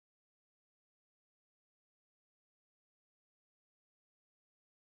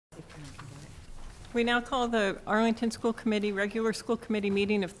We now call the Arlington School Committee regular school committee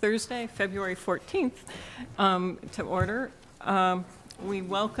meeting of Thursday, February 14th to order. We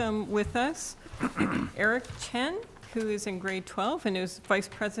welcome with us Eric Chen, who is in grade 12 and is vice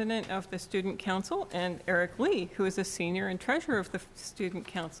president of the student council, and Eric Lee, who is a senior and treasurer of the student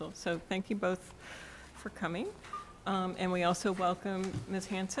council. So thank you both for coming. And we also welcome Ms.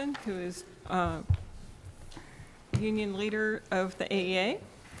 Hanson, who is union leader of the AEA.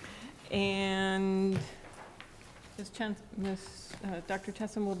 And Dr.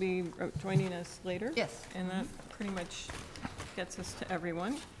 Chesson will be joining us later. Yes. And that pretty much gets us to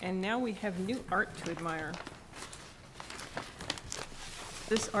everyone. And now we have new art to admire.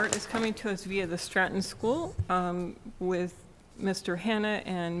 This art is coming to us via the Stratton School with Mr. Hanna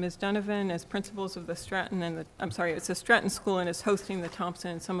and Ms. Donovan as principals of the Stratton and it's a Stratton School and is hosting the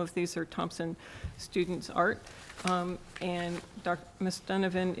Thompson. Some of these are Thompson students' art. And Ms.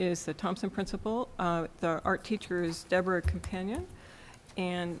 Donovan is the Thompson principal. The art teacher is Deborah Companion.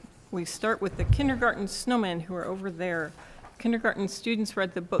 And we start with the kindergarten snowmen who are over there. Kindergarten students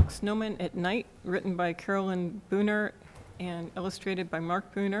read the book Snowmen at Night, written by Carolyn Booner and illustrated by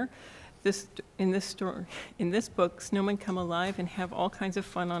Mark Booner. In this book, snowmen come alive and have all kinds of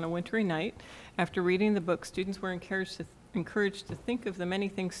fun on a wintry night. After reading the book, students were encouraged to think of the many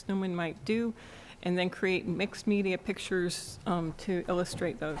things snowmen might do and then create mixed media pictures to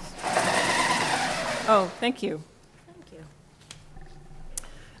illustrate those. Oh, thank you. Thank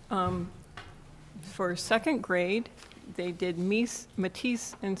you. For second grade, they did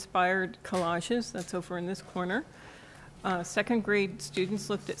Matisse-inspired collages. That's over in this corner. Second grade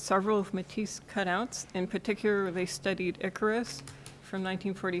students looked at several of Matisse cutouts. In particular, they studied Icarus from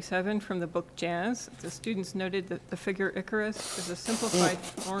 1947 from the book Jazz. The students noted that the figure Icarus is a simplified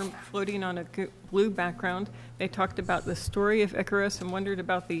form floating on a blue background. They talked about the story of Icarus and wondered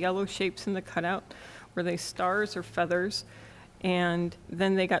about the yellow shapes in the cutout. Were they stars or feathers? And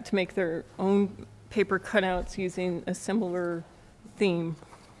then they got to make their own paper cutouts using a similar theme.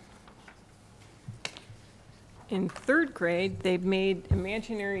 In third grade, they made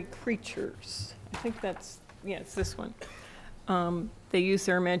imaginary creatures. I think it's this one. They used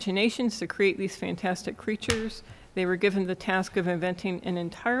their imaginations to create these fantastic creatures. They were given the task of inventing an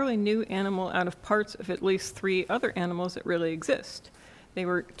entirely new animal out of parts of at least 3 other animals that really exist. They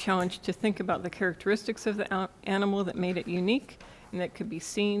were challenged to think about the characteristics of the animal that made it unique and that could be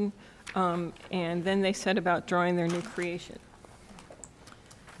seen, and then they set about drawing their new creation.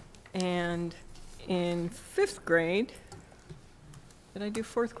 And in 5th grade, did I do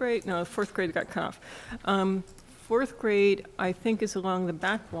 4th grade? No, 4th grade got cut off. 4th grade, I think, is along the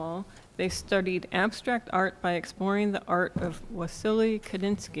back wall. They studied abstract art by exploring the art of Wassily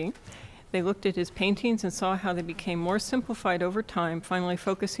Kandinsky. They looked at his paintings and saw how they became more simplified over time, finally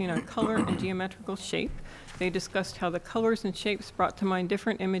focusing on color and geometrical shape. They discussed how the colors and shapes brought to mind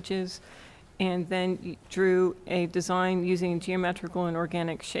different images, and then drew a design using geometrical and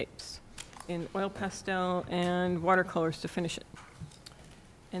organic shapes in oil pastel and watercolors to finish it.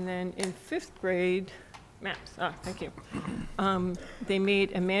 And then in 5th grade, maps, thank you. They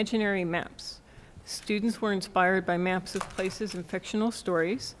made imaginary maps. Students were inspired by maps of places and fictional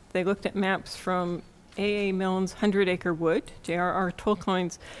stories. They looked at maps from A.A. Milne's 100-Acre Wood, J.R.R.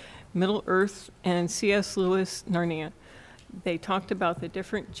 Tolkien's Middle-earth, and C.S. Lewis' Narnia. They talked about the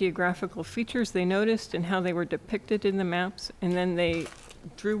different geographical features they noticed and how they were depicted in the maps, and then they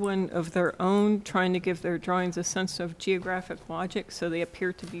drew one of their own, trying to give their drawings a sense of geographic logic so they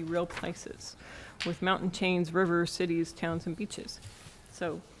appear to be real places, with mountain chains, rivers, cities, towns, and beaches.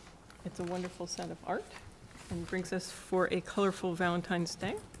 So it's a wonderful set of art and brings us for a colorful Valentine's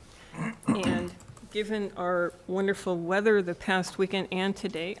Day. And given our wonderful weather the past weekend and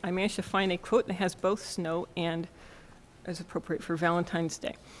today, I managed to find a quote that has both snow and is appropriate for Valentine's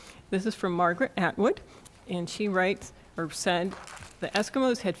Day. This is from Margaret Atwood, and she writes, or said, "The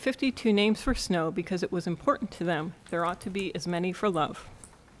Eskimos had 52 names for snow because it was important to them. There ought to be as many for love."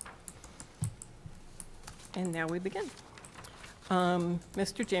 And now we begin.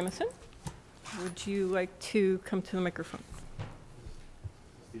 Mr. Jameson, would you like to come to the microphone?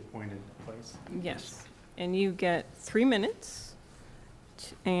 The appointed place? Yes. And you get 3 minutes,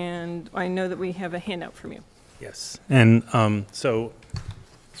 and I know that we have a handout from you. Yes. And so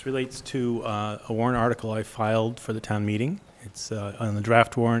this relates to a warrant article I filed for the town meeting. It's on the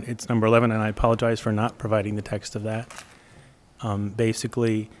draft warrant. It's number 11, and I apologize for not providing the text of that.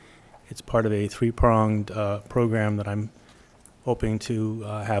 Basically, it's part of a 3-pronged program that I'm hoping to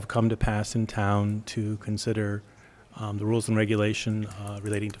have come to pass in town to consider the rules and regulation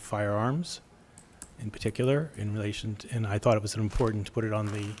relating to firearms in particular, in relation to, and I thought it was important to put it on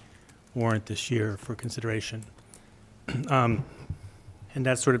the warrant this year for consideration. And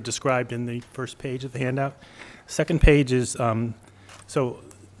that's sort of described in the first page of the handout. Second page is, so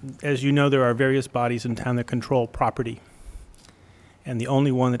as you know, there are various bodies in town that control property. And the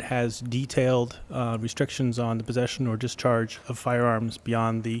only one that has detailed restrictions on the possession or discharge of firearms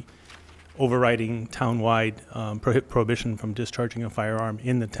beyond the overriding town-wide prohibition from discharging a firearm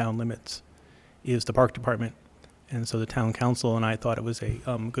in the town limits is the Park Department. And so the town council and I thought it was a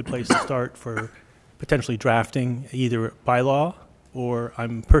good place to start for potentially drafting either bylaw, or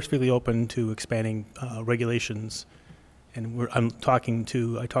I'm perfectly open to expanding regulations. And I talked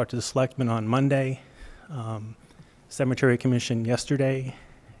to the selectmen on Monday, Cemetery Commission yesterday,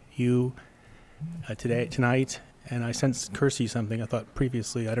 you tonight, and I sent Kersey something I thought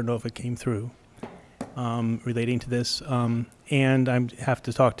previously, I don't know if it came through, relating to this. And I have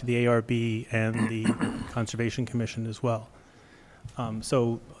to talk to the ARB and the Conservation Commission as well.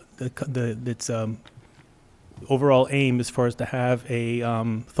 So its overall aim as far as to have a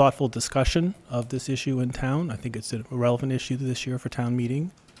thoughtful discussion of this issue in town. I think it's a relevant issue this year for town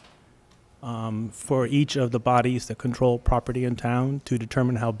meeting. For each of the bodies that control property in town to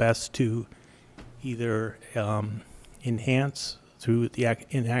determine how best to either enhance through the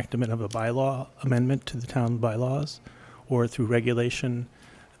enactment of a bylaw amendment to the town bylaws, or through regulation,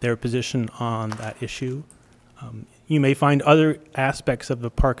 their position on that issue. You may find other aspects of the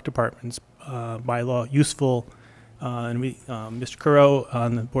Park Department's bylaw useful, and Mr. Curro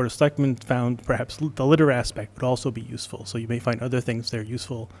on the Board of Selectmen found perhaps the litter aspect would also be useful. So you may find other things there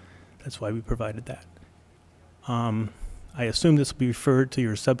useful. That's why we provided that. I assume this will be referred to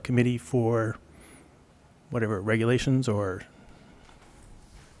your subcommittee for whatever, regulations, or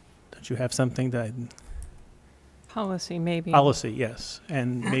don't you have something that? Policy, maybe. Policy, yes.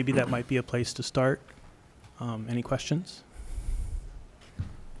 And maybe that might be a place to start. Any questions?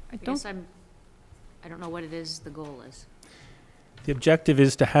 I guess I don't know what it is the goal is. The objective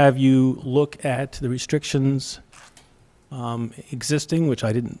is to have you look at the restrictions existing, which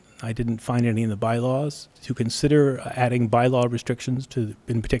I didn't find any in the bylaws, to consider adding bylaw restrictions to,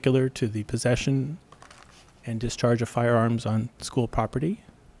 in particular, to the possession and discharge of firearms on school property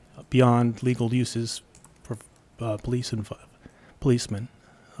beyond legal uses for police and policemen,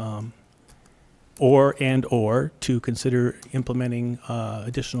 or to consider implementing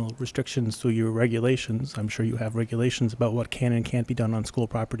additional restrictions through your regulations. I'm sure you have regulations about what can and can't be done on school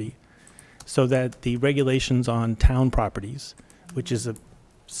property, so that the regulations on town properties, which is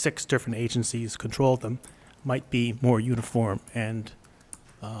 6 different agencies control them, might be more uniform, and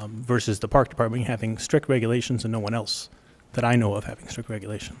versus the Park Department having strict regulations and no one else that I know of having strict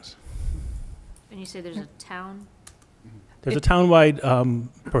regulations. And you say there's a town? There's a town-wide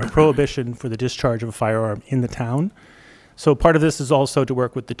prohibition for the discharge of a firearm in the town. So part of this is also to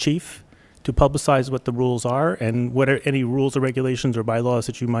work with the chief to publicize what the rules are, and what are any rules or regulations or bylaws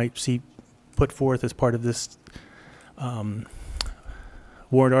that you might see put forth as part of this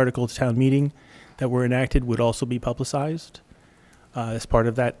warrant article to town meeting that were enacted would also be publicized as part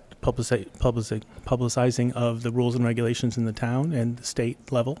of that publicizing of the rules and regulations in the town and the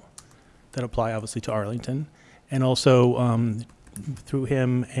state level that apply obviously to Arlington, and also through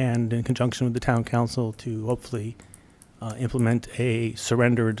him and in conjunction with the town council to hopefully implement a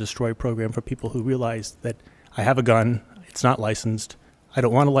surrender and destroy program for people who realize that I have a gun, it's not licensed, I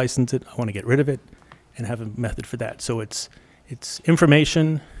don't want to license it, I want to get rid of it, and have a method for that. So it's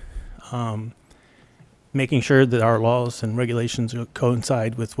information, making sure that our laws and regulations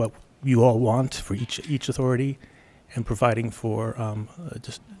coincide with what you all want for each authority, and providing for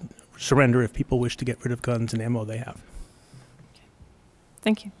just surrender if people wish to get rid of guns and ammo they have.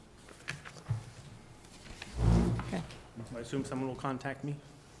 Thank you. Okay. I assume someone will contact me?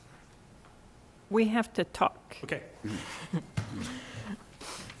 We have to talk. Okay.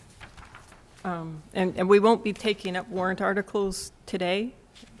 And we won't be taking up warrant articles today.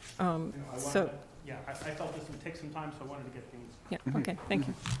 So. Yeah, I thought this would take some time, so I wanted to get things. Yeah, okay, thank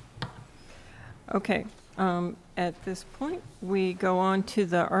you. Okay, at this point, we go on to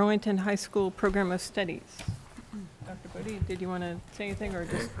the Arlington High School Program of Studies. Dr. Bodie, did you want to say anything, or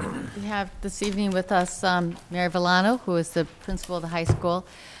just? We have this evening with us Mary Villano, who is the principal of the high school.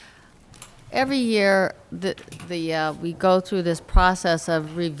 Every year, we go through this process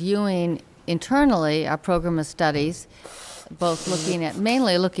of reviewing internally our program of studies, both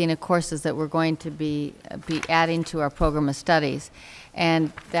mainly looking at courses that we're going to be adding to our program of studies.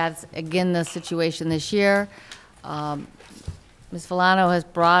 And that's, again, the situation this year. Ms. Villano has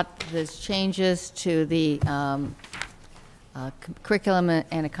brought these changes to the Curriculum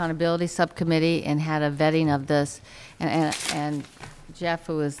and Accountability Subcommittee and had a vetting of this. And Jeff,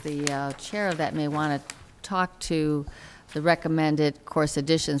 who is the chair of that, may want to talk to the recommended course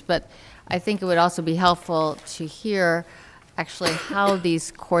additions. But I think it would also be helpful to hear actually how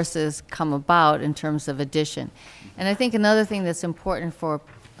these courses come about in terms of addition. And I think another thing that's important for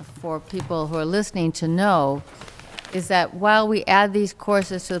people who are listening to know is that while we add these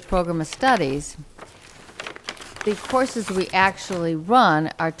courses to the program of studies, the courses we actually run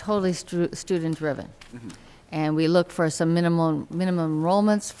are totally student-driven. And we look for some minimum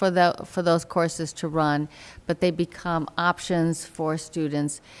enrollments for those courses to run, but they become options for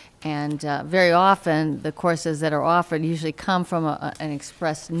students. And very often, the courses that are offered usually come from an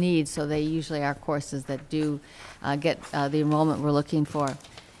express need, so they usually are courses that do get the enrollment we're looking for.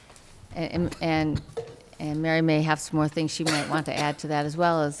 And Mary may have some more things she might want to add to that, as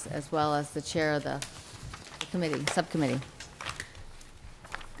well as the chair of the subcommittee.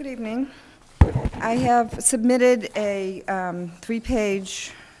 Good evening. I have submitted a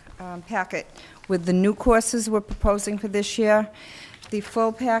 3-page packet with the new courses we're proposing for this year. The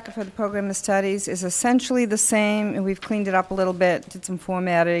full packet for the program of studies is essentially the same, and we've cleaned it up a little bit, did some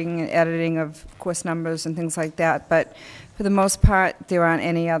formatting and editing of course numbers and things like that, but for the most part, there aren't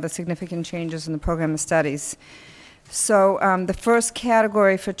any other significant changes in the program of studies. So the first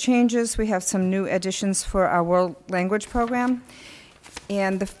category for changes, we have some new additions for our world language program.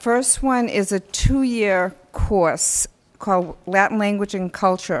 And the first one is a 2-year course called Latin Language and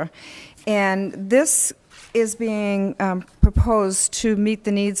Culture. And this is being proposed to meet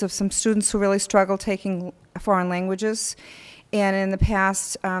the needs of some students who really struggle taking foreign languages. And in the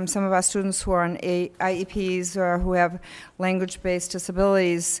past, some of our students who are on IEPs or who have language-based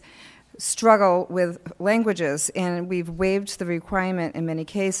disabilities struggle with languages, and we've waived the requirement in many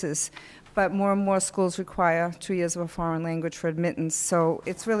cases. But more and more schools require 2 years of a foreign language for admittance. So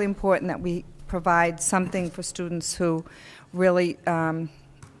it's really important that we provide something for students who really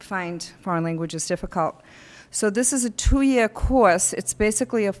find foreign languages difficult. So this is a 2-year course. It's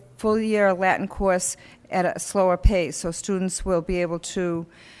basically a full-year Latin course at a slower pace. So students will be able to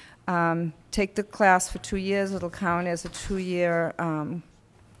take the class for 2 years. It'll count as a 2-year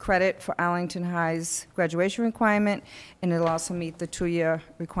credit for Arlington High's graduation requirement, and it'll also meet the 2-year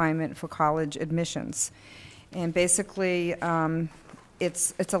requirement for college admissions. And basically,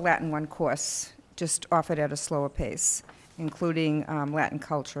 it's a Latin 1 course, just offered at a slower pace, including Latin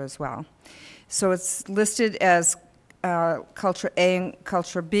culture as well. So it's listed as Culture A and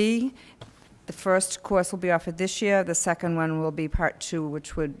Culture B. The first course will be offered this year. The second one will be Part 2,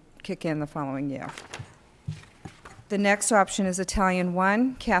 which would kick in the following year. The next option is Italian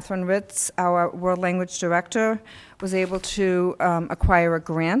 1. Catherine Ritz, our World Language Director, was able to acquire a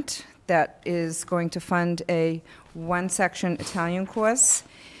grant that is going to fund a 1-section Italian course.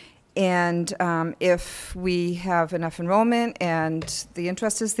 And if we have enough enrollment and the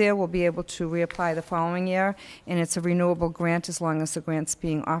interest is there, we'll be able to reapply the following year. And it's a renewable grant as long as the grant's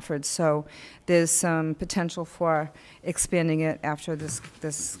being offered. So there's some potential for expanding it after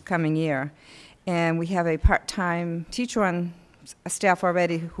this coming year. And we have a part-time teacher on staff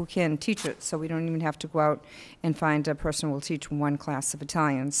already who can teach it, so we don't even have to go out and find a person who will teach 1 class of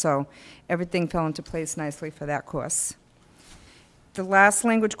Italian. So everything fell into place nicely for that course. The last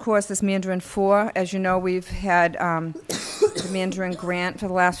language course is Mandarin 4. As you know, we've had the Mandarin grant for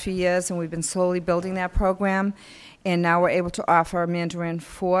the last few years, and we've been slowly building that program. And now we're able to offer Mandarin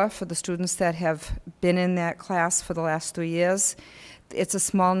 4 for the students that have been in that class for the last 3 years. It's a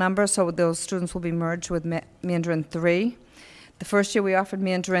small number, so those students will be merged with Mandarin 3. The first year we offered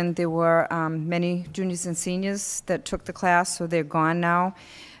Mandarin, there were many juniors and seniors that took the class, so they're gone now.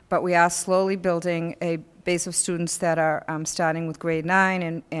 But we are slowly building a base of students that are starting with grade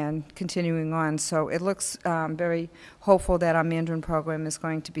 9 and continuing on. So it looks very hopeful that our Mandarin program is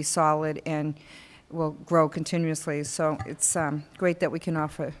going to be solid and will grow continuously. So it's great that we can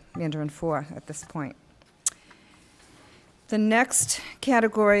offer Mandarin 4 at this point. The next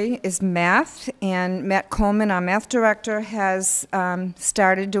category is math, and Matt Coleman, our math director, has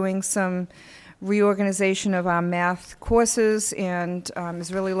started doing some reorganization of our math courses and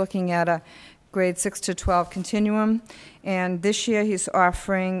is really looking at a grade 6 to 12 continuum. And this year he's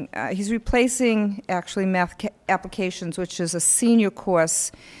offering, he's replacing actually math applications, which is a senior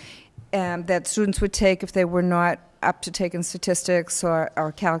course that students would take if they were not up to taking statistics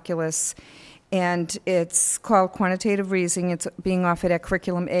or calculus. And it's called quantitative reasoning. It's being offered at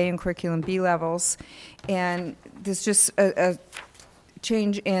curriculum A and curriculum B levels. And there's just a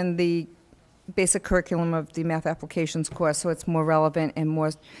change in the basic curriculum of the math applications course, so it's more relevant and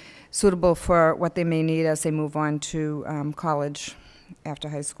more suitable for what they may need as they move on to college after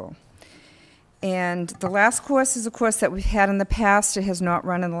high school. And the last course is a course that we've had in the past. It has not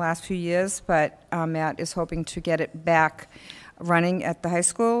run in the last few years, but Matt is hoping to get it back running at the high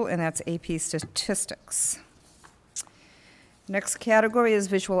school, and that's AP Statistics. Next category is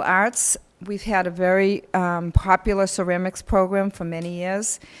visual arts. We've had a very popular ceramics program for many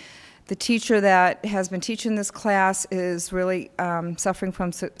years. The teacher that has been teaching this class is really suffering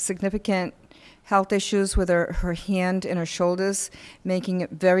from significant health issues with her hand and her shoulders, making it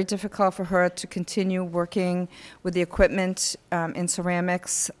very difficult for her to continue working with the equipment in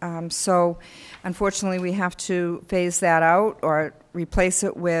ceramics. So unfortunately, we have to phase that out or replace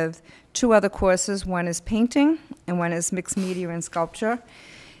it with 2 other courses. One is painting and one is mixed media and sculpture.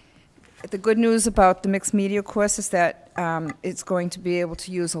 The good news about the mixed media course is that it's going to be able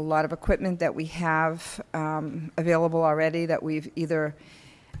to use a lot of equipment that we have available already that we've either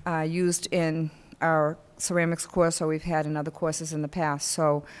used in our ceramics course or we've had in other courses in the past.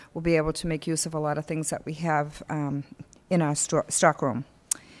 So we'll be able to make use of a lot of things that we have in our stockroom.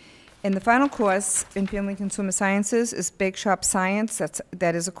 And the final course in Family Consumer Sciences is Bake Shop Science.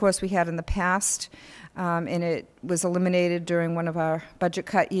 That is a course we had in the past, and it was eliminated during one of our budget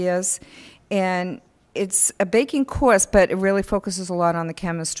cut years. And it's a baking course, but it really focuses a lot on the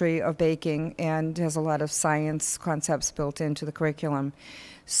chemistry of baking and has a lot of science concepts built into the curriculum.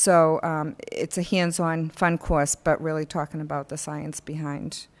 So it's a hands-on fun course, but really talking about the science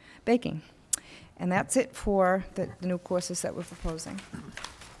behind baking. And that's it for the new courses that we're proposing.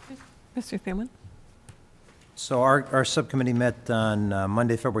 Mr. Thielman? So our subcommittee met on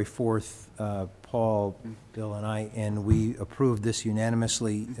Monday, February 4th, Paul, Bill, and I, and we approved this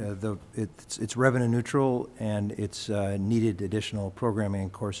unanimously. It's revenue neutral, and it's needed additional programming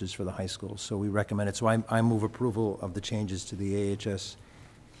and courses for the high school, so we recommend it. So I move approval of the changes to the AHS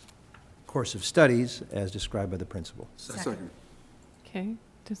course of studies as described by the principal. Second. Okay.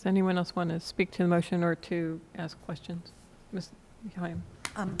 Does anyone else want to speak to the motion or to ask questions? Ms. Chaim?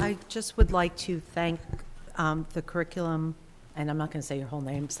 I just would like to thank the curriculum, and I'm not going to say your whole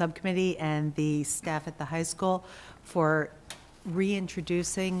name, subcommittee and the staff at the high school for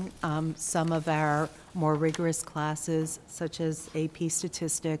reintroducing some of our more rigorous classes, such as AP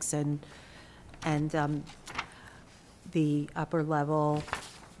Statistics and the upper level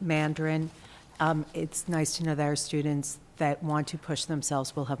Mandarin. It's nice to know that our students that want to push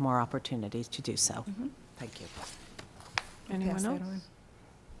themselves will have more opportunities to do so. Thank you. Anyone Pass that else?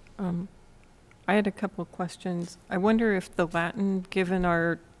 on. I had a couple of questions. I wonder if the Latin, given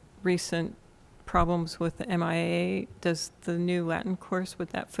our recent problems with the MIA, does the new Latin course, would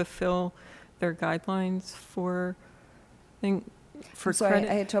that fulfill their guidelines for I'm sorry, credit?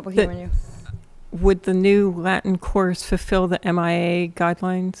 I had trouble hearing you. Would the new Latin course fulfill the MIA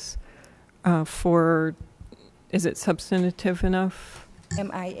guidelines is it substantive enough?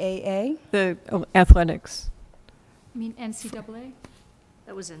 MIAA? The athletics. You mean NCAA?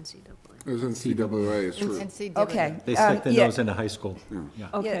 That was NCAA. It was NCAA, it's true. NCAA. Okay. They stuck their yeah. nose into high school. Yeah.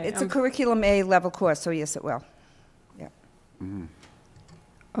 Okay. Yeah, it's a curriculum A level course, so yes, it will. Yeah.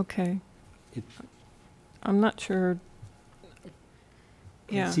 Okay. It- I'm not sure.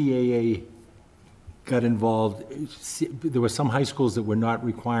 Yeah. NCAA got involved. There were some high schools that were not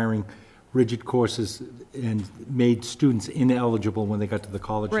requiring rigid courses and made students ineligible when they got to the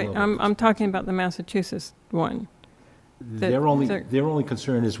college Right, level. I'm talking about the Massachusetts one. Their only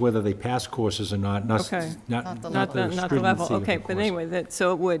concern is whether they pass courses or not, Okay. not the Not the level, stringency of okay, the but course. anyway,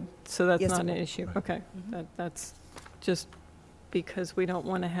 so that's Yes, not it an will. issue, okay. That's just because we don't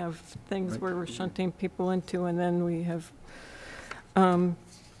want to have things Right. where we're shunting people into, and then we have,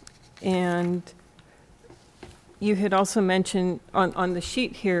 and you had also mentioned on the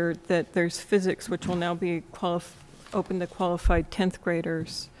sheet here that there's physics, which will now be open to qualified 10th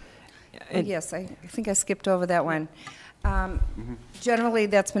graders. Oh, yes, I think I skipped over that one. Generally,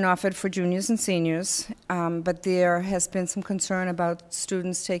 that's been offered for juniors and seniors, but there has been some concern about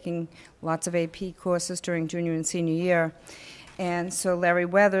students taking lots of AP courses during junior and senior year. And so Larry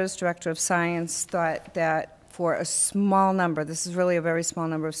Weathers, Director of Science, thought that for a small number, this is really a very small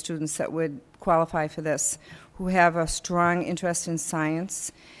number of students that would qualify for this, who have a strong interest in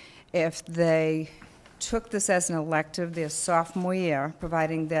science, if they took this as an elective their sophomore year,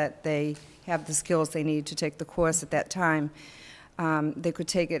 providing that they have the skills they need to take the course at that time, they could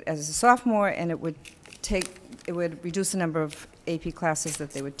take it as a sophomore, and it would reduce the number of AP classes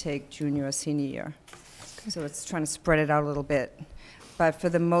that they would take junior or senior year. So it's trying to spread it out a little bit. But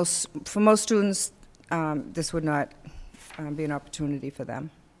for most students, this would not be an opportunity for them.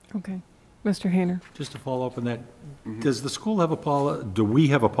 Okay. Mr. Hayner? Just to follow up on that, does the school have do we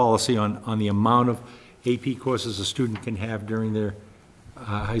have a policy on the amount of AP courses a student can have during their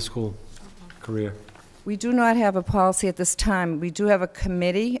high school career? We do not have a policy at this time. We do have a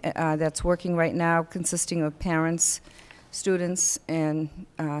committee that's working right now consisting of parents, students, and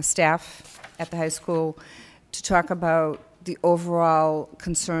staff at the high school to talk about the overall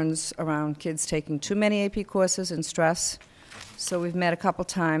concerns around kids taking too many AP courses and stress. So we've met a couple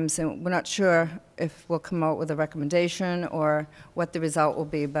times, and we're not sure if we'll come out with a recommendation or what the result will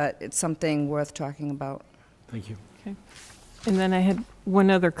be, but it's something worth talking about. Thank you. Okay. And then I had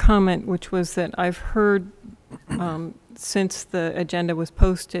one other comment, which was that I've heard since the agenda was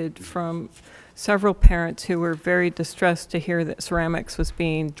posted from several parents who were very distressed to hear that ceramics was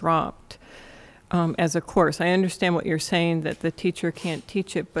being dropped as a course. I understand what you're saying, that the teacher can't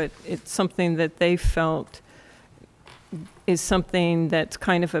teach it, but it's something that they felt is something that's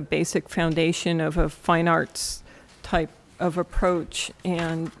kind of a basic foundation of a fine arts type of approach.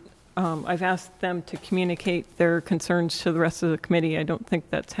 And I've asked them to communicate their concerns to the rest of the committee. I don't think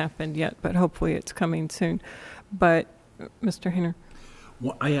that's happened yet, but hopefully it's coming soon. But, Mr. Hayner?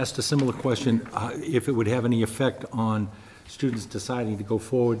 Well, I asked a similar question, if it would have any effect on students deciding to go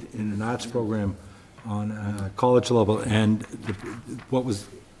forward in an arts program on college level, and what was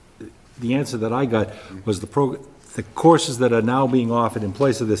the answer that I got was the courses that are now being offered in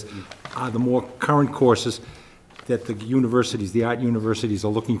place of this are the more current courses that the universities, the art universities,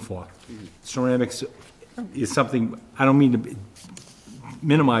 are looking for. Ceramics is something, I don't mean to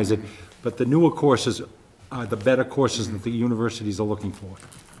minimize it, but the newer courses are the better courses that the universities are looking for.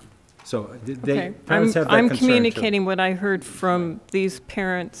 So Okay. parents have that I'm concern too. communicating what I heard from these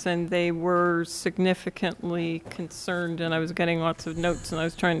parents, and they were significantly concerned, and I was getting lots of notes, and I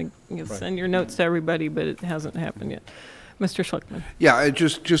was trying to send your notes to everybody, but it hasn't happened yet. Mr. Schlickman. Yeah,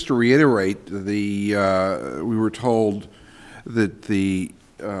 just to reiterate, we were told that the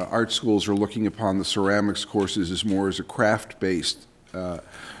art schools are looking upon the ceramics courses as more as a craft-based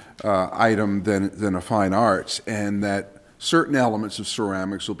item than a fine arts, and that certain elements of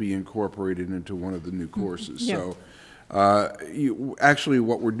ceramics will be incorporated into one of the new courses. Yeah. So actually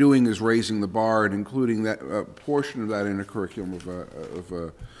what we're doing is raising the bar and including that portion of that in a curriculum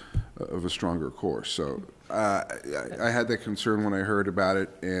of a stronger course. So I had that concern when I heard about it,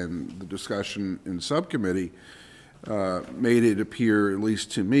 and the discussion in subcommittee made it appear, at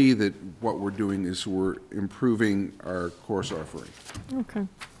least to me, that what we're doing is we're improving our course offering. Okay.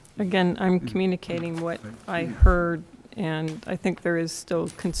 Again, I'm communicating what I heard, and I think there is still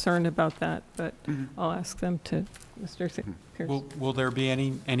concern about that, but I'll ask them to, Mr. Pierce. Will there be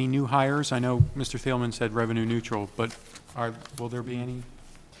any new hires? I know Mr. Thielman said revenue neutral, but will there be any?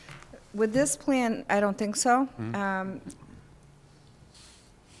 With this plan, I don't think so.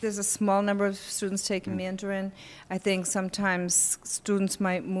 There's a small number of students taking Mandarin. I think sometimes students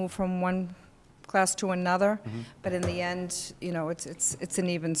might move from one class to another, but in the end, you know, it's an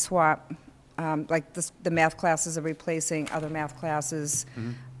even swap. Like the math classes are replacing other math classes.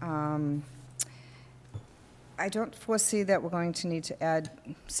 I don't foresee that we're going to need to add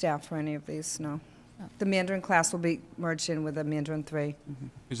staff for any of these, no. The Mandarin class will be merged in with the Mandarin 3.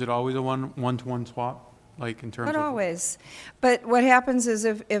 Is it always a one-to-one swap, like in terms of? Not always. But what happens is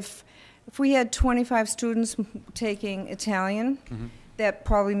if we had 25 students taking Italian, that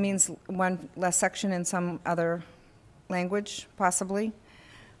probably means one less section in some other language, possibly.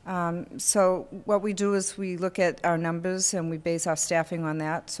 So what we do is we look at our numbers and we base our staffing on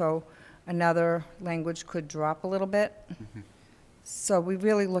that. So another language could drop a little bit. So we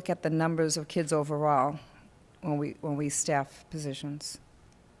really look at the numbers of kids overall when we staff positions.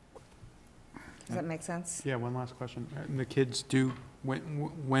 Does that make sense? Yeah, one last question. And the kids do,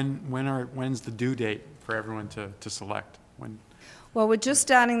 when's the due date for everyone to select? When? Well, we're just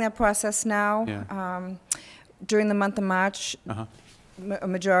starting that process now. Yeah. During the month of March, a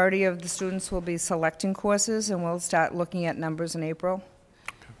majority of the students will be selecting courses, and we'll start looking at numbers in April.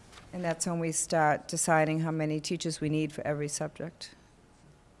 And that's when we start deciding how many teachers we need for every subject.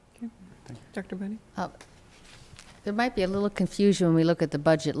 Okay. Dr. Bunny? There might be a little confusion when we look at the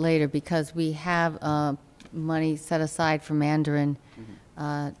budget later, because we have money set aside for Mandarin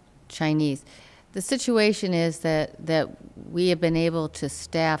Chinese. The situation is that we have been able to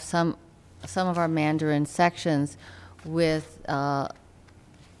staff some of our Mandarin sections with a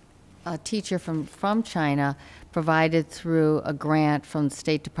teacher from China, provided through a grant from the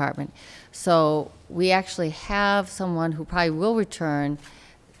State Department. So we actually have someone who probably will return,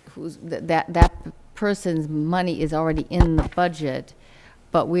 who's that person's money is already in the budget,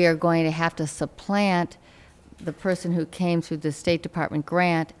 but we are going to have to supplant the person who came through the State Department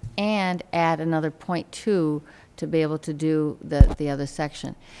grant and add another 0.2 to be able to do the other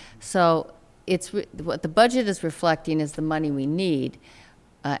section. So what the budget is reflecting is the money we need,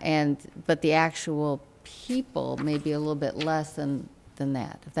 but the actual people may be a little bit less than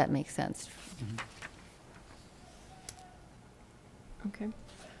that, if that makes sense. Okay.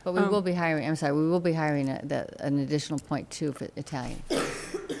 But we will be hiring, I'm sorry, we will be hiring an additional .2 for Italian.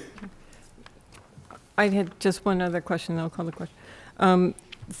 I had just one other question, then I'll call the question.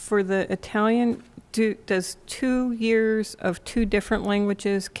 For the Italian, does 2 years of 2 different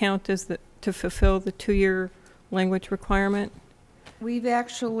languages count as to fulfill the 2-year language requirement? We've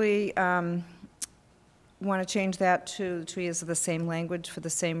actually want to change that to 2 years of the same language for the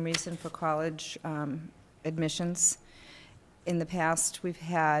same reason for college admissions. In the past, we've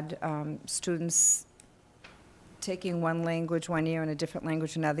had students taking one language one year and a different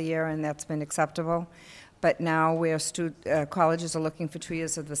language another year, and that's been acceptable. But now where colleges are looking for 2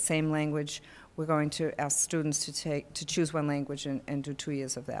 years of the same language, we're going to ask students to choose one language and do 2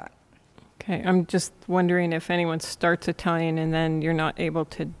 years of that. Okay, I'm just wondering if anyone starts Italian and then you're not able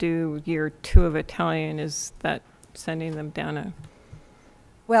to do year 2 of Italian, is that sending them down a...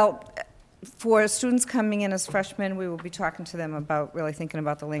 Well, for students coming in as freshmen, we will be talking to them about really thinking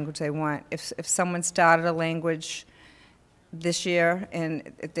about the language they want. If someone started a language this year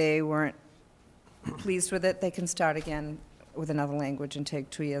and they weren't pleased with it, they can start again with another language and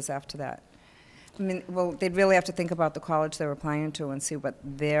take 2 years after that. I mean, well, they'd really have to think about the college they're applying to and see what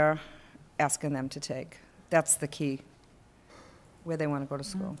they're asking them to take. That's the key, where they want to go to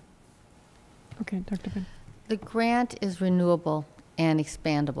school. Okay, Dr. Ben. The grant is renewable and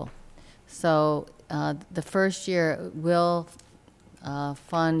expandable. So the first year will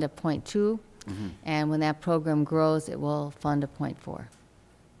fund a .2, and when that program grows, it will fund a .4.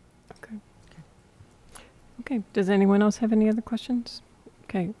 Okay. Okay, does anyone else have any other questions?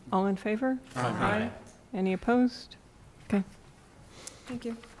 Okay, all in favor? Aye. Any opposed? Okay. Thank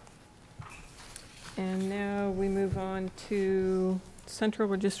you. And now we move on to central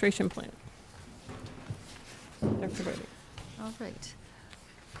registration plan. Dr. Bodie. All right.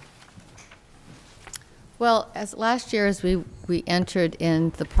 Well, as last year, as we entered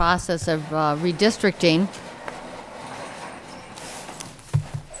in the process of redistricting,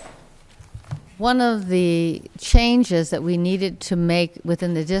 one of the changes that we needed to make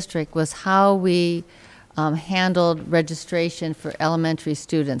within the district was how we handled registration for elementary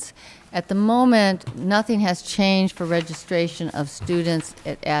students. At the moment, nothing has changed for registration of students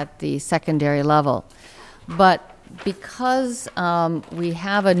at the secondary level. But because we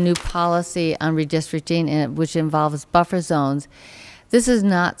have a new policy on redistricting, which involves buffer zones, this is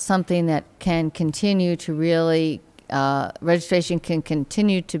not something that can continue to really, registration can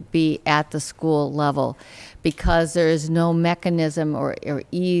continue to be at the school level, because there is no mechanism or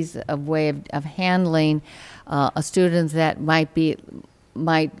ease of way of handling a student that might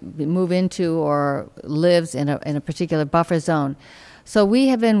move into or lives in a particular buffer zone. So we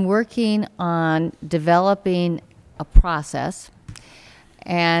have been working on developing a process,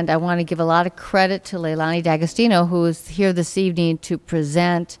 and I want to give a lot of credit to Leilani D'Agostino, who is here this evening to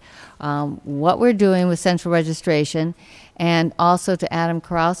present what we're doing with central registration, and also to Adam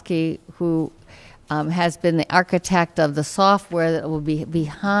Karowski, who has been the architect of the software that will be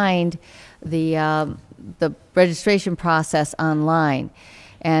behind the registration process online.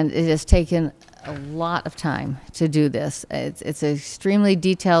 And it has taken a lot of time to do this. It's extremely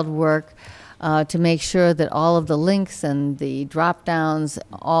detailed work to make sure that all of the links and the drop-downs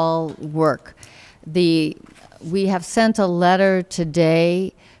all work. We have sent a letter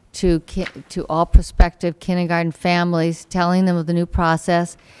today to all prospective kindergarten families, telling them of the new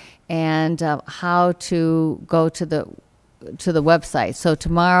process and how to go to the website. So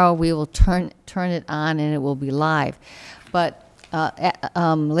tomorrow we will turn it on and it will be live. But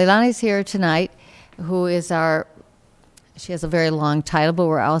Leilani's here tonight, who is she has a very long title, but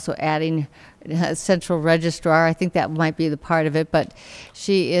we're also adding central registrar. I think that might be the part of it, but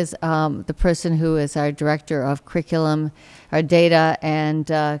she is the person who is our director of curriculum, our data and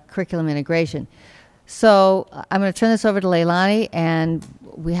curriculum integration. So I'm going to turn this over to Leilani, and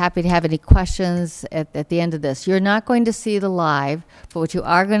we're happy to have any questions at the end of this. You're not going to see the live, but what you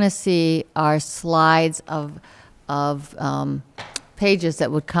are going to see are slides of pages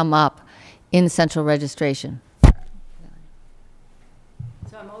that would come up in central registration.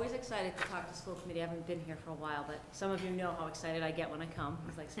 So I'm always excited to talk to school committee. I haven't been here for a while, but some of you know how excited I get when I come.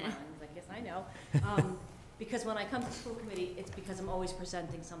 He's like smiling. He's like, yes, I know. Because when I come to school committee, it's because I'm always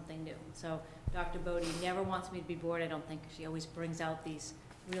presenting something new. So Dr. Bodie never wants me to be bored, I don't think. She always brings out these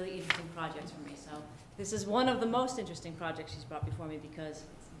really interesting projects for me. So this is one of the most interesting projects she's brought before me because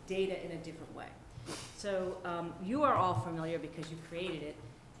it's data in a different way. So you are all familiar, because you created it,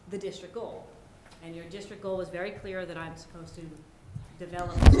 the district goal. And your district goal is very clear that I'm supposed to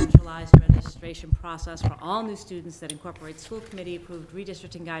develop a centralized registration process for all new students that incorporates school committee-approved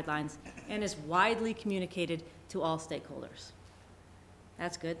redistricting guidelines and is widely communicated to all stakeholders.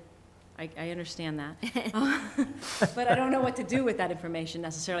 That's good. I understand that. But I don't know what to do with that information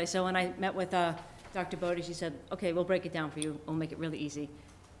necessarily. So when I met with Dr. Bodie, she said, okay, we'll break it down for you. We'll make it really easy.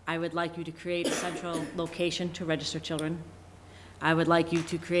 I would like you to create a central location to register children. I would like you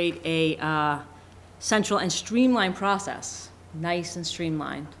to create a central and streamlined process, nice and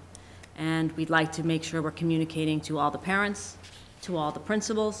streamlined. And we'd like to make sure we're communicating to all the parents, to all the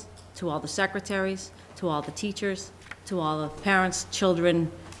principals, to all the secretaries, to all the teachers, to all the parents,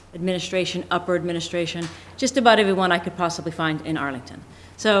 children, administration, upper administration, just about everyone I could possibly find in Arlington.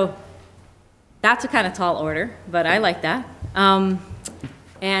 So that's a kind of tall order, but I like that.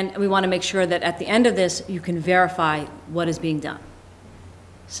 And we want to make sure that at the end of this, you can verify what is being done.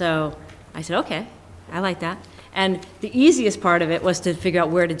 So I said, okay, I like that. And the easiest part of it was to figure out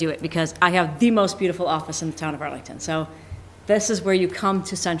where to do it, because I have the most beautiful office in the town of Arlington. So this is where you come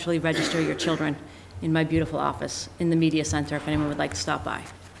to centrally register your children, in my beautiful office in the media center, if anyone would like to stop by.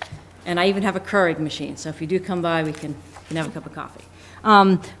 And I even have a Keurig machine, so if you do come by, we can have a cup of coffee.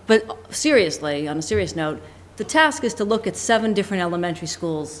 But seriously, on a serious note, the task is to look at 7 different elementary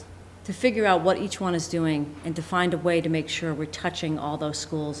schools to figure out what each one is doing and to find a way to make sure we're touching all those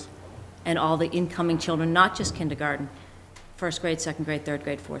schools and all the incoming children, not just kindergarten, 1st grade, 2nd grade, 3rd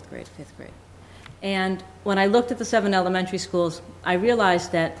grade, 4th grade, 5th grade. And when I looked at the 7 elementary schools, I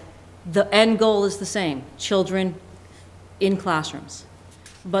realized that the end goal is the same, children in classrooms.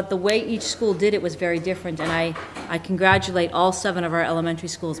 But the way each school did it was very different, and I congratulate all 7 of our elementary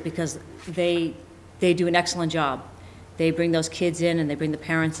schools because they do an excellent job. They bring those kids in and they bring the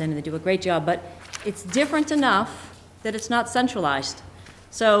parents in and they do a great job, but it's different enough that it's not centralized.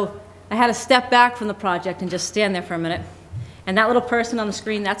 So I had to step back from the project and just stand there for a minute. And that little person on the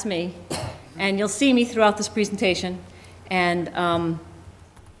screen, that's me. And you'll see me throughout this presentation. And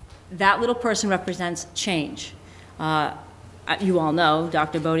that little person represents change. You all know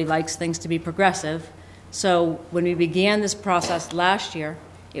Dr. Bodie likes things to be progressive. So when we began this process last year,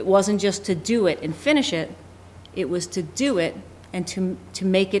 it wasn't just to do it and finish it, it was to do it and to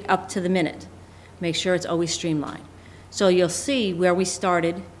make it up to the minute, make sure it's always streamlined. So you'll see where we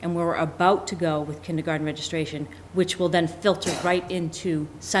started and where we're about to go with kindergarten registration, which will then filter right into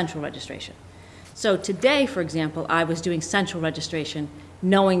central registration. So today, for example, I was doing central registration,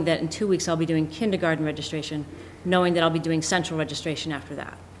 knowing that in 2 weeks I'll be doing kindergarten registration, knowing that I'll be doing central registration after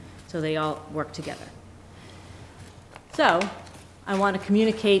that. So they all work together. So I want to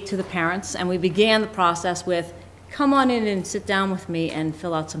communicate to the parents, and we began the process with, come on in and sit down with me and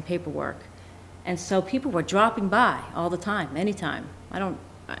fill out some paperwork. And so people were dropping by all the time, anytime.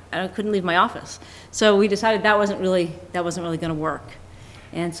 I couldn't leave my office. So we decided that wasn't really going to work.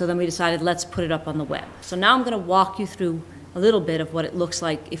 And so then we decided, let's put it up on the web. So now I'm going to walk you through a little bit of what it looks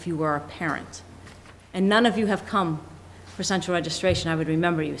like if you were a parent. And none of you have come for central registration. I would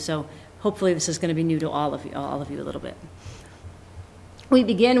remember you. So hopefully this is going to be new to all of you a little bit. We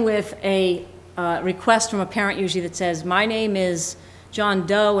begin with a request from a parent usually that says, my name is John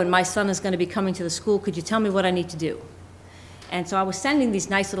Doe and my son is going to be coming to the school. Could you tell me what I need to do? And so I was sending these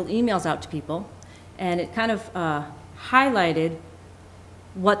nice little emails out to people, and it kind of highlighted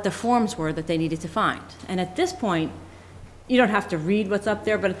what the forms were that they needed to find. And at this point, you don't have to read what's up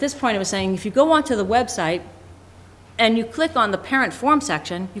there, but at this point it was saying, if you go onto the website and you click on the parent form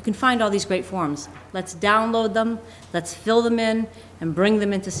section, you can find all these great forms. Let's download them, let's fill them in, and bring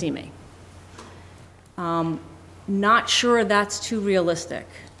them into ACMi. Not sure that's too realistic.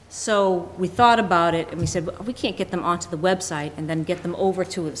 So we thought about it, and we said, we can't get them onto the website and then get them over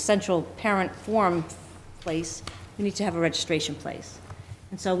to a central parent form place. We need to have a registration place.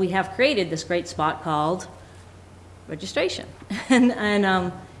 And so we have created this great spot called registration.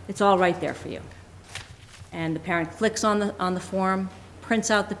 and it's all right there for you. And the parent clicks on the form, prints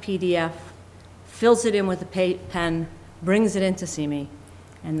out the PDF, fills it in with a pen, brings it into ACMi,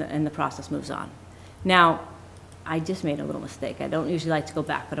 and the process moves on. Now, I just made a little mistake. I don't usually like to go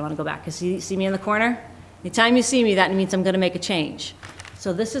back, but I want to go back. Because you see me in the corner? Anytime you see me, that means I'm going to make a change.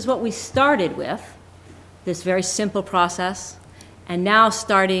 So this is what we started with, this very simple process. And now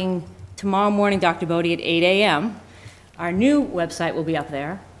starting tomorrow morning, Dr. Bodie, at 8 a.m., our new website will be up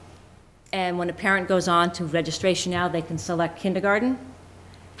there. And when a parent goes on to registration now, they can select kindergarten,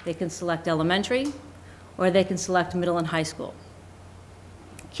 they can select elementary, or they can select middle and high school.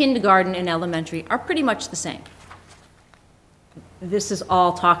 Kindergarten and elementary are pretty much the same. This is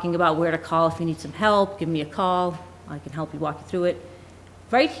all talking about where to call if you need some help. Give me a call. I can help you walk you through it.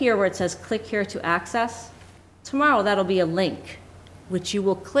 Right here where it says click here to access, tomorrow that'll be a link which you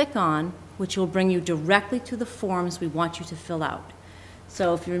will click on, which will bring you directly to the forms we want you to fill out.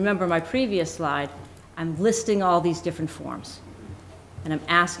 So if you remember my previous slide, I'm listing all these different forms, and I'm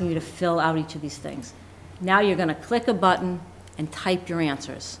asking you to fill out each of these things. Now you're going to click a button and type your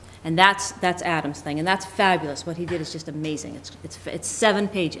answers. And that's Adam's thing, and that's fabulous. What he did is just amazing. It's 7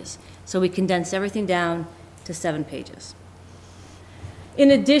 pages. So we condense everything down to 7 pages.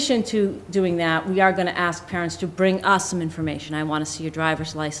 In addition to doing that, we are going to ask parents to bring us some information. I want to see your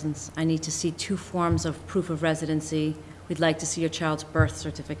driver's license. I need to see 2 forms of proof of residency. We'd like to see your child's birth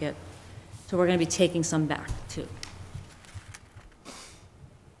certificate. So we're going to be taking some back, too.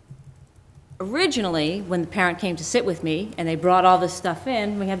 Originally, when the parent came to sit with me and they brought all this stuff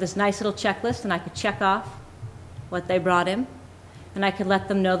in, we had this nice little checklist, and I could check off what they brought in, and I could let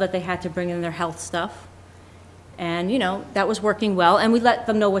them know that they had to bring in their health stuff. And, you know, that was working well, and we let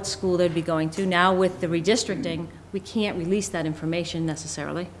them know what school they'd be going to. Now, with the redistricting, we can't release that information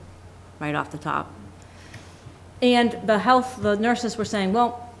necessarily right off the top. And the nurses were saying,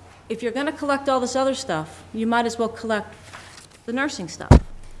 well, if you're going to collect all this other stuff, you might as well collect the nursing stuff.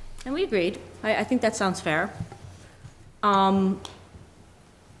 And we agreed. I think that sounds fair. But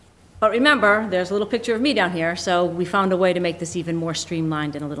remember, there's a little picture of me down here, so we found a way to make this even more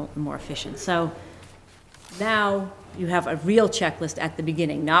streamlined and a little more efficient. So now you have a real checklist at the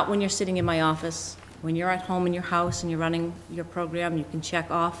beginning, not when you're sitting in my office. When you're at home in your house and you're running your program, you can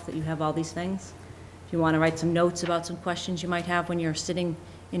check off that you have all these things. If you want to write some notes about some questions you might have when you're sitting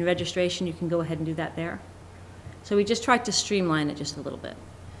in registration, you can go ahead and do that there. So we just tried to streamline it just a little bit.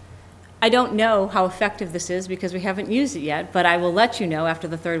 I don't know how effective this is because we haven't used it yet, but I will let you know after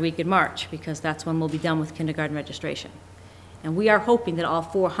the 3rd week in March, because that's when we'll be done with kindergarten registration. And we are hoping that all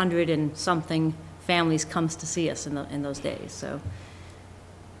 400 and something families comes to see us in those days. So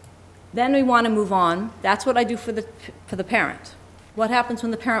then we want to move on. That's what I do for the parent. What happens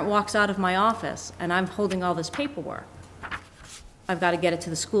when the parent walks out of my office and I'm holding all this paperwork? I've got to get it to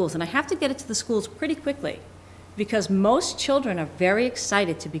the schools, and I have to get it to the schools pretty quickly, because most children are very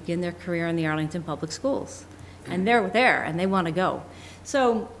excited to begin their career in the Arlington Public Schools. And they're there, and they want to go.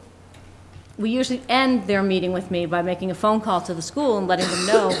 So we usually end their meeting with me by making a phone call to the school and letting them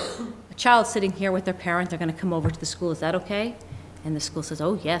know, a child's sitting here with their parent, they're going to come over to the school. Is that okay? And the school says,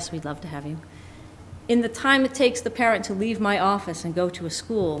 oh, yes, we'd love to have you. In the time it takes the parent to leave my office and go to a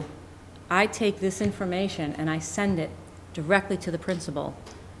school, I take this information and I send it directly to the principal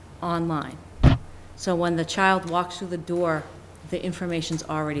online. So when the child walks through the door, the information's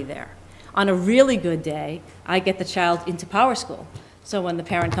already there. On a really good day, I get the child into Power School. So when the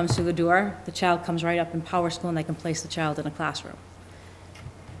parent comes through the door, the child comes right up in Power School, and they can place the child in a classroom.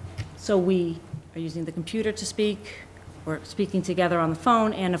 So we are using the computer to speak, we're speaking together on the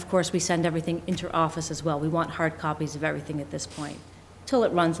phone, and of course we send everything inter-office as well. We want hard copies of everything at this point, till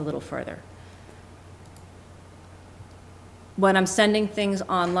it runs a little further. When I'm sending things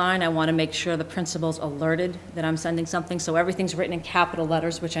online, I want to make sure the principal's alerted that I'm sending something, so everything's written in capital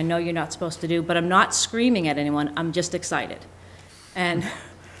letters, which I know you're not supposed to do, but I'm not screaming at anyone, I'm just excited. And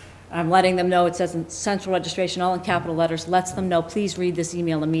I'm letting them know it says in central registration, all in capital letters, lets them know, please read this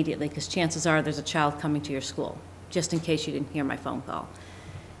email immediately, because chances are there's a child coming to your school, just in case you didn't hear my phone call.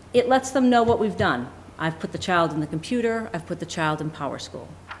 It lets them know what we've done. I've put the child in the computer, I've put the child in Power School.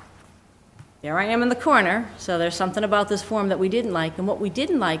 There I am in the corner, so there's something about this form that we didn't like, and what we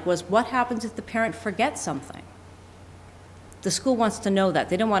didn't like was what happens if the parent forgets something. The school wants to know that.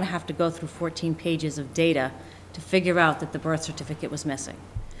 They don't want to have to go through 14 pages of data to figure out that the birth certificate was missing.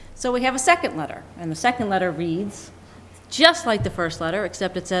 So we have a second letter, and the second letter reads just like the first letter,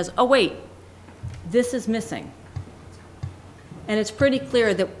 except it says, oh wait, this is missing. And it's pretty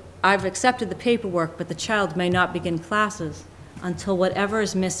clear that I've accepted the paperwork, but the child may not begin classes until whatever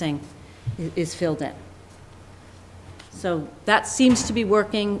is missing is filled in. So that seems to be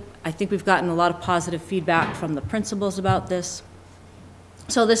working. I think we've gotten a lot of positive feedback from the principals about this.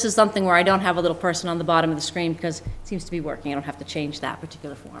 So this is something where I don't have a little person on the bottom of the screen because it seems to be working. I don't have to change that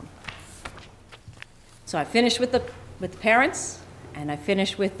particular form. So I finished with the parents, and I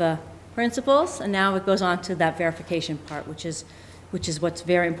finished with the principals, and now it goes on to that verification part, which is what's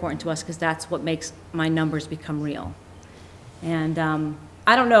very important to us, because that's what makes my numbers become real. And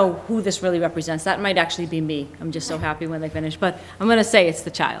I don't know who this really represents. That might actually be me. I'm just so happy when they finish, but I'm going to say it's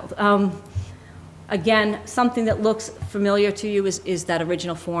the child. Again, something that looks familiar to you is that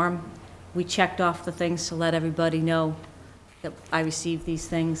original form. We checked off the things to let everybody know that I received these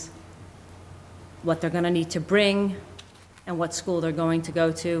things, what they're going to need to bring, and what school they're going to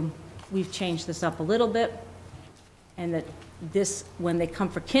go to. We've changed this up a little bit, and that this, when they come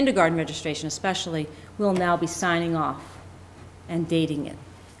for kindergarten registration especially, we'll now be signing off and dating it.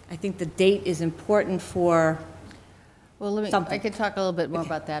 I think the date is important for Well, I something. could talk a little bit more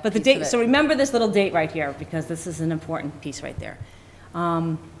about that But the piece of date, it. so remember this little date right here, because this is an important piece right there.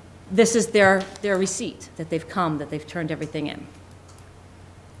 This is their receipt, that they've come, that they've turned everything in.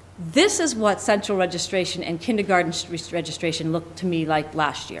 This is what central registration and kindergarten registration looked to me like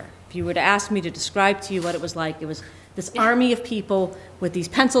last year. If you were to ask me to describe to you what it was like, it was this army of people with these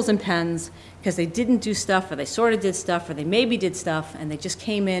pencils and pens, because they didn't do stuff, or they sort of did stuff, or they maybe did stuff, and they just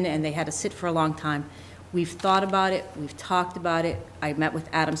came in and they had to sit for a long time. We've thought about it, we've talked about it. I met with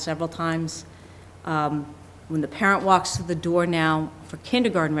Adam several times. When the parent walks through the door now for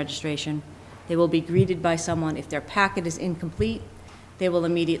kindergarten registration, they will be greeted by someone. If their packet is incomplete, they will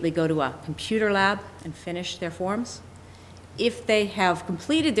immediately go to a computer lab and finish their forms. If they have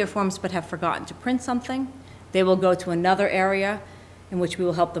completed their forms but have forgotten to print something, they will go to another area in which we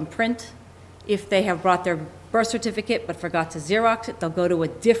will help them print. If they have brought their birth certificate but forgot to Xerox it, they'll go to a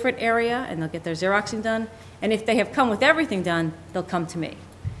different area and they'll get their Xeroxing done. And if they have come with everything done, they'll come to me.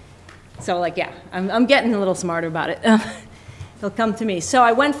 So like, yeah, I'm getting a little smarter about it. They'll come to me. So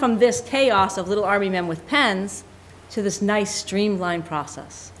I went from this chaos of little army men with pens to this nice streamlined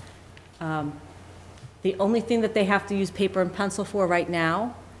process. The only thing that they have to use paper and pencil for right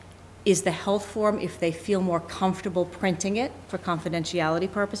now is the health form. If they feel more comfortable printing it for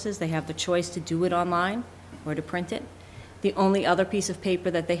confidentiality purposes, they have the choice to do it online or to print it. The only other piece of paper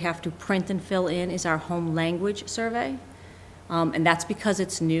that they have to print and fill in is our home language survey. And that's because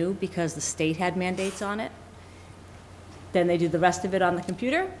it's new, because the state had mandates on it. Then they do the rest of it on the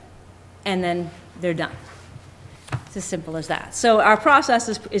computer, and then they're done. It's as simple as that. So our process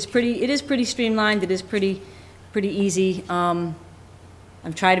is pretty streamlined. It is pretty easy. I'm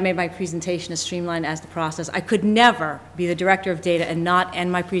trying to make my presentation as streamlined as the process. I could never be the director of data and not end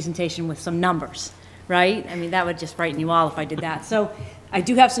my presentation with some numbers, right? I mean, that would just frighten you all if I did that. So I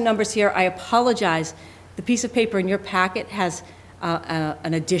do have some numbers here. I apologize. The piece of paper in your packet has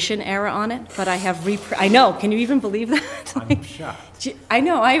an addition error on it, but I have I know, can you even believe that? I'm shocked. I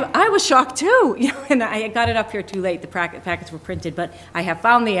know, I was shocked too, you know, and I got it up here too late. The packets were printed, but I have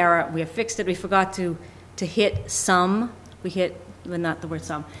found the error. We have fixed it. We forgot to hit sum. We hit, well, not the word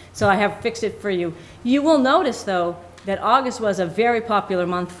sum. So I have fixed it for you. You will notice, though, that August was a very popular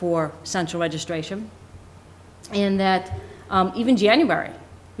month for central registration, and that even January,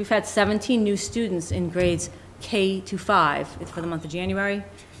 we've had 17 new students in grades K to 5 for the month of January.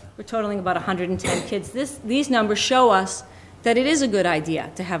 We're totaling about 110 kids. These numbers show us that it is a good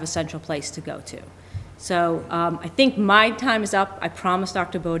idea to have a central place to go to. So I think my time is up. I promised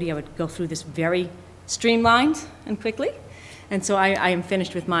Dr. Bodie I would go through this very streamlined and quickly. And so I am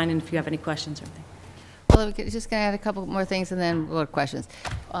finished with mine, and if you have any questions or anything. Well, we're just going to add a couple more things and then we'll have questions.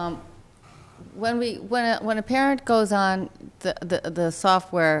 When a parent goes on the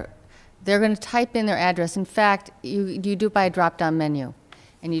software, they're going to type in their address. In fact, you do it by a drop-down menu,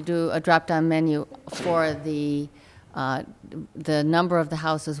 and you do a drop-down menu for the number of the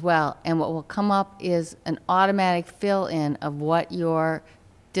house as well. And what will come up is an automatic fill-in of what your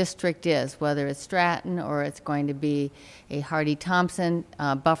district is, whether it's Stratton or it's going to be a Hardy-Thompson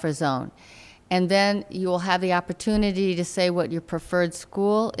buffer zone. And then you will have the opportunity to say what your preferred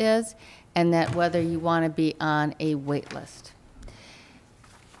school is and that whether you want to be on a wait list.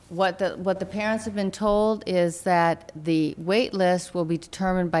 What the parents have been told is that the wait list will be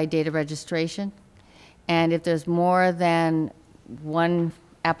determined by data registration, and if there's more than one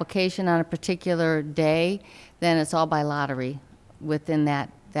application on a particular day, then it's all by lottery within that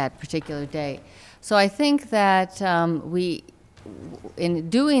particular day. So I think that in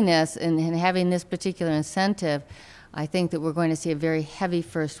doing this and having this particular incentive, I think that we're going to see a very heavy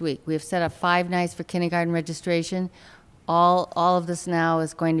first week. We have set up 5 nights for kindergarten registration. All of this now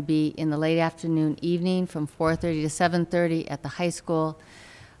is going to be in the late afternoon, evening, from 4:30 to 7:30 at the high school.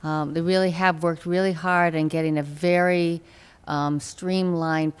 They really have worked really hard on getting a very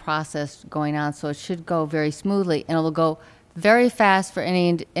streamlined process going on, so it should go very smoothly, and it will go very fast for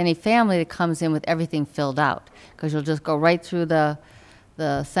any family that comes in with everything filled out, because you'll just go right through the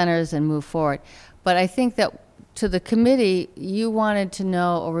centers and move forward. But I think that to the committee, you wanted to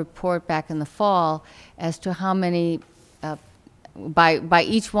know a report back in the fall as to how many, by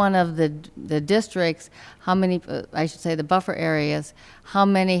each one of the districts, how many, I should say the buffer areas, how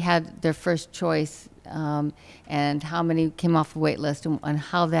many had their first choice and how many came off the wait list and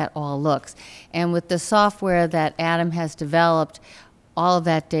how that all looks. And with the software that Adam has developed, all of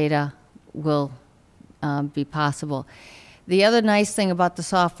that data will be possible. The other nice thing about the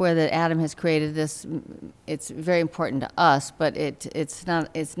software that Adam has created, it's very important to us, but it's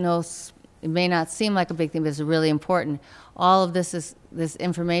it may not seem like a big thing, but it's really important. All of this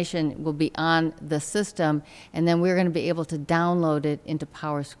information will be on the system, and then we're going to be able to download it into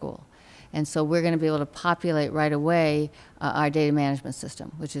PowerSchool. And so we're going to be able to populate right away our data management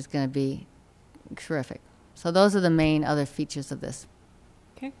system, which is going to be terrific. So those are the main other features of this.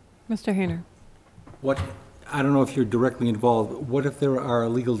 Okay, Mr. Hayner. I don't know if you're directly involved, what if there are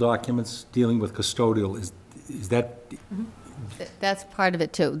legal documents dealing with custodial? Is that, That's part of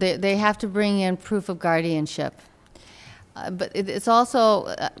it, too. They have to bring in proof of guardianship. But it's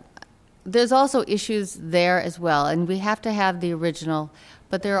also, there's also issues there as well, and we have to have the original,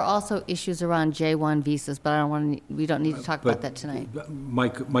 but there are also issues around J1 visas, but we don't need to talk about that tonight.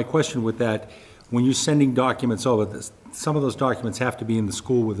 my question with that, when you're sending documents over, some of those documents have to be in the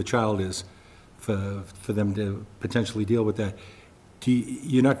school where the child is for them to potentially deal with that.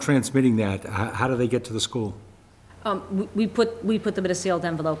 You're not transmitting that. How do they get to the school? We put them in a sealed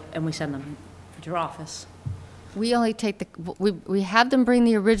envelope and we send them to your office. We only take we have them bring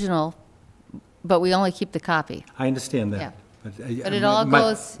the original, but we only keep the copy. I understand that. Yeah. But it all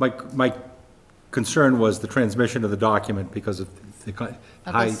goes- My concern was the transmission of the document because of the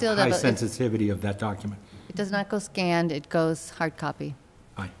high sealed envelope. sensitivity of that document. It does not go scanned, it goes hard copy.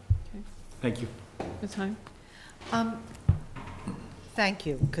 Fine. Thank you. Ms. Heim? Thank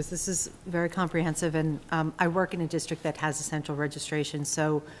you, because this is very comprehensive, and I work in a district that has essential registration,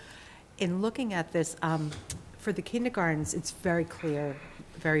 so in looking at this, for the kindergartens, it's very clear,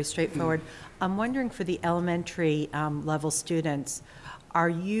 very straightforward. I'm wondering for the elementary level students, are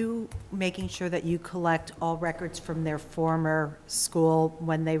you making sure that you collect all records from their former school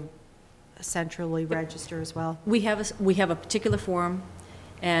when they centrally register as well? We have a particular form,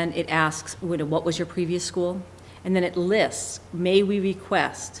 and it asks, what was your previous school? And then it lists, may we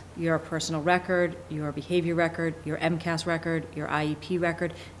request your personal record, your behavior record, your MCAS record, your IEP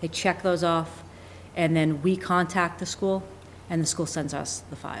record. They check those off, and then we contact the school, and the school sends us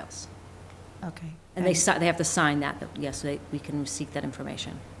the files. Okay. And they have to sign that yes, we can seek that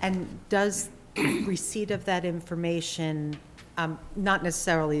information. And does receipt of that information, not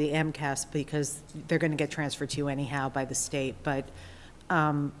necessarily the MCAS, because they're going to get transferred to you anyhow by the state, but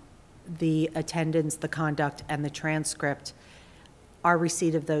the attendance, the conduct, and the transcript, are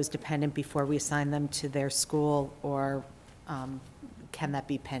receipt of those dependent before we assign them to their school, or can that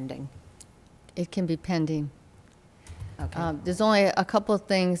be pending? It can be pending. Okay. There's only a couple of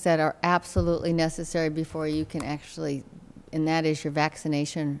things that are absolutely necessary before you can actually, and that is your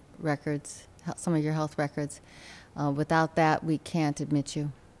vaccination records, some of your health records. Without that, we can't admit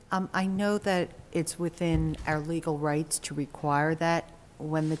you. I know that it's within our legal rights to require that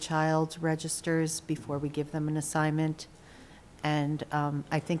when the child registers before we give them an assignment. And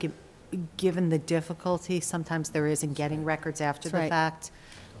I think given the difficulty sometimes there is in getting records after That's the right. fact,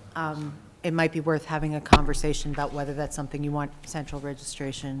 it might be worth having a conversation about whether that's something you want central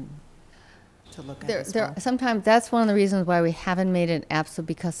registration to look at as well. Sometimes that's one of the reasons why we haven't made it absolute,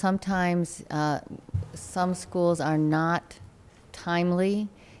 because sometimes some schools are not timely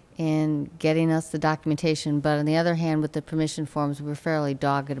in getting us the documentation, but on the other hand, with the permission forms, we're fairly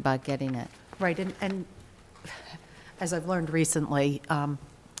dogged about getting it. Right, and as I've learned recently,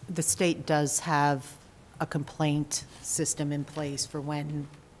 the state does have a complaint system in place for when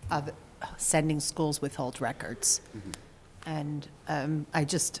sending schools withhold records. And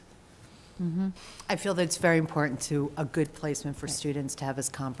I feel that it's very important to a good placement for students to have as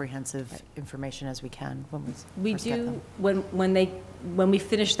comprehensive information as we can when we first get them. When we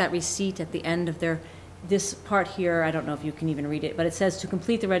finish that receipt at the end of this part here, I don't know if you can even read it, but it says to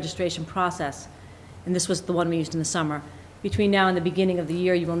complete the registration process, and this was the one we used in the summer, between now and the beginning of the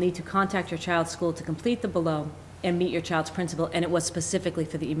year, you will need to contact your child's school to complete the below and meet your child's principal, and it was specifically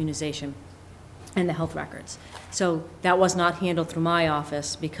for the immunization and the health records. So that was not handled through my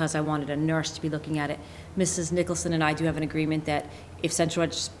office because I wanted a nurse to be looking at it. Mrs. Nicholson and I do have an agreement that if central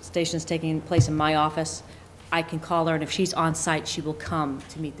registration is taking place in my office, I can call her, and if she's on site, she will come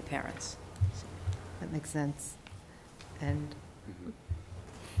to meet the parents. That makes sense. And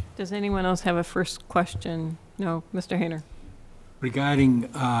Does anyone else have a first question? No, Mr. Hayner. Regarding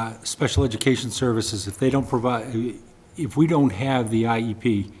special education services, if they don't provide, if we don't have the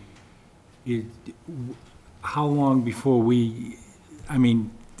IEP, how long before we're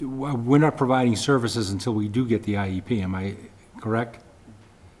not providing services until we do get the IEP, am I correct?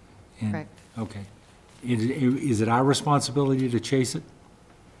 Correct. Okay. Is it our responsibility to chase it?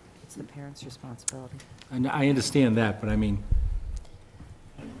 it's the parent's responsibility. And I understand that, but I mean,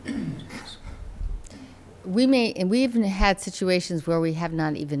 and we even had situations where we have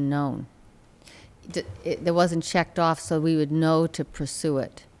not even known. It wasn't checked off, so we would know to pursue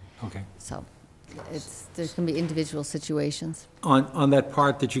it. Okay. So there's going to be individual situations. On that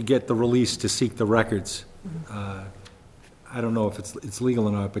part that you get the release to seek the records, I don't know if it's legal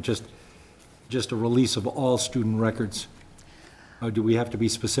or not, but just a release of all student records? Or do we have to be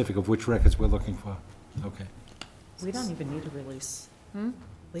specific of which records we're looking for? Okay. We don't even need a release.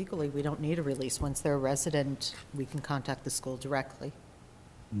 Legally, we don't need a release. Once they're a resident, we can contact the school directly.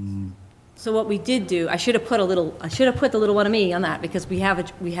 So what we did do, I should have put the little one of me on that, because we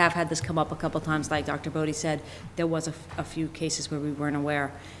have had this come up a couple times, like Dr. Bodie said, there was a few cases where we weren't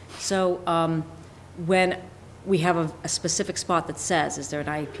aware. So when we have a specific spot that says, is there an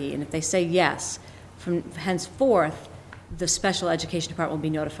IEP, and if they say yes, from henceforth, the special education department will be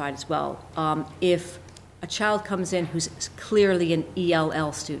notified as well. If a child comes in who's clearly an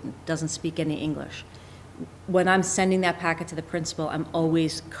ELL student, doesn't speak any English, when I'm sending that packet to the principal, I'm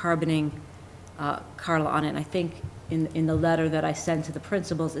always carboning Carla on it. And I think in the letter that I send to the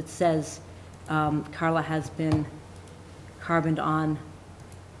principals, it says Carla has been carboned on.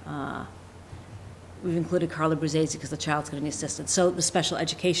 We've included Carla Bruzese because the child's going to need assistance. So the special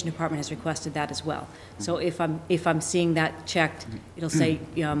education department has requested that as well. So if I'm seeing that checked, it'll say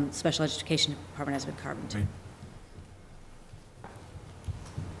special education department has been carboned. Right.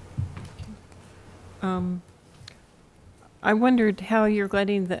 I wondered how you're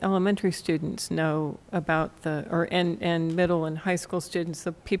letting the elementary students know about and middle and high school students,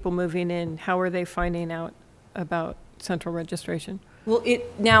 the people moving in, how are they finding out about central registration? Well,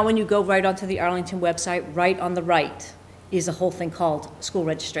 now when you go right onto the Arlington website, right on the right is a whole thing called school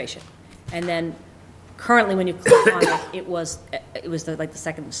registration. And then currently when you click on it, it was like the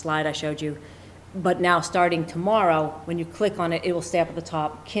second slide I showed you. But now starting tomorrow, when you click on it, it will stay up at the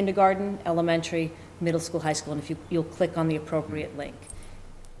top, kindergarten, elementary, middle school, high school, and you'll click on the appropriate link.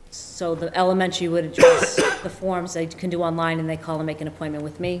 So the elementary would address the forms they can do online, and they call and make an appointment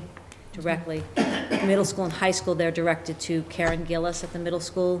with me directly. Middle school and high school, they're directed to Karen Gillis at the middle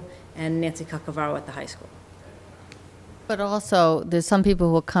school and Nancy Cacavaro at the high school. But also, there's some people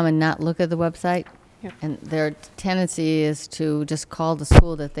who will come and not look at the website. Yep. And their tendency is to just call the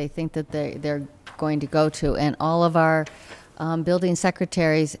school that they think that they're going to go to. And all of our building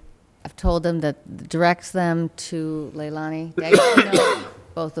secretaries, I've told them that directs them to Leilani D'Agostino,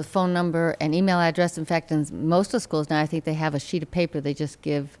 both the phone number and email address. In fact, in most of the schools now, I think they have a sheet of paper they just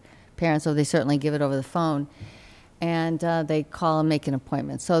give parents, or they certainly give it over the phone. And they call and make an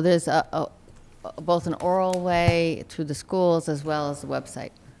appointment. So there's both an oral way through the schools as well as the website.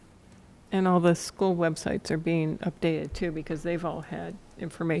 And all the school websites are being updated too, because they've all had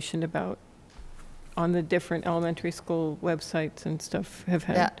information about, on the different elementary school websites and stuff have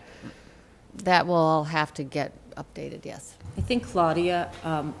had. That will all have to get updated, yes. I think Claudia,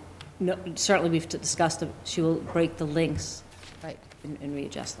 certainly we've discussed, she will break the links Right. and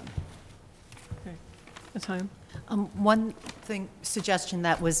readjust them. Okay. That's fine. One suggestion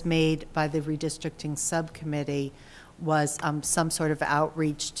that was made by the redistricting subcommittee was some sort of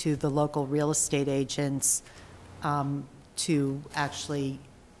outreach to the local real estate agents to actually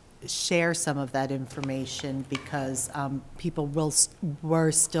share some of that information, because people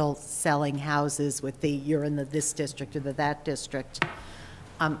were still selling houses with you're in this district or that district.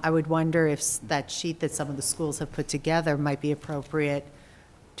 I would wonder if that sheet that some of the schools have put together might be appropriate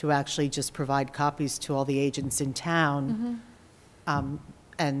to actually just provide copies to all the agents in town,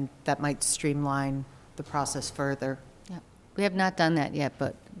 and that might streamline the process further. Yeah. We have not done that yet,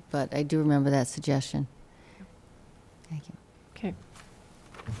 but I do remember that suggestion. Thank you. Okay.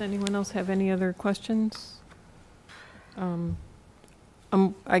 Does anyone else have any other questions?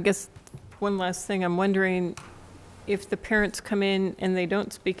 I guess one last thing, I'm wondering if the parents come in and they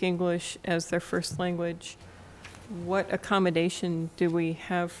don't speak English as their first language, what accommodation do we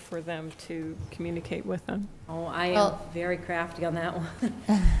have for them to communicate with them? Oh, I am very crafty on that one.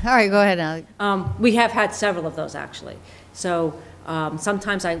 All right, go ahead, Alex. We have had several of those, actually. So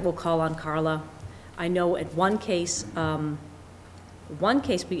sometimes I will call on Carla. I know at one case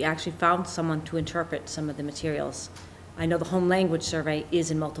we actually found someone to interpret some of the materials. I know the home language survey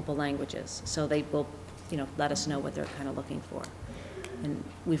is in multiple languages, so they will, let us know what they're kind of looking for. And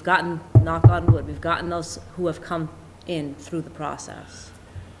we've gotten, knock on wood, we've gotten those who have come in through the process.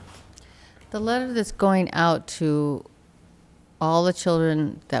 The letter that's going out to all the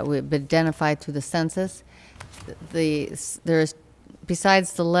children that we've identified through the census, there's,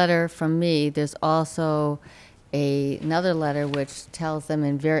 besides the letter from me, there's also another letter which tells them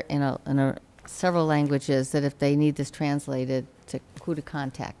in several languages that if they need this translated, who to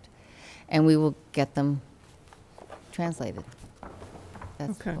contact. And we will get them translated.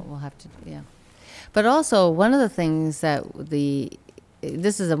 That's Okay. what we'll have to do, yeah. But also, one of the things that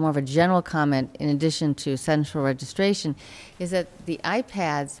this is a more of a general comment in addition to central registration, is that the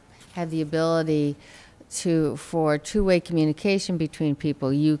iPads have the ability for two-way communication between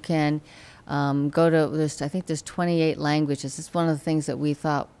people. You can go to, I think there's 28 languages. It's one of the things that we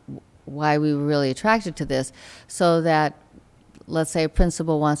thought why we were really attracted to this, so that, let's say a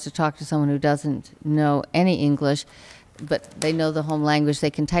principal wants to talk to someone who doesn't know any English, but they know the home language, they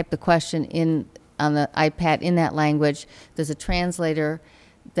can type the question in on the iPad in that language. There's a translator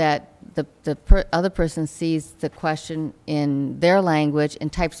that the other person sees the question in their language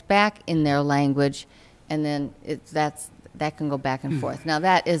and types back in their language, and then that can go back and forth. Now,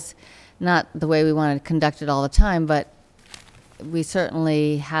 that is not the way we want to conduct it all the time, but we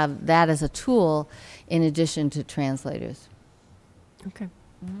certainly have that as a tool in addition to translators. Okay.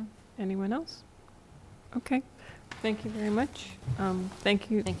 Anyone else? Okay. Thank you very much.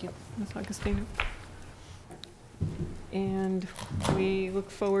 Thank you. Thank you. Ms. Augustino. And we look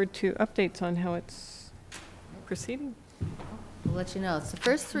forward to updates on how it's proceeding. We'll let you know. It's the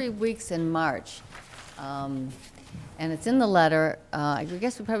first 3 weeks in March, and it's in the letter. I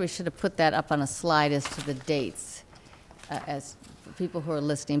guess we probably should have put that up on a slide as to the dates, as for people who are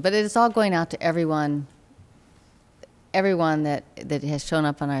listening. But it is all going out to everyone that has shown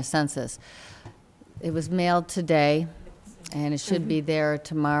up on our census. It was mailed today, and it should be there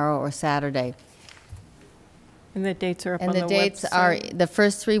tomorrow or Saturday. And the dates are up And on the the website? dates are the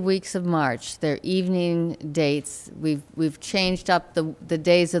first 3 weeks of March. They're evening dates. We've changed up the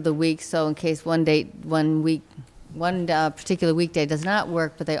days of the week, so in case one particular weekday does not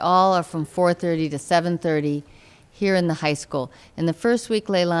work, but they all are from 4:30 to 7:30 here in the high school. And the first week,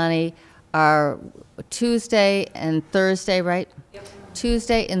 Leilani, are Tuesday and Thursday, right? Yep.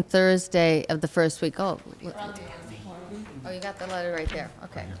 Tuesday and Thursday of the first week. Oh, you got the letter right there.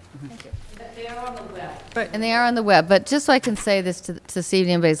 Okay, thank you. They are on the web. And they are on the web, but just so I can say this to see if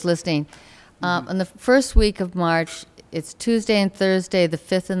anybody's listening, on the first week of March, it's Tuesday and Thursday, the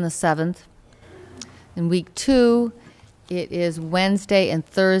 5th and the 7th. In week 2, it is Wednesday and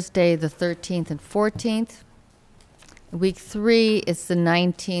Thursday, the 13th and 14th. In week 3, it's the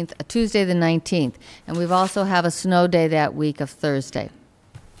 19th, Tuesday the 19th. And we've also have a snow day that week of Thursday.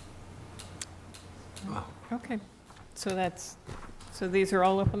 Okay. So these are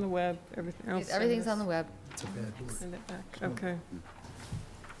all up on the web, everything else? Everything's on the web. Send it back, okay.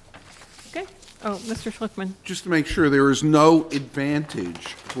 Okay. Oh, Mr. Schlickman. Just to make sure, there is no advantage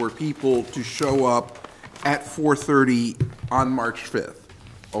for people to show up at 4:30 on March 5th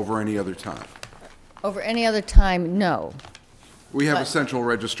over any other time. Over any other time, no. We have a But- central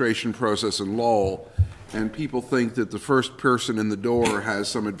registration process in Lowell, and people think that the first person in the door has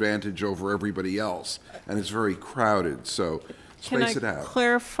some advantage over everybody else, and it's very crowded, so space it Can I out.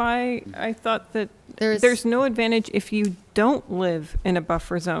 clarify? I thought that There's- there's no advantage if you don't live in a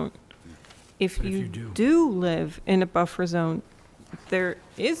buffer zone. If you do live in a buffer zone, there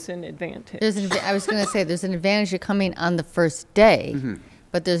is an advantage. I was going to say, there's an advantage of coming on the first day,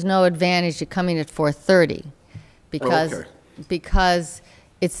 but there's no advantage of coming at 4:30, because okay. because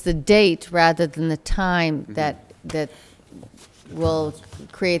it's the date rather than the time that will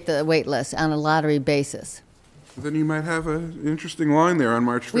create the wait list on a lottery basis. Then you might have an interesting line there on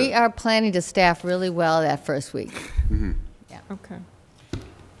March 5th. We are planning to staff really well that first week. Okay.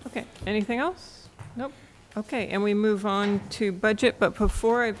 Okay, anything else? Nope. Okay, and we move on to budget, but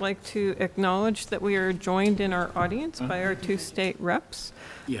before, I'd like to acknowledge that we are joined in our audience by our two state reps,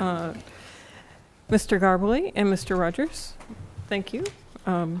 Mr. Garbely and Mr. Rogers. Thank you.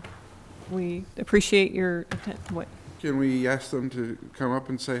 We appreciate your what? Can we ask them to come up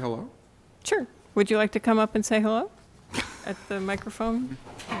and say hello? Sure. Would you like to come up and say hello at the microphone?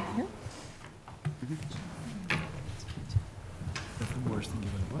 Here? Nothing worse than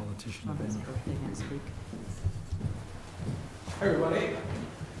giving a politician a venue. Hey, everybody.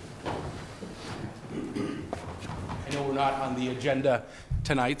 I know we're not on the agenda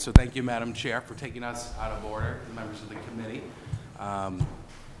tonight, so thank you, Madam Chair, for taking us out of order, the members of the committee.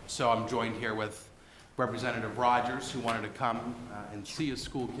 So I'm joined here with Representative Rogers, who wanted to come and see a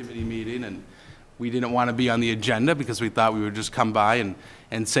school committee meeting, and we didn't want to be on the agenda because we thought we would just come by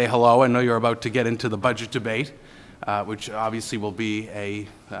and say hello. I know you're about to get into the budget debate, which obviously will be a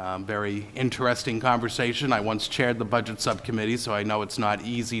very interesting conversation. I once chaired the budget subcommittee, so I know it's not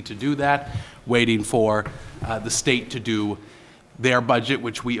easy to do that, waiting for the state to do their budget,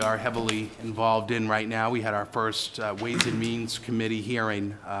 which we are heavily involved in right now. We had our first Ways and Means Committee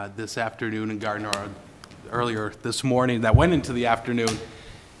hearing this afternoon in Gardner, or earlier this morning, that went into the afternoon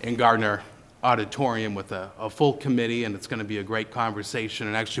in Gardner Auditorium with a full committee, and it's going to be a great conversation.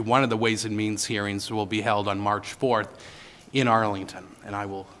 And actually, one of the Ways and Means hearings will be held on March 4th in Arlington.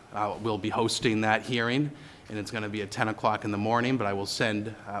 And we'll be hosting that hearing, and it's going to be at 10 o'clock in the morning, but I will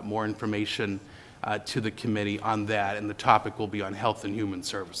send more information to the committee on that, and the topic will be on health and human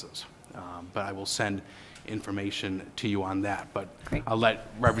services. But I will send information to you on that. But Great. I'll let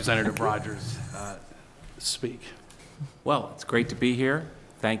Representative Rogers speak. Well, it's great to be here.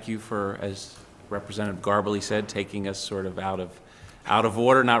 Thank you for, as Representative Garbely said, taking us sort of out of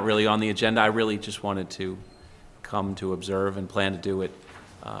order, not really on the agenda. I really just wanted to come to observe and plan to do it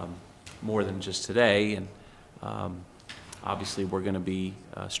more than just today. And obviously, we're going to be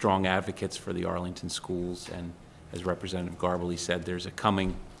strong advocates for the Arlington schools. And as Representative Garbely said, there's a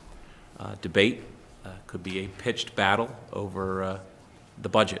coming debate. Could be a pitched battle over the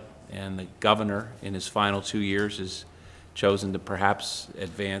budget. And the governor, in his final 2 years, has chosen to perhaps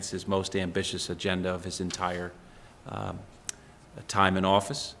advance his most ambitious agenda of his entire time in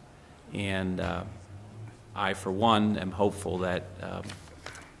office. And I, for one, am hopeful that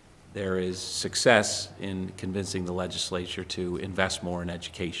there is success in convincing the legislature to invest more in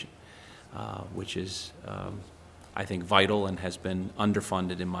education, which is, I think, vital and has been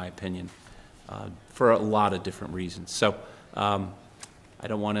underfunded, in my opinion, for a lot of different reasons. So I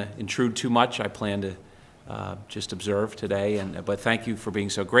don't want to intrude too much. I plan to just observe today, but thank you for being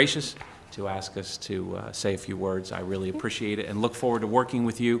so gracious to ask us to say a few words. I really appreciate it and look forward to working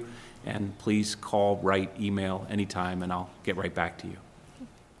with you. And please call, write, email anytime, and I'll get right back to you.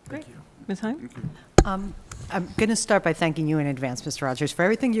 Great. Ms. Heim? I'm going to start by thanking you in advance, Mr. Rogers, for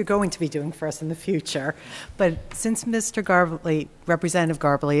everything you're going to be doing for us in the future. But since Mr. Garbely, Representative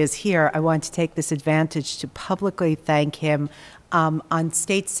Garbely, is here, I want to take this advantage to publicly thank him. On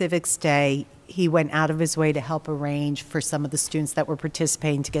State Civics Day, he went out of his way to help arrange for some of the students that were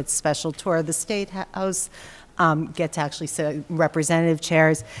participating to get a special tour of the State House, get to actually sit in representative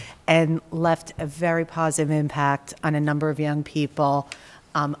chairs, and left a very positive impact on a number of young people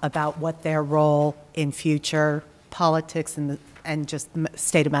about what their role in future politics and just the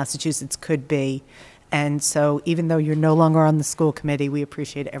state of Massachusetts could be. And so even though you're no longer on the school committee, we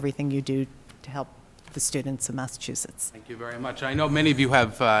appreciate everything you do to help the students of Massachusetts. Thank you very much. I know many of you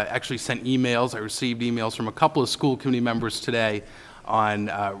have actually sent emails. I received emails from a couple of school committee members today on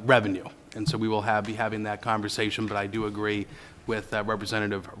revenue. And so we will be having that conversation, but I do agree with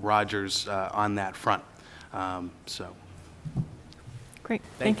Representative Rogers on that front. Great.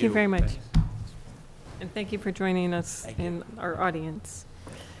 Thank you very much. Thanks. And thank you for joining us in our audience.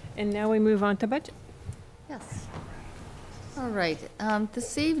 And now we move on to budget. Yes. All right.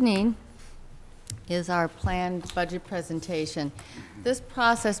 This evening is our planned budget presentation. This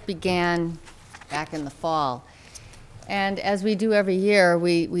process began back in the fall. And as we do every year,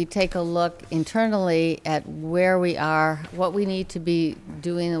 we take a look internally at where we are, what we need to be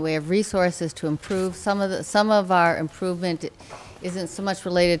doing in the way of resources to improve. Some of our improvement isn't so much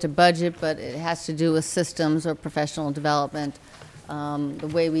related to budget, but it has to do with systems or professional development, the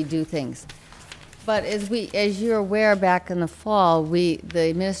way we do things. But as you're aware, back in the fall, the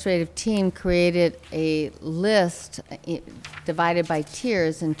administrative team created a list divided by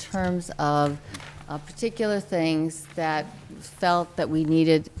tiers in terms of particular things that felt that we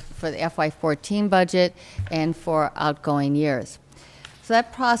needed for the FY14 budget and for outgoing years. So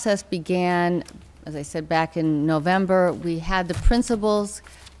that process began, as I said, back in November. We had the principals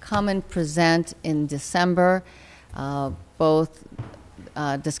come and present in December, both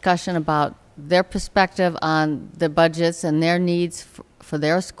discussion about their perspective on the budgets and their needs for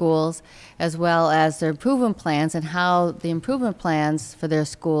their schools, as well as their improvement plans and how the improvement plans for their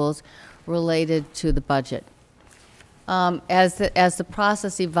schools related to the budget. As the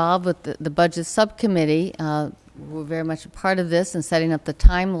process evolved with the budget subcommittee, we're very much a part of this and setting up the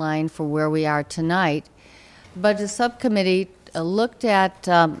timeline for where we are tonight. The budget subcommittee looked at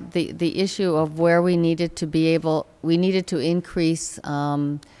the issue of where we needed to increase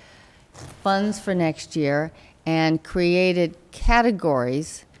funds for next year and created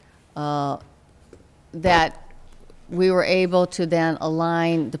categories that we were able to then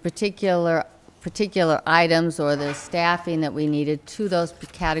align the particular items or the staffing that we needed to those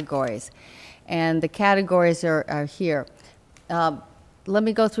categories. And the categories are here. Let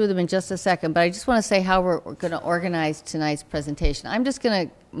me go through them in just a second, but I just want to say how we're going to organize tonight's presentation. I'm just going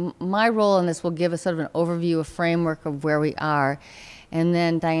to, my role in this will give us sort of an overview, a framework of where we are. And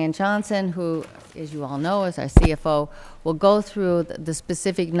then Diane Johnson, who, as you all know, is our CFO, will go through the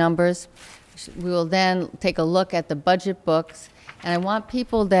specific numbers. We will then take a look at the budget books. And I want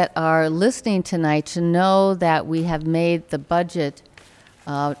people that are listening tonight to know that we have made the budget,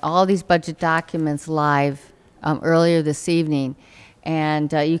 all these budget documents live earlier this evening.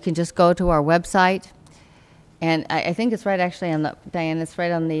 And you can just go to our website And I think it's right actually on the, Diane, it's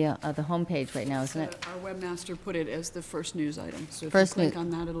right on the homepage right now, isn't it? Our webmaster put it as the first news item. So if First you click news. on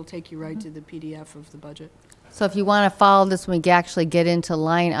that, it'll take you right to the PDF of the budget. So if you want to follow this when we actually get into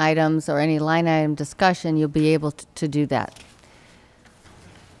line items or any line item discussion, you'll be able to do that.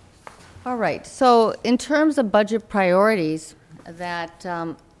 All right, so in terms of budget priorities, that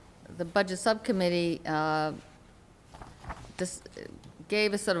the Budget Subcommittee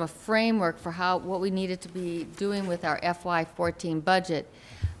gave us sort of a framework for what we needed to be doing with our FY14 budget.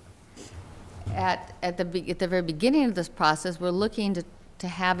 At the very beginning of this process, we're looking to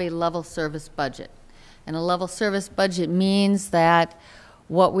have a level service budget. And a level service budget means that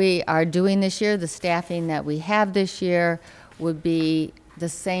what we are doing this year, the staffing that we have this year, would be the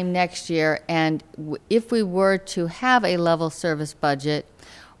same next year. And if we were to have a level service budget,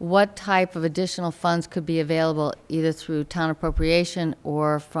 what type of additional funds could be available either through town appropriation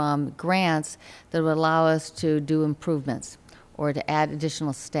or from grants that would allow us to do improvements or to add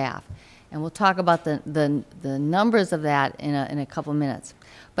additional staff. And we'll talk about the numbers of that in a couple minutes.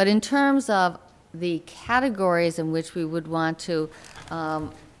 But in terms of the categories in which we would want to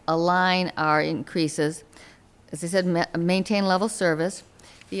align our increases, as I said, maintain level service.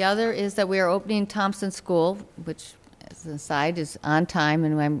 The other is that we are opening Thompson School, which, as an aside, is on time,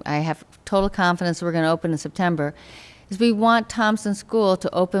 and I have total confidence we're going to open in September, is we want Thompson School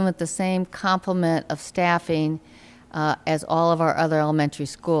to open with the same complement of staffing as all of our other elementary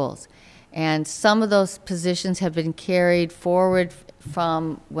schools. And some of those positions have been carried forward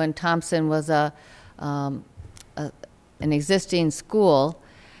from when Thompson was an existing school,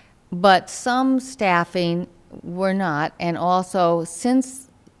 but some staffing were not, and also since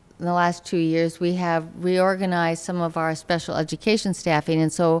in the last 2 years, we have reorganized some of our special education staffing,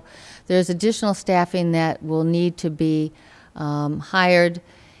 and so there's additional staffing that will need to be hired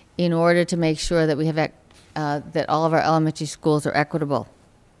in order to make sure that we have that all of our elementary schools are equitable.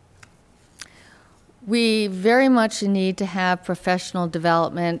 We very much need to have professional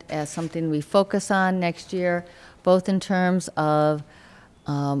development as something we focus on next year, both in terms of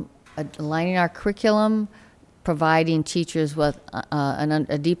aligning our curriculum, providing teachers with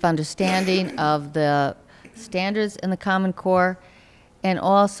a deep understanding of the standards in the Common Core, and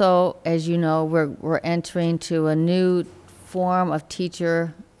also, as you know, we're entering to a new form of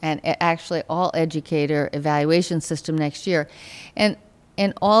teacher and actually all educator evaluation system next year, and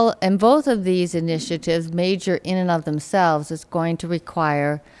both of these initiatives, major in and of themselves, is going to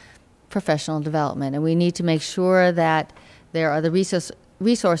require professional development, and we need to make sure that there are the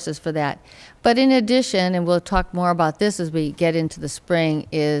resources for that. But in addition, and we'll talk more about this as we get into the spring,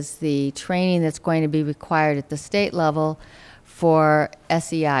 is the training that's going to be required at the state level for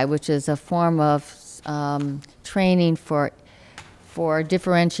SEI, which is a form of training for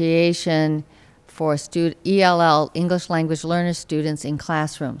differentiation for ELL, English Language Learner students in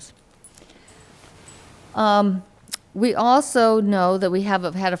classrooms. We also know that we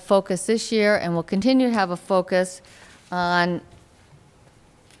have had a focus this year, and will continue to have a focus on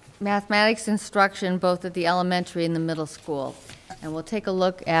mathematics instruction both at the elementary and the middle school. And we'll take a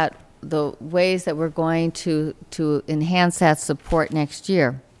look at the ways that we're going to enhance that support next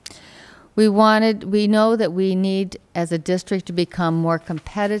year. We know that we need, as a district, to become more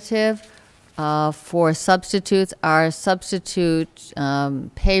competitive for substitutes. Our substitute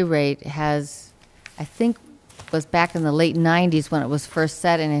pay rate I think, was back in the late 90s when it was first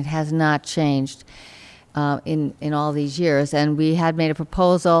set, and it has not changed in all these years. And we had made a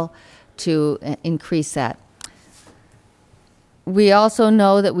proposal to increase that. We also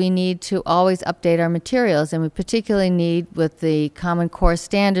know that we need to always update our materials, and we particularly need, with the Common Core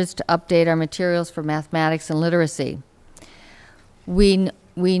standards, to update our materials for mathematics and literacy. We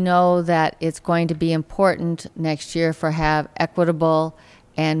know that it's going to be important next year for have equitable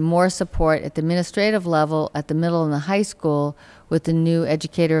and more support at the administrative level at the middle and the high school with the new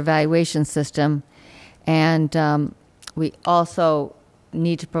educator evaluation system. And we also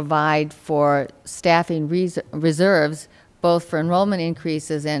need to provide for staffing reserves, both for enrollment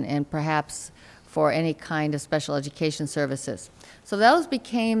increases and perhaps for any kind of special education services. So those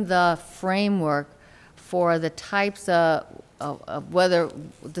became the framework for the types of whether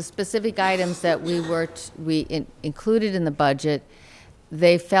the specific items that we included in the budget,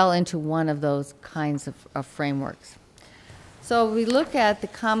 they fell into one of those kinds of frameworks. So we look at the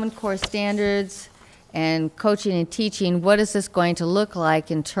Common Core standards and coaching and teaching. What is this going to look like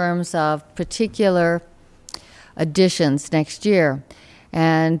in terms of particular additions next year?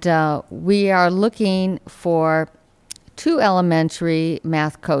 And we are looking for 2 elementary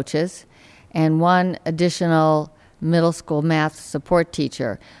math coaches and 1 additional middle school math support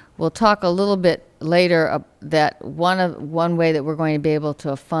teacher. We'll talk a little bit later that one way that we're going to be able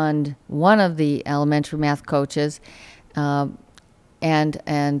to fund one of the elementary math coaches, and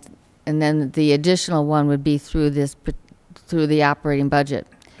then the additional one would be through the operating budget.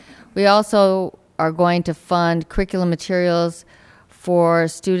 We also are going to fund curriculum materials for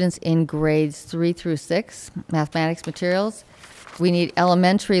students in grades 3 through 6, mathematics materials. We need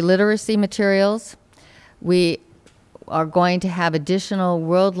elementary literacy materials. We are going to have additional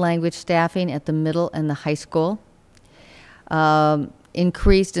world language staffing at the middle and the high school.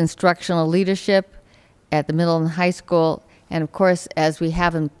 Increased instructional leadership at the middle and high school. And of course, as we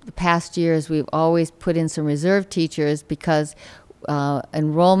have in the past years, we've always put in some reserve teachers because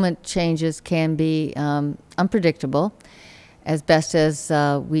enrollment changes can be unpredictable, as best as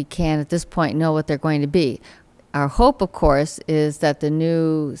we can at this point know what they're going to be. Our hope, of course, is that the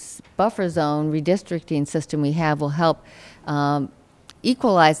new buffer zone redistricting system we have will help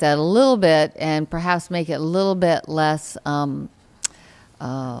equalize that a little bit and perhaps make it a little bit less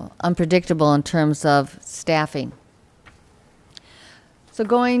unpredictable in terms of staffing. So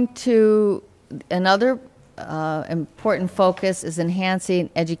going to another important focus is enhancing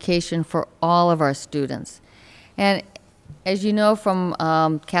education for all of our students. And as you know from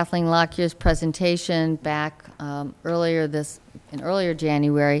Kathleen Lockyer's presentation back earlier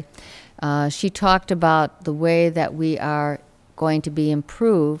January, she talked about the way that we are going to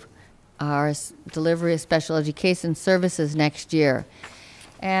improve our delivery of special education services next year.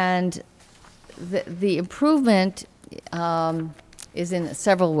 And the improvement is in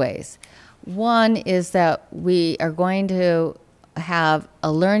several ways. One is that we are going to have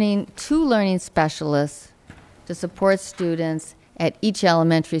two learning specialists to support students at each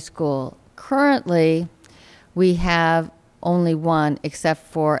elementary school. Currently, we have only one, except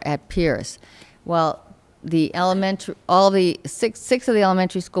for at Pierce. Well, all the six of the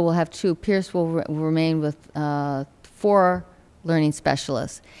elementary school will have two. Pierce will remain with 4 learning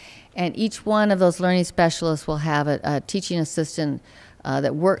specialists. And each one of those learning specialists will have a teaching assistant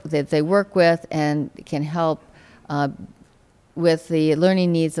that they work with and can help with the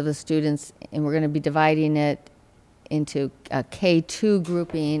learning needs of the students. And we're going to be dividing it into a K2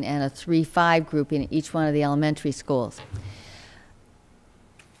 grouping and a 3-5 grouping at each one of the elementary schools.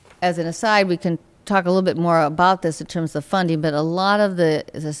 As an aside, we can talk a little bit more about this in terms of funding, but a lot of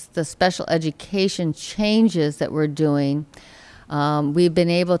the special education changes that we're doing, we've been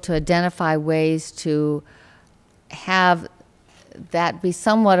able to identify ways to have that be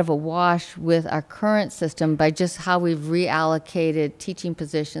somewhat of a wash with our current system by just how we've reallocated teaching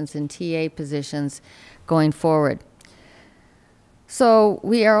positions and TA positions going forward. So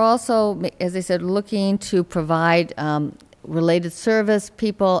we are also, as I said, looking to provide related service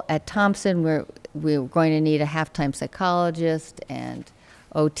people at Thompson. We're going to need a half-time psychologist and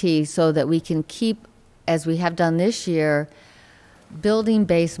OT so that we can keep, as we have done this year,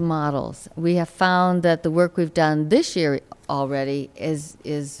 building-based models. We have found that the work we've done this year already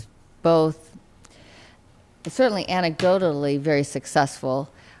is both certainly anecdotally very successful.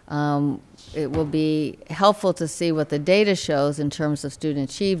 It will be helpful to see what the data shows in terms of student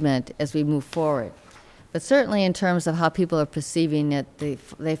achievement as we move forward. But certainly in terms of how people are perceiving it,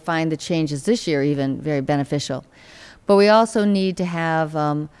 they find the changes this year even very beneficial. But we also need to have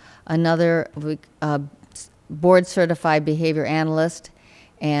another board-certified behavior analyst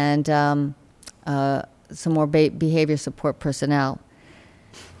and some more behavior support personnel.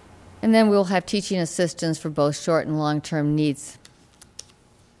 And then we'll have teaching assistants for both short and long-term needs.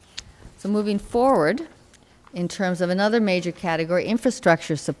 So moving forward, in terms of another major category,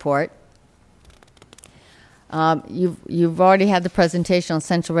 infrastructure support, you've already had the presentation on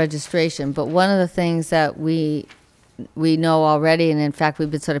central registration, but one of the things that we know already, and in fact we've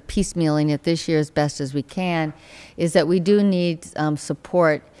been sort of piecemealing it this year as best as we can, is that we do need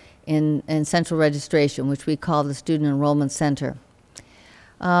support in central registration, which we call the Student Enrollment Center.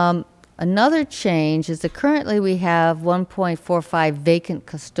 Another change is that currently we have 1.45 vacant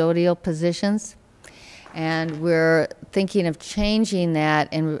custodial positions, and we're thinking of changing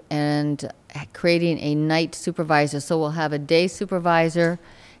that and creating a night supervisor. So we'll have a day supervisor,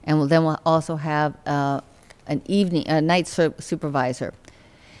 and then we'll also have a night supervisor.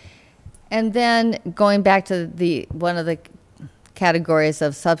 And then going back to one of the categories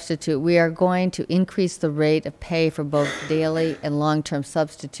of substitute, we are going to increase the rate of pay for both daily and long-term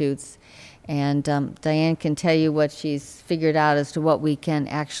substitutes. And Diane can tell you what she's figured out as to what we can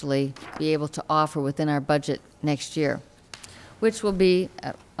actually be able to offer within our budget next year, which will be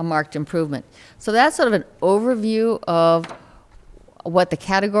a marked improvement. So that's sort of an overview of what the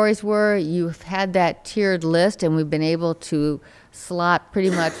categories were. You've had that tiered list, and we've been able to slot pretty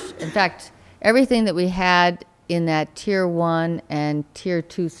much, in fact, everything that we had in that Tier 1 and Tier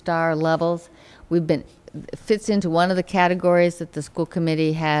 2 star levels, fits into one of the categories that the school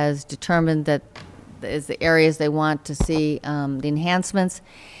committee has determined that is the areas they want to see the enhancements.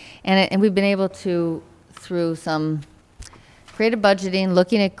 And we've been able to, through some creative budgeting,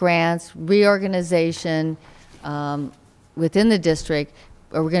 looking at grants, reorganization within the district,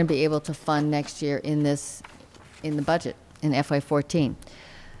 we're going to be able to fund next year in the budget, in FY14.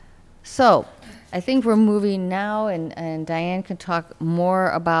 So I think we're moving now, and Diane can talk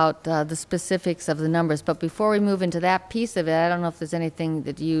more about the specifics of the numbers. But before we move into that piece of it, I don't know if there's anything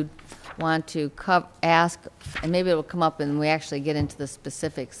that you'd want to ask, and maybe it will come up when we actually get into the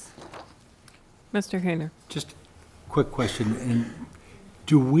specifics. Mr. Hayner. Just a quick question. And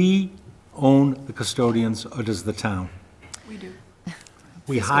do we own the custodians, or does the town? We do.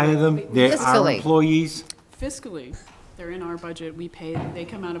 We hire them, they're our Fiscally. employees? Fiscally, they're in our budget, we pay them, they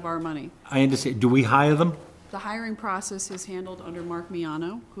come out of our money. I understand. Do we hire them? The hiring process is handled under Mark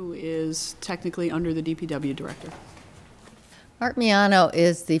Miano, who is technically under the DPW director. Mark Miano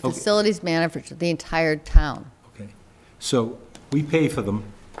is the facilities manager for the entire town. Okay. So we pay for them.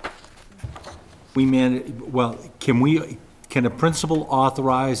 We manage, well, can a principal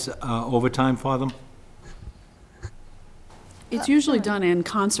authorize overtime for them? It's usually done in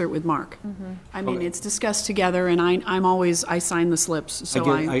concert with Mark. I mean, Okay. it's discussed together, and I sign the slips,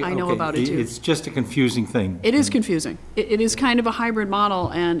 so I know okay, about it too. It's just a confusing thing. It is confusing. It is kind of a hybrid model,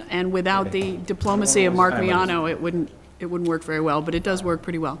 and without the diplomacy of Mark Miano, it wouldn't work very well, but it does work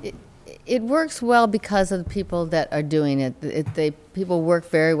pretty well. It works well because of the people that are doing it. People work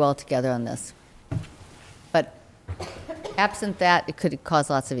very well together on this. But absent that, it could cause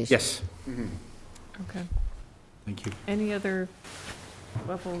lots of issues. Yes. Okay. Thank you. Any other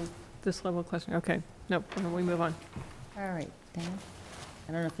this level question? Okay. Nope. Why don't we move on? All right, Dan.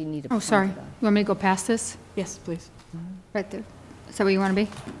 I don't know if you need to. Oh, sorry. You want me to go past this? Yes, please. Right there. Is that where you want to be?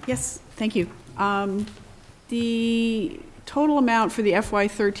 Yes, thank you. The total amount for the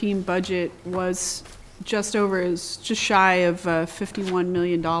FY13 budget was just shy of $51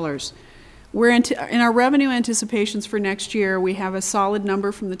 million. We're in our revenue anticipations for next year, we have a solid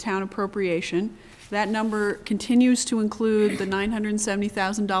number from the town appropriation. That number continues to include the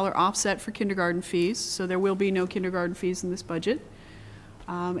 $970,000 offset for kindergarten fees, so there will be no kindergarten fees in this budget.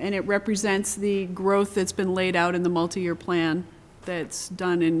 And it represents the growth that's been laid out in the multi-year plan that's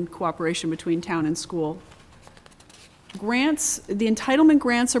done in cooperation between town and school. Grants, the entitlement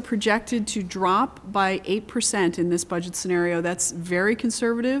grants are projected to drop by 8% in this budget scenario. That's very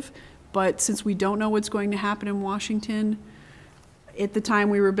conservative, but since we don't know what's going to happen in Washington, at the time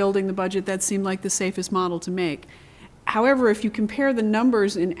we were building the budget, that seemed like the safest model to make. However, if you compare the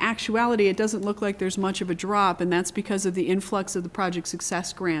numbers in actuality, it doesn't look like there's much of a drop, and that's because of the influx of the Project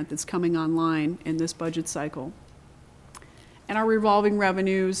Success grant that's coming online in this budget cycle. And our revolving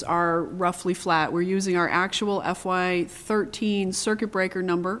revenues are roughly flat. We're using our actual FY13 circuit breaker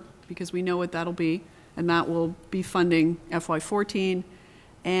number, because we know what that'll be, and that will be funding FY14.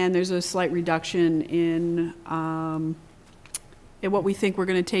 And there's a slight reduction in what we think we're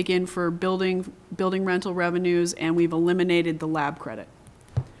going to take in for building rental revenues, and we've eliminated the lab credit.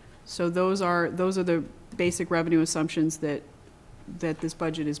 So those are the basic revenue assumptions that this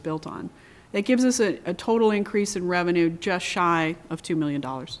budget is built on. That gives us a total increase in revenue just shy of $2 million.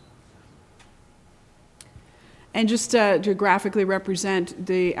 And just to graphically represent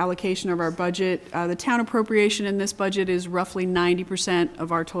the allocation of our budget, the town appropriation in this budget is roughly 90%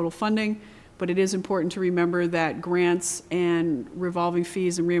 of our total funding, but it is important to remember that grants and revolving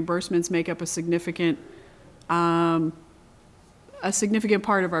fees and reimbursements make up a significant part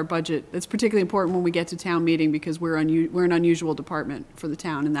of our budget. It's particularly important when we get to town meeting because we're an unusual department for the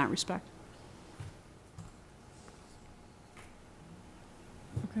town in that respect.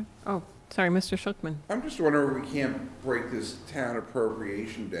 Okay. Oh, sorry, Mr. Schlickman. I'm just wondering if we can't break this town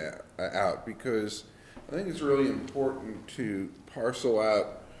appropriation out, because I think it's really important to parcel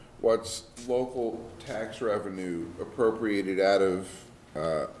out what's local tax revenue appropriated out of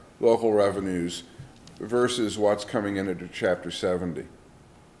local revenues versus what's coming into Chapter 70.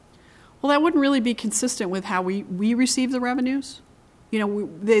 Well, that wouldn't really be consistent with how we receive the revenues. You know,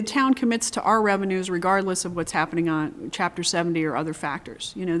 the town commits to our revenues regardless of what's happening on Chapter 70 or other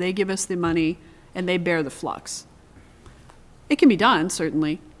factors. You know, they give us the money and they bear the flux. It can be done,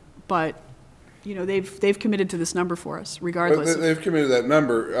 certainly, but, you know, they've committed to this number for us, regardless. But they've committed that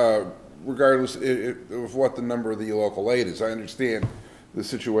number regardless of what the number of the local aid is. I understand the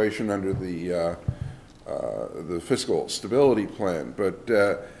situation under the fiscal stability plan,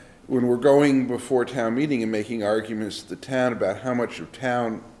 but when we're going before town meeting and making arguments to the town about how much of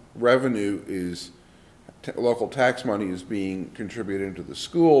town revenue is, local tax money is being contributed into the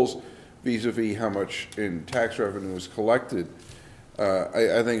schools vis-a-vis how much in tax revenue is collected.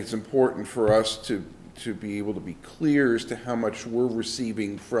 I think it's important for us to be able to be clear as to how much we're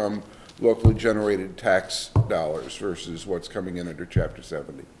receiving from locally generated tax dollars versus what's coming in under Chapter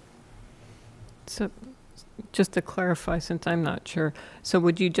 70. So, just to clarify, since I'm not sure, so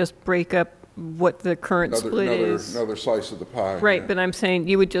would you just break up what the current split is? Another slice of the pie. Right, yeah. but I'm saying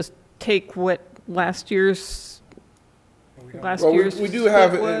you would just take what last year's We do have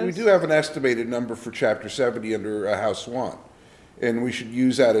split was? we do have an estimated number for Chapter 70 under House 1, and we should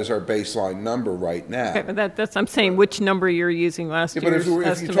use that as our baseline number right now. Okay, but that's, I'm saying which number you're using last Yeah, year's but if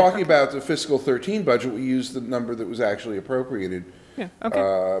estimate. you're talking about the fiscal 13 budget, we use the number that was actually appropriated Yeah,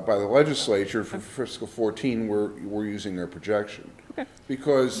 okay. by the legislature. For fiscal 14, we're using their projection. Okay.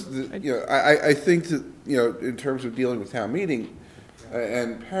 Because, I think that, in terms of dealing with town meeting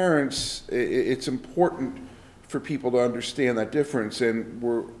and parents, it's important for people to understand that difference. And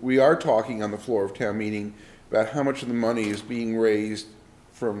we are talking on the floor of town meeting about how much of the money is being raised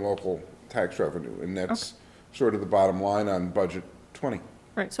from local tax revenue. And that's sort of the bottom line on budget 20.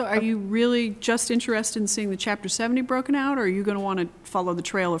 Right. So are you really just interested in seeing the Chapter 70 broken out, or are you going to want to follow the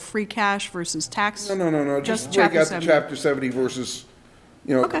trail of free cash versus tax? No. Just break Chapter out 70. the Chapter 70 versus,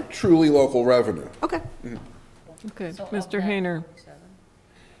 Okay. truly local revenue. Okay, Okay, Mr. Hayner.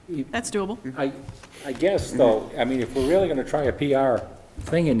 that's doable. I guess, though, I mean, if we're really gonna try a PR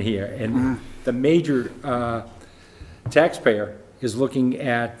thing in here, and the major taxpayer is looking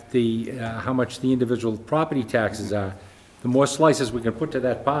at the, how much the individual property taxes are, the more slices we can put to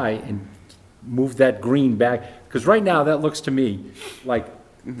that pie and move that green back, because right now, that looks to me like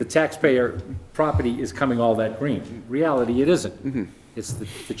the taxpayer property is coming all that green. Reality, it isn't. It's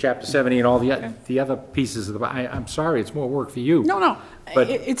the Chapter 70 and all the other pieces of the, I'm sorry, it's more work for you. No, But-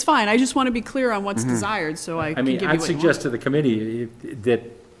 it's fine. I just want to be clear on what's desired, so I I can give mean, you I'd what you want. suggest to the committee that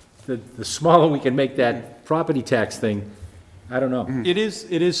the smaller we can make that property tax thing, I don't know. It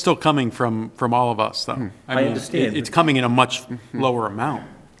is still coming from all of us, though. I mean, understand, It's but- coming in a much lower amount.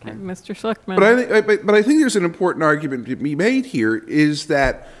 Okay, Mr. Schlechtman. But I think there's an important argument to be made here, is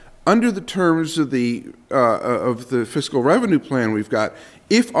that under the terms of the fiscal revenue plan we've got,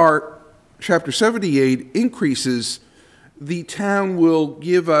 if our Chapter 70 aid increases, the town will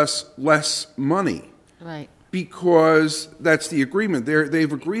give us less money, Right. because that's the agreement.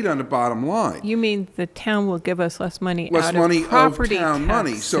 They've agreed on the bottom line. You mean the town will give us less money Less out money of property of town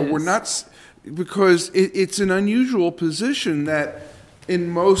money. So we're taxes. not, because it's an unusual position that in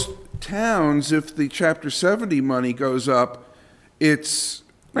most towns, if the Chapter 70 money goes up, it's,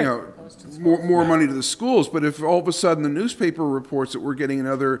 more money to the schools. But if all of a sudden the newspaper reports that we're getting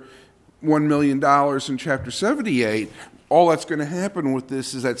another $1 million in Chapter 78, all that's going to happen with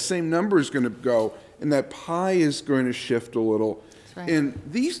this is that same number is going to go, and that pie is going to shift a little. right. And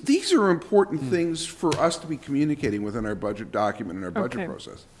these are important things for us to be communicating within our budget document and our budget Okay.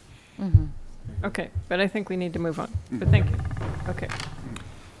 process. Okay, but I think we need to move on. But thank you. Okay.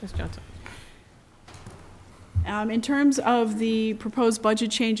 Ms. Johnson. In terms of the proposed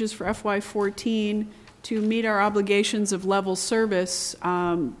budget changes for FY14, to meet our obligations of level service,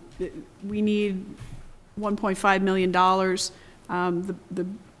 we need $1.5 million. The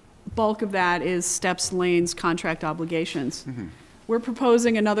bulk of that is steps, lanes, contract obligations. We're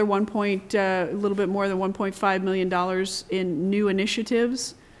proposing another a little bit more than $1.5 million in new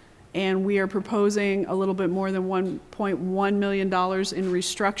initiatives, and we are proposing a little bit more than $1.1 million in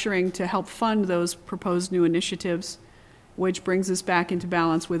restructuring to help fund those proposed new initiatives, which brings us back into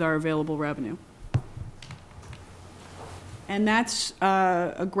balance with our available revenue. And that's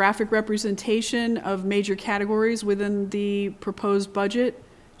a graphic representation of major categories within the proposed budget,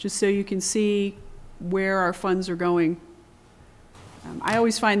 just so you can see where our funds are going. I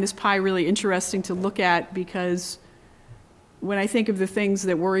always find this pie really interesting to look at, because when I think of the things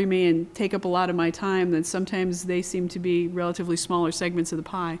that worry me and take up a lot of my time, then sometimes they seem to be relatively smaller segments of the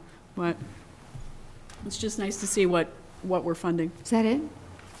pie. But it's just nice to see what we're funding. Is that it?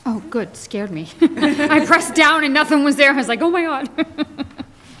 Oh, good, scared me. I pressed down and nothing was there. I was like, oh my God.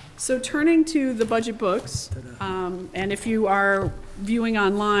 So turning to the budget books, and if you are viewing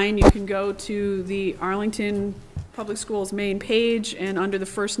online, you can go to the Arlington Public Schools main page, and under the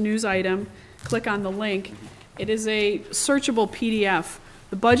first news item, click on the link. It is a searchable PDF.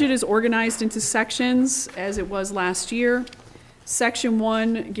 The budget is organized into sections, as it was last year. Section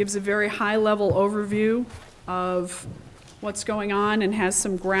 1 gives a very high-level overview of what's going on and has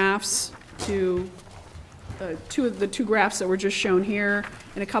some graphs to the two graphs that were just shown here,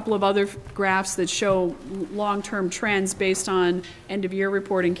 and a couple of other graphs that show long-term trends based on end-of-year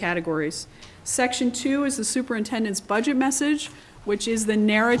reporting categories. Section 2 is the superintendent's budget message, which is the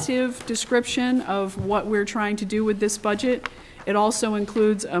narrative description of what we're trying to do with this budget. It also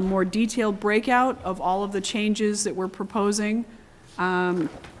includes a more detailed breakout of all of the changes that we're proposing, and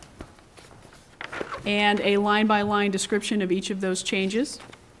a line-by-line description of each of those changes.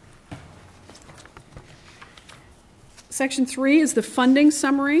 Section 3 is the funding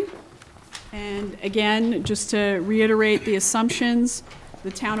summary. And again, just to reiterate the assumptions,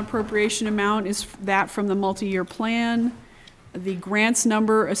 the town appropriation amount is that from the multi-year plan. The grants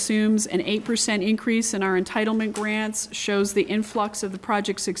number assumes an 8% increase in our entitlement grants, shows the influx of the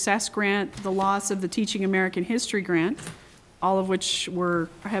Project Success Grant, the loss of the Teaching American History Grant, all of which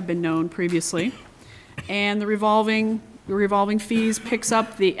have been known previously. And the revolving fees picks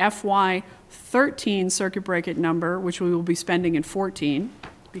up the FY13 circuit breaker number, which we will be spending in 14,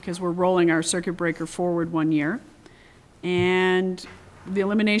 because we're rolling our circuit breaker forward 1 year. And the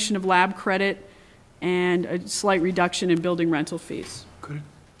elimination of lab credit and a slight reduction in building rental fees. Good.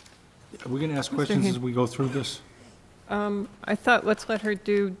 Are we going to ask questions as we go through this? I thought let's let her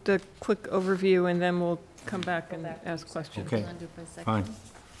do the quick overview and then we'll come back and ask questions. Okay, fine.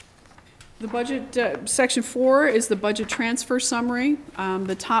 The budget, section 4 is the budget transfer summary.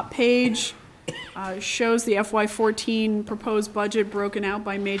 The top page shows the FY14 proposed budget broken out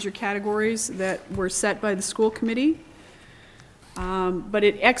by major categories that were set by the school committee. But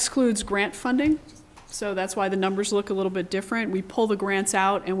it excludes grant funding, so that's why the numbers look a little bit different. We pull the grants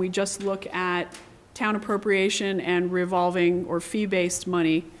out and we just look at town appropriation and revolving or fee-based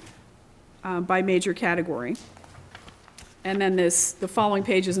money by major category. And then the following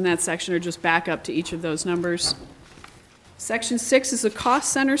pages in that section are just back up to each of those numbers. Section 6 is a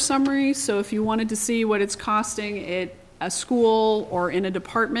cost center summary, so if you wanted to see what it's costing at a school or in a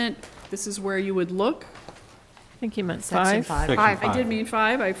department, this is where you would look. I think you meant Section 5. five. I did mean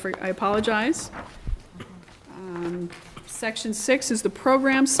 5, I apologize. Section 6 is the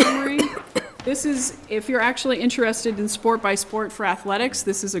program summary. This is, if you're actually interested in sport by sport for athletics,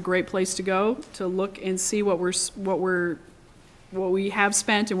 this is a great place to go to look and see what we have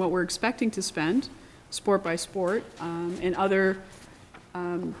spent and what we're expecting to spend, sport by sport, and other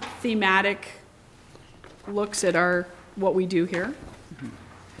thematic looks at what we do here.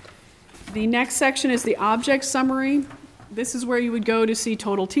 The next section is the object summary. This is where you would go to see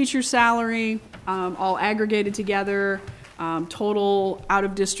total teacher salary, all aggregated together, total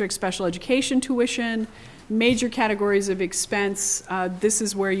out-of-district special education tuition, major categories of expense. This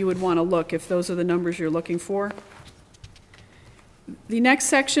is where you would want to look if those are the numbers you're looking for. The next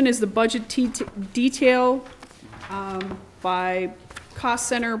section is the budget detail by cost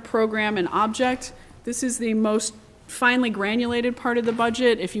center, program, and object. This is the most finely granulated part of the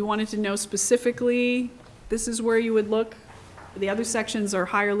budget. If you wanted to know specifically, this is where you would look. The other sections are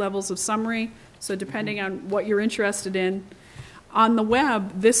higher levels of summary, so depending on what you're interested in. On the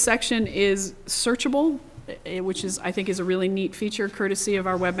web, this section is searchable, which I think is a really neat feature, courtesy of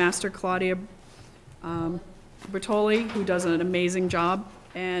our webmaster, Claudia Bertoli, who does an amazing job,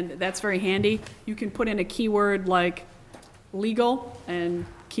 and that's very handy. You can put in a keyword like legal and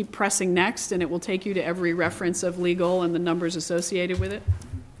keep pressing next, and it will take you to every reference of legal and the numbers associated with it.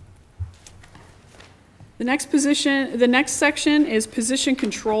 The next section is position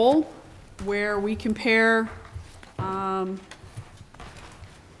control, where we compare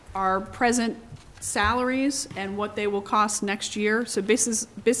our present salaries and what they will cost next year. So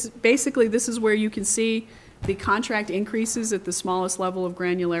basically, this is where you can see the contract increases at the smallest level of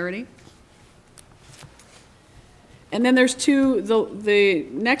granularity. And then there's the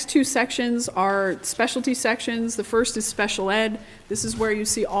next two sections are specialty sections. The first is special ed. This is where you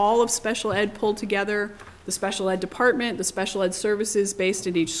see all of special ed pulled together, the special ed department, the special ed services based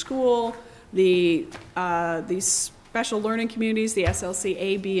at each school, the special learning communities, the SLC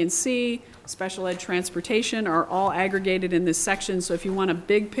A, B, and C, special ed transportation are all aggregated in this section. So if you want a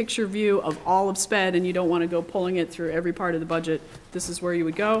big picture view of all of SPED and you don't want to go pulling it through every part of the budget, this is where you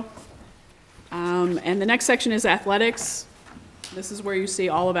would go. And the next section is athletics. This is where you see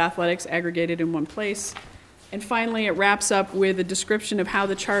all of athletics aggregated in one place. And finally, it wraps up with a description of how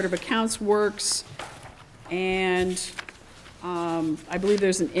the chart of accounts works. And I believe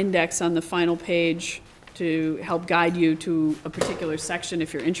there's an index on the final page to help guide you to a particular section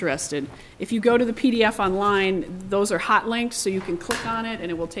if you're interested. If you go to the PDF online, those are hot links, so you can click on it and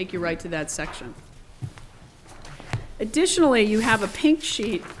it will take you right to that section. Additionally, you have a pink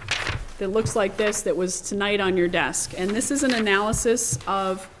sheet that looks like this that was tonight on your desk. And this is an analysis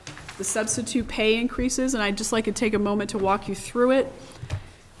of the substitute pay increases, and I'd just like to take a moment to walk you through it.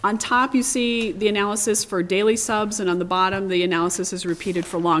 On top, you see the analysis for daily subs, and on the bottom, the analysis is repeated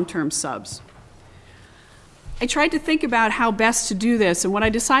for long-term subs. I tried to think about how best to do this, and what I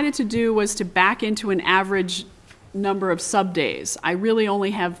decided to do was to back into an average number of sub days. I really only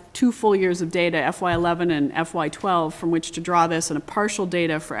have 2 full years of data, FY11 and FY12, from which to draw this, and a partial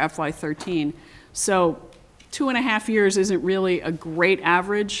data for FY13. So 2.5 years isn't really a great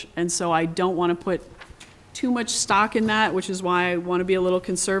average, and so I don't want to put too much stock in that, which is why I want to be a little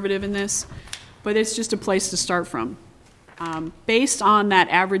conservative in this, but it's just a place to start from. Based on that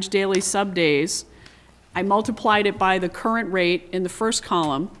average daily sub days, I multiplied it by the current rate in the first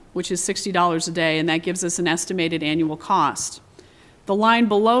column, which is $60 a day, and that gives us an estimated annual cost. The line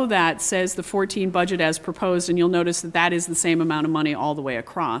below that says the 14 budget as proposed, and you'll notice that that is the same amount of money all the way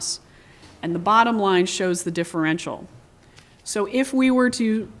across. And the bottom line shows the differential. So if we were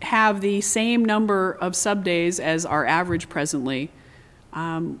to have the same number of sub days as our average presently,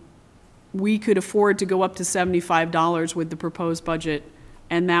 we could afford to go up to $75 with the proposed budget,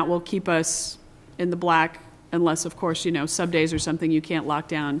 and that will keep us in the black, unless, of course, sub days are something you can't lock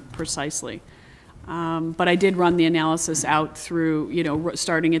down precisely. But I did run the analysis out through,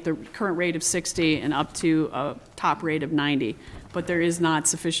 starting at the current rate of 60 and up to a top rate of 90. But there is not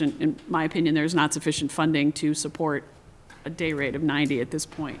sufficient, in my opinion, there is not sufficient funding to support a day rate of 90 at this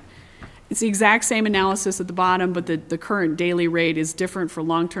point. It's the exact same analysis at the bottom, but the current daily rate is different for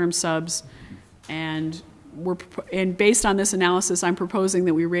long-term subs. And based on this analysis, I'm proposing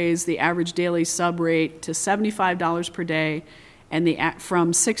that we raise the average daily sub rate to $75 per day and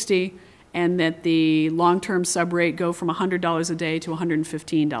from 60, and that the long-term sub rate go from $100 a day to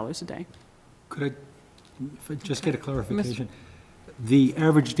 $115 a day. Could I just get a clarification? The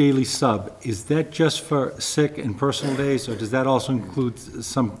average daily sub, is that just for sick and personal days, or does that also include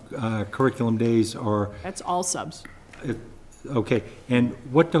some curriculum days, or? That's all subs. Okay, and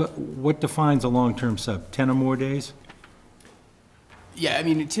what defines a long-term sub? 10 or more days? Yeah, I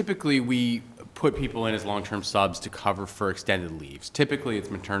mean, typically we put people in as long-term subs to cover for extended leaves. Typically, it's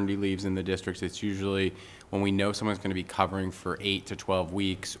maternity leaves in the districts. It's usually when we know someone's going to be covering for 8 to 12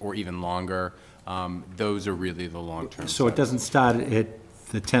 weeks or even longer. Those are really the long-term. So it doesn't start at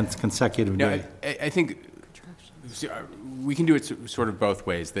the 10th consecutive day? I think we can do it sort of both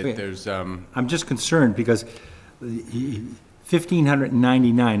ways. That there's. I'm just concerned because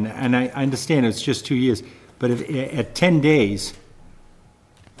 1,599, and I understand it's just 2 years, but if at 10 days,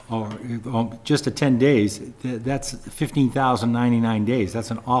 or just at 10 days, that's 15,099 days.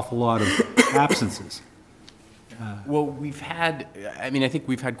 That's an awful lot of absences. Well, I think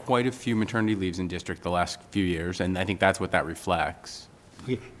we've had quite a few maternity leaves in district the last few years, and I think that's what that reflects.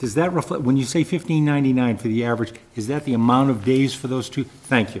 Okay. Does that reflect, when you say 1,599 for the average, is that the amount of days for those two?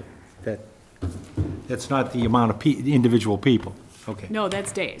 Thank you. That's not the amount of individual people. Okay. No,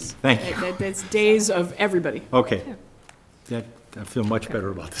 that's days. Thank you. That's days of everybody. Okay. I feel much better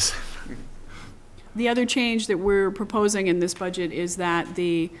about this. The other change that we're proposing in this budget is that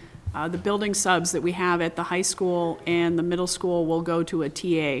the building subs that we have at the high school and the middle school will go to a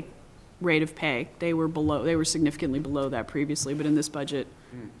TA rate of pay. They were significantly below that previously, but in this budget,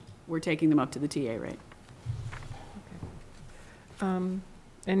 we're taking them up to the TA rate. Okay.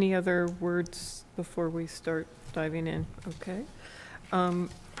 Any other words before we start diving in? Okay.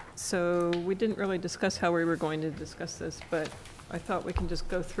 So we didn't really discuss how we were going to discuss this, but I thought we can just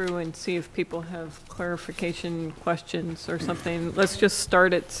go through and see if people have clarification questions or something. Let's just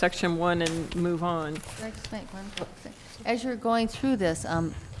start at section 1 and move on. Can I just make one quick thing? As you're going through this,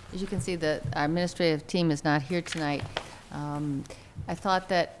 as you can see, our administrative team is not here tonight. I thought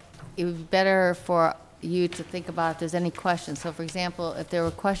that it would be better for you to think about if there's any questions. So, for example, if there were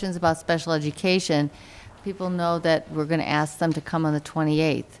questions about special education, people know that we're going to ask them to come on the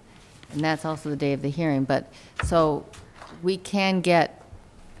 28th, and that's also the day of the hearing. But so we can get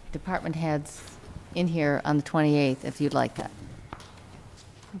department heads in here on the 28th if you'd like that.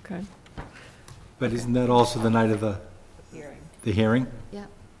 Okay. But isn't that also the night of the hearing? Yeah.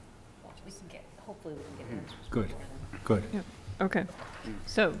 Hopefully we can get answers. Good. Yep. Okay.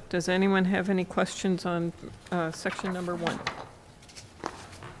 So, does anyone have any questions on section number 1?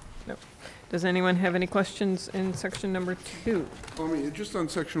 No. Does anyone have any questions in section number 2? Just on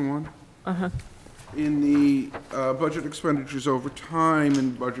section 1. Uh-huh. In the budget expenditures over time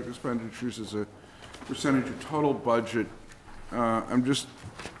and budget expenditures as a percentage of total budget, I'm just,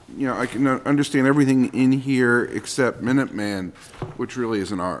 I can understand everything in here except Minuteman, which really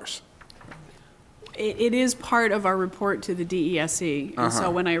isn't ours. It is part of our report to the DESE. And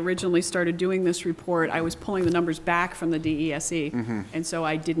so when I originally started doing this report, I was pulling the numbers back from the DESE. And so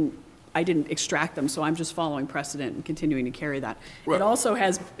I didn't I didn't extract them, so I'm just following precedent and continuing to carry that. It Well- also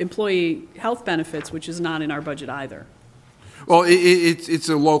has employee health benefits, which is not in our budget either. Well, it's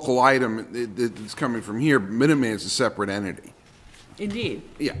a local item that's coming from here. Minuteman's a separate entity. Indeed.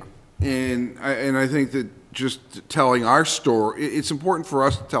 Yeah, and I think that just telling our story, it's important for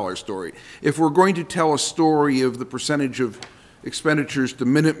us to tell our story. If we're going to tell a story of the percentage of expenditures to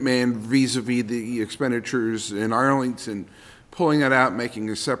Minuteman vis-a-vis the expenditures in Arlington, pulling that out,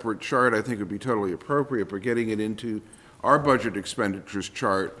 making a separate chart, I think would be totally appropriate, but getting it into our budget expenditures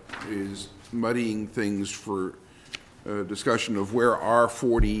chart is muddying things for discussion of where our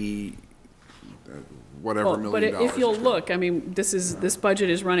 40, whatever Well, million but dollars if you'll is going. look, I mean, this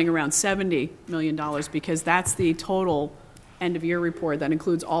budget is running around $70 million because that's the total end-of-year report that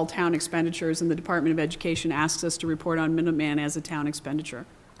includes all town expenditures, and the Department of Education asks us to report on Minuteman as a town expenditure.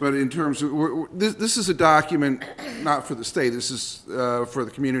 But in terms of, this is a document not for the state, this is for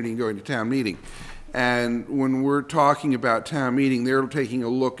the community and going to town meeting. And when we're talking about town meeting, they're taking a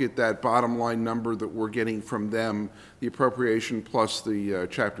look at that bottom line number that we're getting from them, the appropriation plus the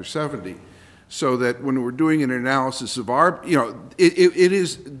Chapter 70, so that when we're doing an analysis of our, it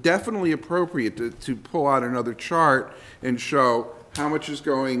is definitely appropriate to pull out another chart and show how much is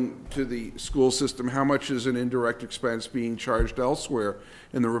going to the school system, how much is an indirect expense being charged elsewhere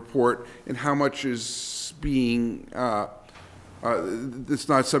in the report, and how much is being that's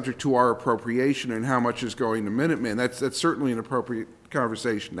not subject to our appropriation, and how much is going to Minuteman. That's certainly an appropriate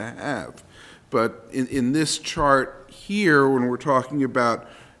conversation to have. But in this chart here, when we're talking about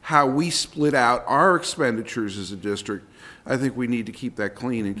how we split out our expenditures as a district, I think we need to keep that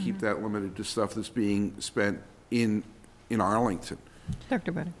clean and keep that limited to stuff that's being spent in Arlington.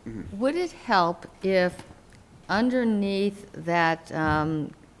 Dr. Betty? Would it help if underneath that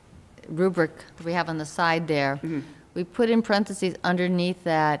rubric that we have on the side there, we put in parentheses underneath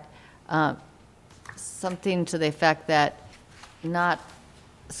that something to the effect that not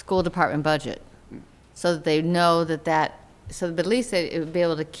school department budget, so that they know that so at least it would be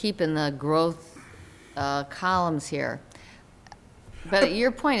able to keep in the growth columns here. But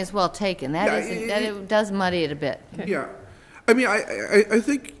your point is well taken. That it does muddy it a bit. Yeah. I mean, I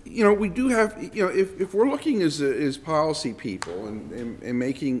think, we do have, if we're looking as policy people and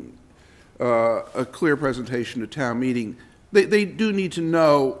making a clear presentation to town meeting, they do need to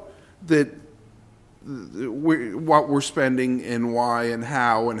know that what we're spending and why and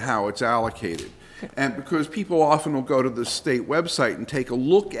how it's allocated. And because people often will go to the state website and take a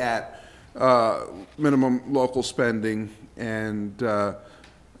look at minimum local spending and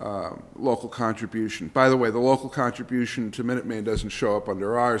local contribution. By the way, the local contribution to Minuteman doesn't show up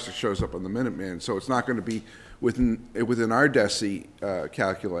under ours, it shows up on the Minuteman, so it's not going to be within our DESI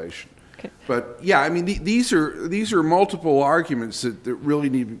calculation. Okay. But yeah, I mean, these are multiple arguments that really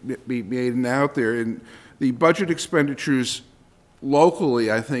need to be made out there, and the budget expenditures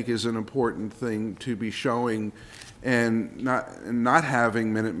locally, I think, is an important thing to be showing, and not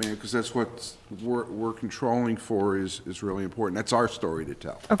having Minuteman, because that's what we're controlling for is really important. That's our story to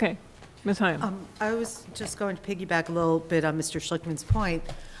tell. Okay. Ms. Hyam? I was just going to piggyback a little bit on Mr. Schlickman's point.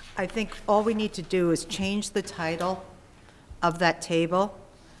 I think all we need to do is change the title of that table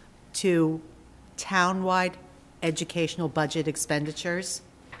to Townwide Educational Budget Expenditures.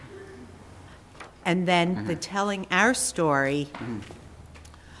 And then the telling our story,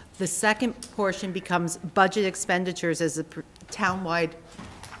 the second portion becomes budget expenditures as a townwide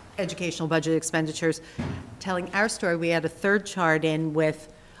educational budget expenditures. Telling our story, we had a third chart in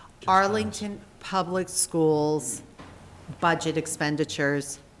with Arlington Public Schools budget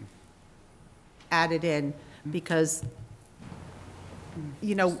expenditures added in, because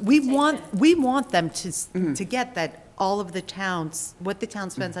we want them to get that all of the towns, what the town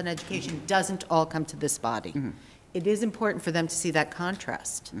spends on education doesn't all come to this body. It is important for them to see that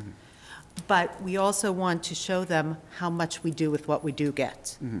contrast. But we also want to show them how much we do with what we do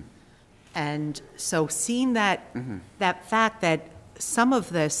get. And so seeing that fact that some of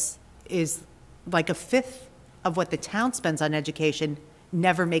this is like a fifth of what the town spends on education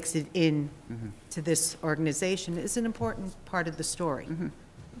never makes it in to this organization is an important part of the story.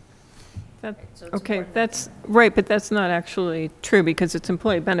 Okay, that's right, but that's not actually true, because it's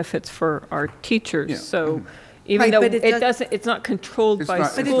employee benefits for our teachers. Yeah. So even Right, though but it's not controlled by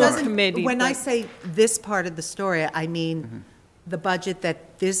not- But it school doesn't, committee. when I but- say this part of the story, I mean the budget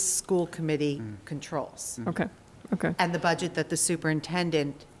that this school committee controls, Okay, okay. and the budget that the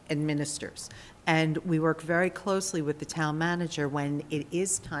superintendent administers. And we work very closely with the town manager when it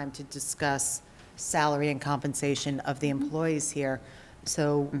is time to discuss salary and compensation of the employees here.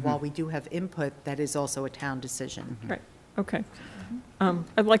 So while we do have input, that is also a town decision. Right. Okay.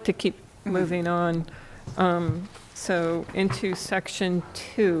 I'd like to keep moving on. So into section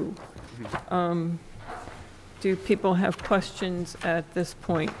 2. Do people have questions at this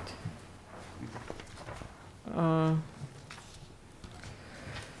point? I'm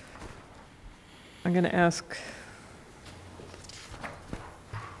going to ask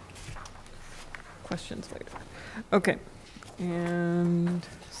questions later. Okay. And,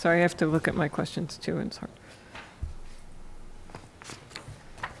 sorry, I have to look at my questions too, and sorry.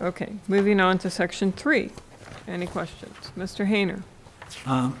 Okay, moving on to section 3. Any questions? Mr. Hayner?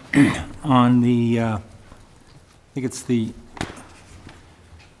 On the, I think it's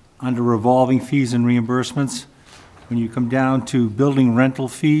under revolving fees and reimbursements, when you come down to building rental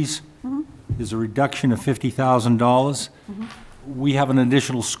fees, there's a reduction of $50,000. We have an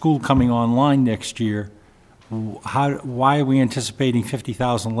additional school coming online next year. Why are we anticipating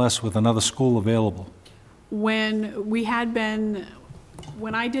 50,000 less with another school available? When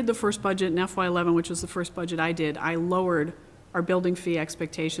I did the first budget in FY11, which was the first budget I did, I lowered our building fee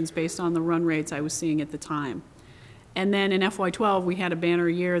expectations based on the run rates I was seeing at the time. And then in FY12, we had a banner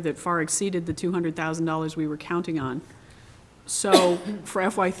year that far exceeded the $200,000 we were counting on. So for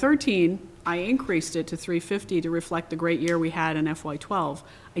FY13, I increased it to $350 to reflect the great year we had in FY12.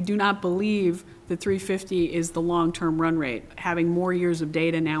 I do not believe that $350 is the long-term run rate. Having more years of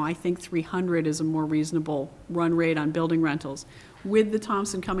data now, I think $300 is a more reasonable run rate on building rentals. With the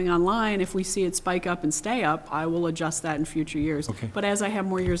Thompson coming online, if we see it spike up and stay up, I will adjust that in future years. Okay. But as I have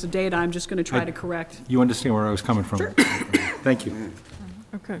more years of data, I'm just going to try to correct. You understand where I was coming from? Sure. Thank you.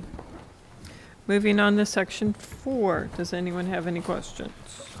 Okay. Moving on to section 4. Does anyone have any questions?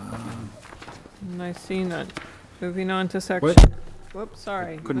 And I see none. Moving on to section. What? Whoops,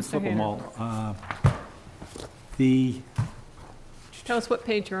 sorry. Couldn't Mr. flip them Hayner. all. Tell us what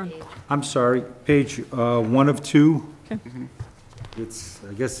page you're on. I'm sorry, page 1 of 2. Okay. It's,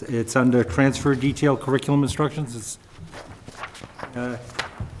 I guess it's under transfer detail curriculum instructions. It's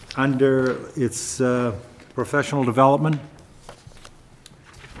under, it's professional development.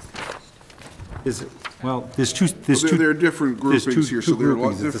 Is it, well, there's two, There are different there's groupings here, so there are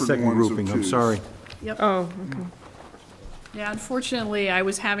lots groupings. of It's the different second ones of grouping, I'm twos. sorry. Yep. Oh, okay. Yeah, unfortunately, I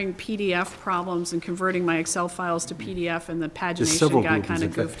was having PDF problems and converting my Excel files to PDF, and the There's several pagination got groupings. kind in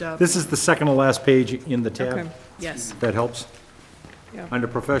of fact. goofed up. This is the second to last page in the tab. Okay. Yes. That helps. Yeah. Under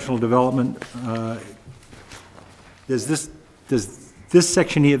professional development, does this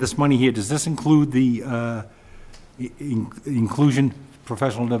section here, this money here, does this include the inclusion,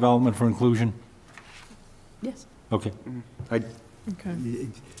 professional development for inclusion? Yes. Okay. Okay.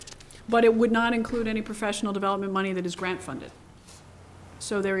 But it would not include any professional development money that is grant funded.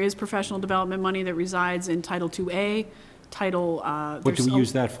 So there is professional development money that resides in Title IIA, Title. What do we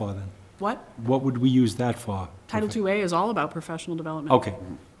use that for then? What? What would we use that for? Title IIA is all about professional development. Okay,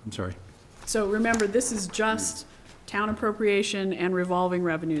 I'm sorry. So remember, this is just town appropriation and revolving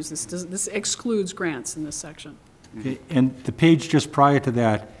revenues. This excludes grants in this section. Okay, and the page just prior to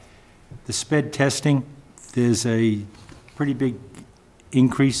that, the sped testing, there's a pretty big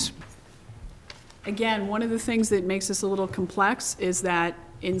increase. Again, one of the things that makes this a little complex is that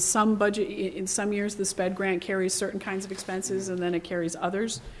in some years, the sped grant carries certain kinds of expenses, and then it carries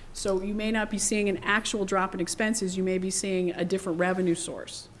others. So you may not be seeing an actual drop in expenses, you may be seeing a different revenue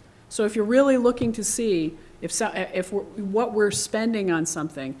source. So if you're really looking to see what we're spending on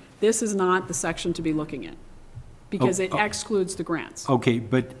something, this is not the section to be looking at, because it excludes the grants. Okay,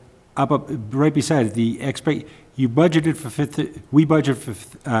 but up right beside it, you budgeted for we budgeted for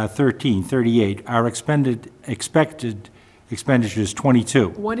 38. Our expected expenditure is 22.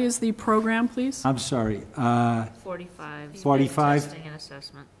 What is the program, please? I'm sorry. 45. 45? Testing and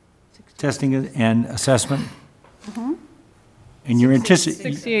assessment. Testing and assessment. And you're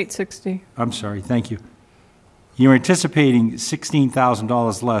anticipating. 6860. I'm sorry. Thank you. You're anticipating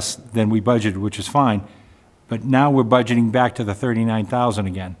 $16,000 less than we budgeted, which is fine. But now we're budgeting back to the 39,000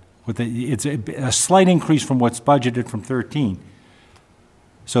 again. It's a slight increase from what's budgeted from 13.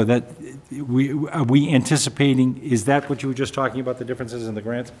 So that, are we anticipating, is that what you were just talking about, the differences in the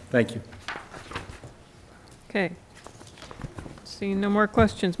grants? Thank you. Okay. Seeing no more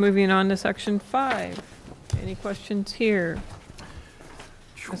questions, moving on to section 5. Any questions here?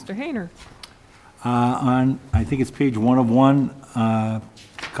 Mr. Hayner? On, I think it's page 1 of 1,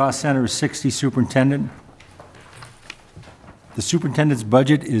 cost center is 60, superintendent. The superintendent's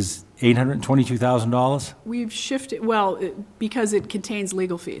budget is $822,000. We've shifted, because it contains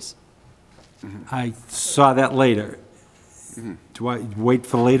legal fees. I saw that later. Do I wait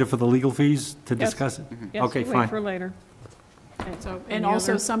for later for the legal fees to discuss it? Yes, Okay, we'll fine. wait for later. So, Any and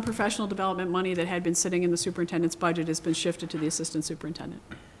also other- some professional development money that had been sitting in the superintendent's budget has been shifted to the assistant superintendent.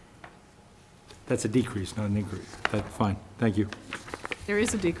 That's a decrease, not an increase. That's fine, thank you. There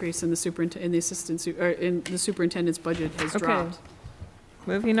is a decrease in the in the superintendent's budget has Okay. dropped.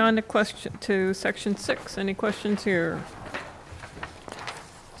 Moving on to section 6. Any questions here?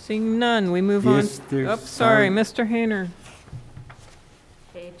 Seeing none, we move on. Yes, there's, Oh, sorry, Mr. Hayner.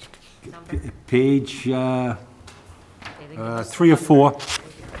 Page, number. Page Okay, they give us 3 or the 4. number.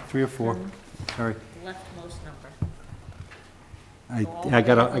 3 or 4, sorry. Leftmost number. I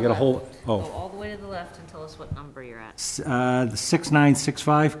got a whole, Go oh. all the way to the left and tell us what number you're at. The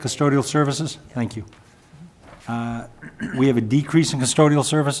 6965, custodial services, thank you. We have a decrease in custodial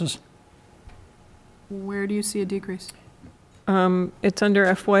services? Where do you see a decrease? It's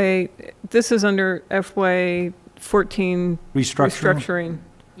under this is under FY 14 Restructuring? restructuring.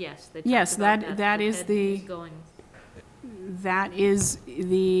 Yes, they Yes, talked about that that. is Ed the- is going- That is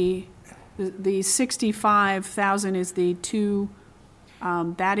the 65,000 is the two,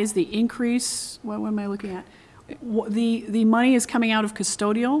 that is the increase, what am I looking at? The money is coming out of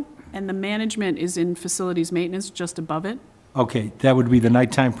custodial, and the management is in facilities maintenance just above it. Okay, that would be the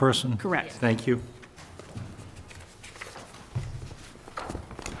nighttime person? Correct. Thank you.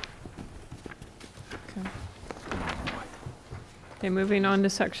 Okay, moving on to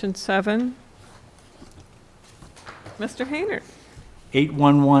section 7. Mr. Hayner.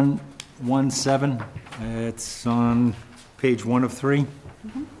 81117, it's on page 1 of 3.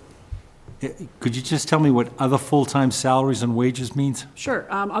 Could you just tell me what other full-time salaries and wages means? Sure.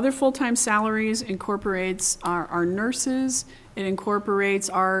 Other full-time salaries incorporates our nurses, it incorporates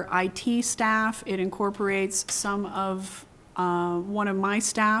our IT staff, it incorporates some of, one of my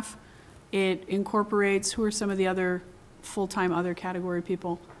staff, it incorporates, who are some of the other full-time other category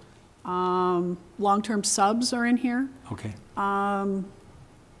people? Long-term subs are in here. Okay,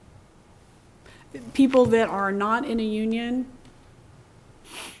 People that are not in a union,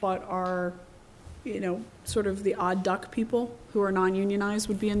 but are, sort of the odd duck people who are non-unionized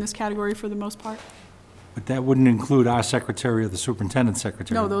would be in this category for the most part. but that wouldn't include our secretary or the superintendent's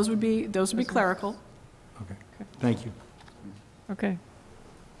secretary? No, those would be clerical. Okay, thank you. Okay.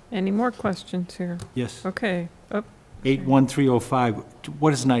 Any more questions here? Yes. Okay. 81305,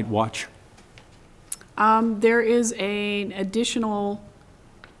 what is night watch? There is an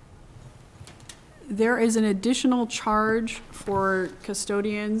additional charge for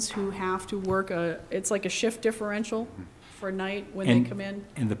custodians who have to work it's like a shift differential for night when they come in.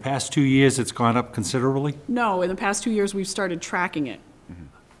 In the past 2 years, it's gone up considerably? No, in the past 2 years, we've started tracking it.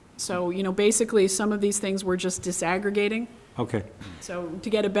 So, basically, some of these things we're just disaggregating, Okay. so to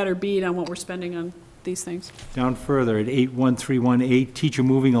get a better bead on what we're spending on these things. Down further, at 81318, teacher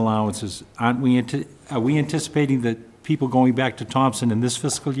moving allowances, are we anticipating that people going back to Thompson in this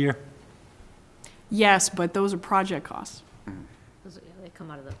fiscal year? Yes, but those are project costs. They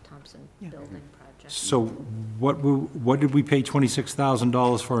come out of the Thompson building project. So what did we pay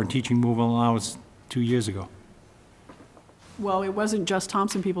 $26,000 for in teaching moving allowance 2 years ago? Well, it wasn't just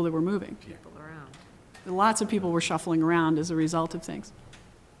Thompson people that were moving. People around. Lots of people were shuffling around as a result of things.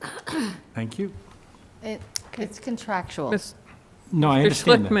 Thank you. It's contractual. No, I Mr.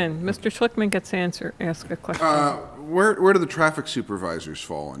 understand that. Schlickman. Mr. Schlickman gets to ask a question. Where do the traffic supervisors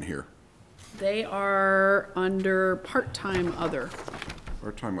fall in here? They are under part-time other,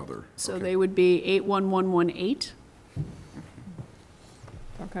 Part-time other. so okay. they would be 81118.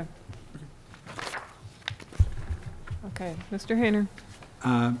 Okay. Okay, Mr. Hayner.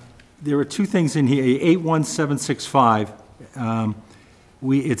 There are two things in here, 81765,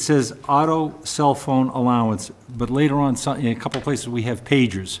 it says auto cell phone allowance, but later on, in a couple of places, we have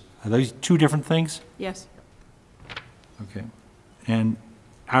pagers. Are those two different things? Yes. Okay. And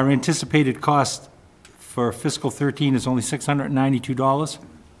our anticipated cost for fiscal 13 is only $692?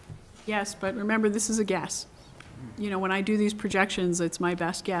 Yes, but remember, this is a guess. When I do these projections, it's my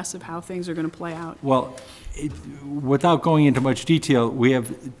best guess of how things are going to play out. Well, without going into much detail, we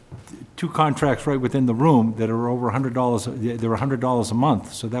have two contracts right within the room that are over $100, they're $100 a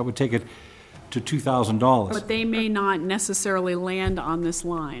month, so that would take it to $2,000. But they may not necessarily land on this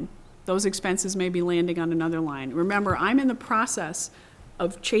line. Those expenses may be landing on another line. Remember, I'm in the process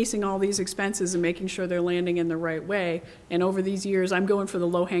of chasing all these expenses and making sure they're landing in the right way, and over these years, I'm going for the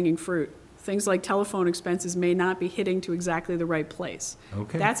low-hanging fruit. Things like telephone expenses may not be hitting to exactly the right place.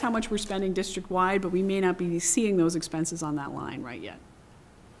 Okay. That's how much we're spending district-wide, but we may not be seeing those expenses on that line right yet.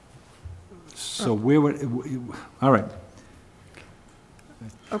 So where would, all right.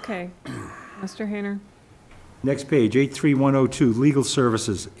 Okay, Mr. Hayner. Next page, 83102, legal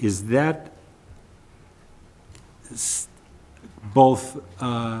services. Is that both,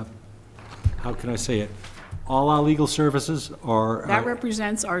 how can I say it? All our legal services or? That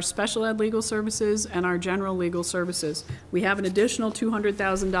represents our special ed legal services and our general legal services. We have an additional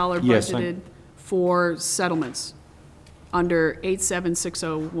 $200,000 Yes, budgeted for settlements under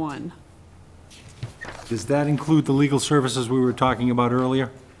 87601. Does that include the legal services we were talking about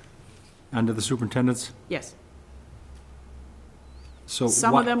earlier, under the superintendent's? Yes. So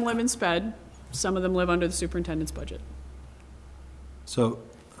Some what- of them live in sped, some of them live under the superintendent's budget. So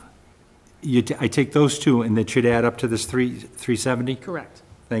I take those two, and that should add up to this 370? Correct.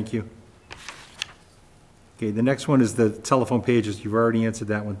 Thank you. Okay, the next one is the telephone pages. You've already answered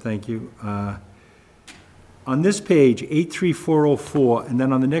that one, thank you. On this page, 83404, and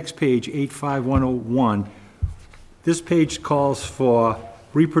then on the next page, 85101, this page calls for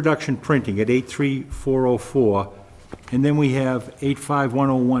reproduction printing at 83404, and then we have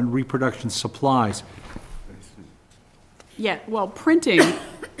 85101, reproduction supplies. Yeah, well,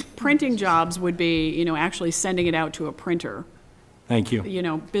 printing jobs would be, you know, actually sending it out to a printer. Thank you. You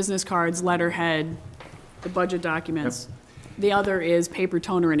know, business cards, letterhead, the budget documents. The other is paper,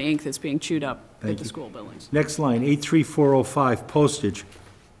 toner, and ink that's being chewed up Thank at the you. school buildings. Next line, 83405, postage.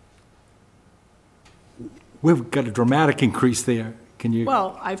 We've got a dramatic increase there. Can you?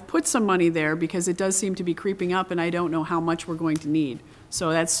 Well, I've put some money there because it does seem to be creeping up, and I don't know how much we're going to need.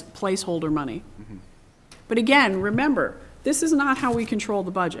 So that's placeholder money. But again, remember, this is not how we control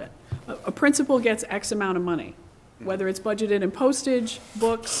the budget. A principal gets X amount of money. Whether it's budgeted in postage,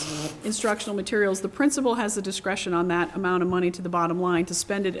 books, instructional materials, the principal has the discretion on that amount of money to the bottom line to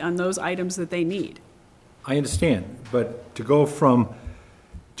spend it on those items that they need. I understand, but to go from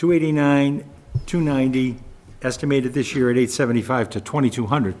 289, 290, estimated this year at 875 to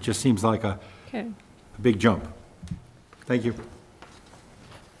 2,200 just seems like a Okay. big jump. Thank you.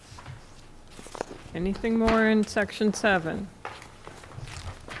 Anything more in section 7?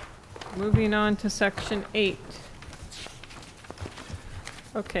 Moving on to section 8.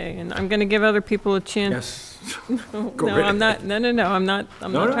 Okay, and I'm going to give other people a chance. Yes. No, Go no, right I'm not, ahead. no, I'm not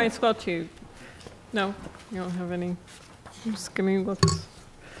No. trying to squelch you. No, you don't have any, just give me looks.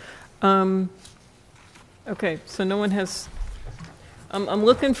 Okay, so no one has, I'm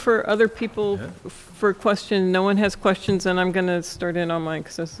looking for other people for questions. No one has questions, and I'm going to start in on mine,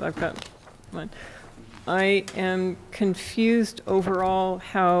 because I've got mine. I am confused overall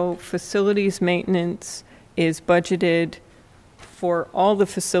how facilities maintenance is budgeted for all the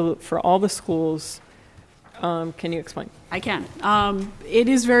for all the schools. Can you explain? I can. It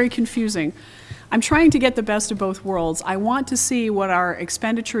is very confusing. I'm trying to get the best of both worlds. I want to see what our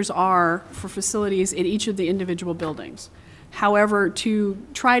expenditures are for facilities in each of the individual buildings. However, to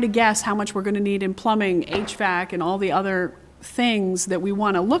try to guess how much we're going to need in plumbing, HVAC, and all the other things that we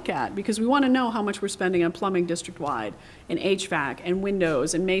want to look at, because we want to know how much we're spending on plumbing district-wide, and HVAC, and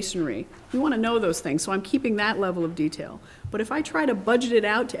windows, and masonry. We want to know those things, so I'm keeping that level of detail. But if I try to budget it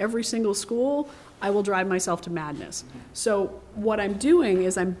out to every single school, I will drive myself to madness. So what I'm doing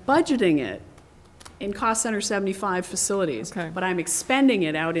is I'm budgeting it in Cost Center 75 facilities, Okay. but I'm expending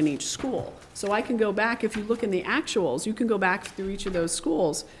it out in each school. So I can go back, if you look in the actuals, you can go back through each of those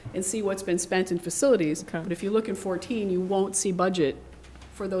schools and see what's been spent in facilities. Okay. But if you look in 14, you won't see budget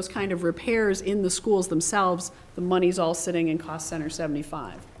for those kind of repairs in the schools themselves. The money's all sitting in Cost Center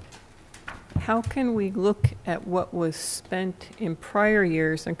 75. How can we look at what was spent in prior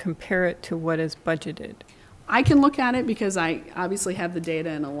years and compare it to what is budgeted? I can look at it because I obviously have the data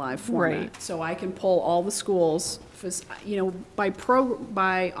in a live format. Right. So I can pull all the schools, you know,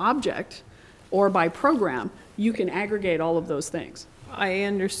 by object or by program, you can aggregate all of those things. I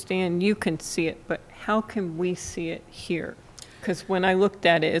understand you can see it, but how can we see it here? Because when I looked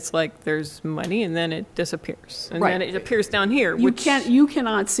at it, it's like there's money and then it disappears. And then Right. it appears down here, You which... you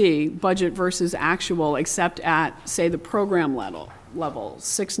cannot see budget versus actual except at, say, the program level,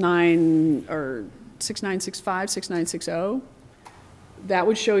 69 or 6965, 6960. That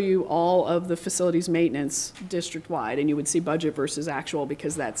would show you all of the facilities maintenance district-wide, and you would see budget versus actual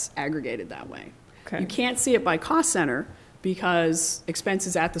because that's aggregated that way. Okay. You can't see it by cost center because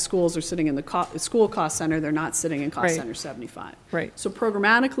expenses at the schools are sitting in the school cost center, they're not sitting in cost Right. center 75. Right. So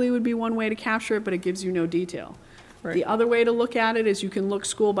programmatically would be one way to capture it, but it gives you no detail. Right. The other way to look at it is you can look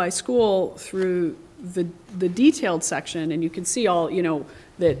school by school through the detailed section, and you can see all, you know,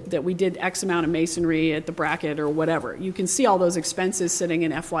 that we did X amount of masonry at the bracket or whatever. You can see all those expenses sitting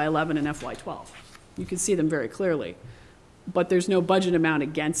in FY11 and FY12. You can see them very clearly, but there's no budget amount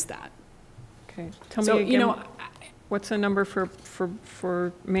against that. Okay, tell So, me you know, again, what's the number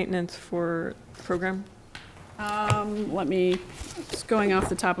for maintenance for program? Let me, just going off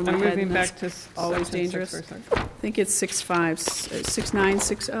the top of my I'm head. moving and back that's to always section 6 dangerous. for a second. I think it's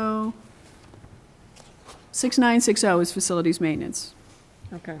 6960. 6960 is facilities maintenance.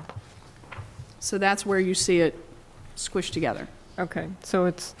 Okay, So that's where you see it squished together. okay, so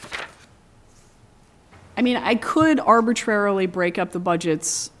it's, I mean, I could arbitrarily break up the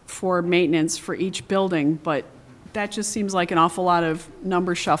budgets for maintenance for each building, but that just seems like an awful lot of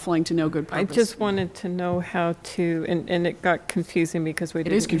number shuffling to no good I purpose. just wanted to know how to, and it got confusing because we It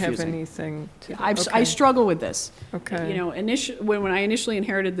is didn't have confusing. anything to. I okay. struggle with this. Okay. You know, when I initially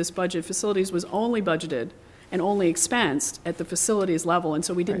inherited this budget, facilities was only budgeted and only expensed at the facilities level, and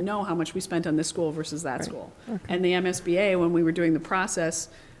so we didn't Right. know how much we spent on this school versus that Right. school. Okay. And the MSBA, when we were doing the process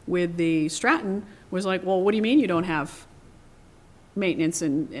with the Stratton, was like, well, what do you mean you don't have maintenance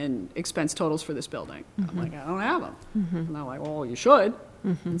and expense totals for this building? I'm like, I don't have them. And they're like, well, you should.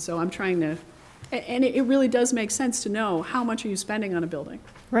 And so I'm trying to, and it really does make sense to know how much are you spending on a building.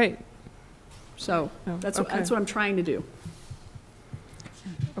 Right, So Oh, that's okay. what I'm trying to do.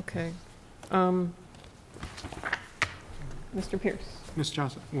 okay. Mr. Pierce? Ms.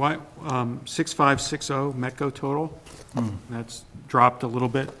 Johnson, why, 6560 Metco total? That's dropped a little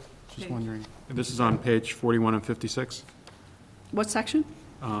bit, just wondering. This is on page 41 and 56, What section?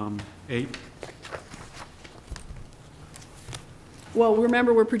 8. Well,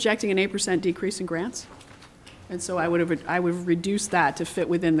 remember, we're projecting an 8% decrease in grants. And so I would have reduced that to fit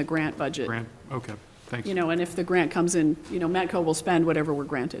within the grant budget. Grant, okay, thanks. You know, and if the grant comes in, you know, Metco will spend whatever we're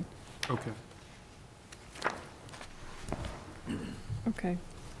granted. Okay. Okay.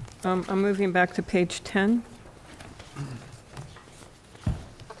 I'm moving back to page 10.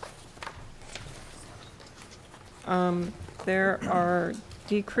 There are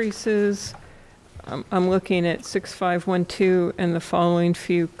decreases, I'm looking at 6512 and the following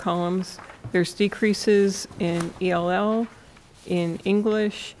few columns. There's decreases in ELL, in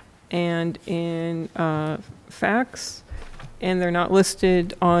English, and in facts, and they're not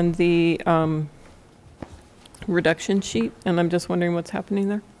listed on the reduction sheet, and I'm just wondering what's happening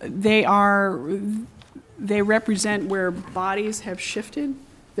there? They represent where bodies have shifted,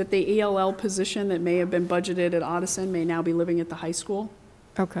 that the ELL position that may have been budgeted at Audison may now be living at the high school.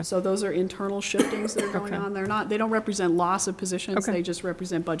 Okay, So those are internal shiftings that are going Okay. on. They don't represent loss of positions, Okay. they just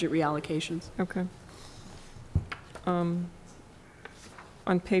represent budget reallocations. okay. On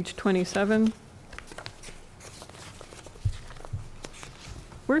page 27,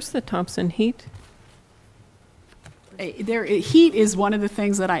 where's the Thompson heat? Heat is one of the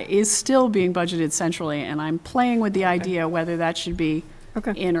things that is still being budgeted centrally, and I'm playing with the idea whether that should be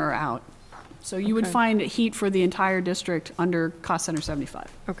Okay, in or out. So you would Okay. find heat for the entire district under cost center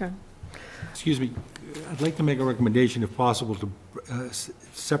 75. okay, Excuse me, I'd like to make a recommendation, if possible, to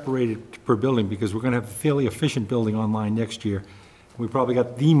separate it per building, because we're going to have a fairly efficient building online next year. We probably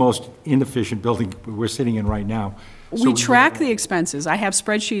got the most inefficient building we're sitting in right now. We track the expenses. I have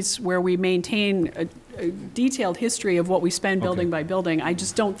spreadsheets where we maintain a detailed history of what we spend building by building. I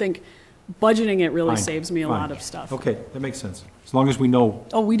just don't think budgeting it really Fine, saves me a fine. lot of stuff. Okay, that makes sense. As long as we know,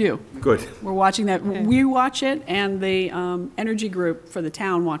 Oh, we do. good. We're watching that. Okay. We watch it, and the energy group for the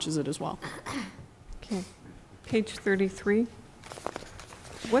town watches it as well. okay. Page 33.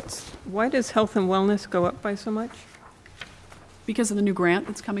 Why does health and wellness go up by so much? Because of the new grant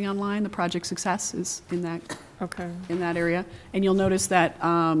that's coming online, the Project Success is in Okay, that area. And you'll notice that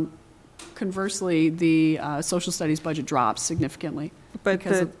conversely, the social studies budget drops significantly. but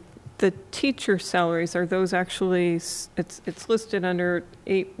because the teacher salaries, are those actually, it's listed under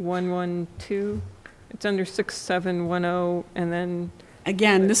 8112? It's under 6710, and then,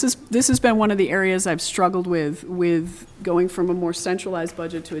 Again, this has been one of the areas I've struggled with going from a more centralized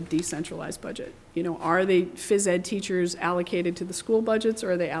budget to a decentralized budget. You know, are the phys ed teachers allocated to the school budgets,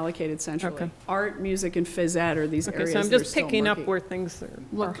 or are they allocated centrally? Okay. Art, music, and phys ed are these okay, areas so I'm that are just still picking up murky. where things are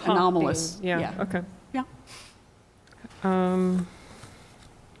Look hopping. anomalous. Yeah, Yeah. okay. Yeah.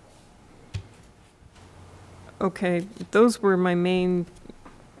 Okay, those were my main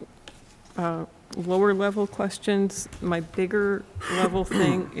lower level questions. My bigger level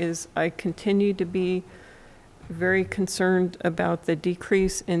thing is I continue to be very concerned about the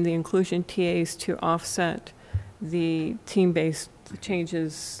decrease in the inclusion TAs to offset the team-based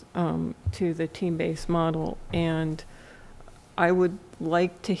changes to the team-based model. And I would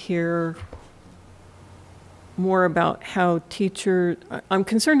like to hear more about how I'm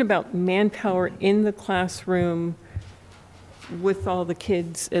concerned about manpower in the classroom with all the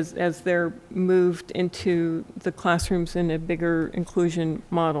kids as they're moved into the classrooms in a bigger inclusion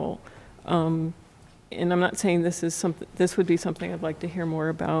model. And I'm not saying this would be something I'd like to hear more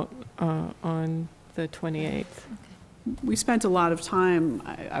about on the 28th. We spent a lot of time,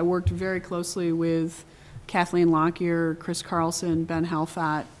 I worked very closely with Kathleen Lockyer, Chris Carlson, Ben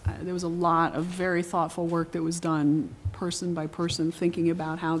Halfat. There was a lot of very thoughtful work that was done, person by person, thinking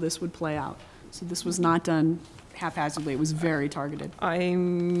about how this would play out. So this was not done haphazardly, it was very targeted.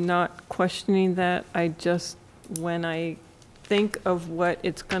 I'm not questioning that. I just, when I think of what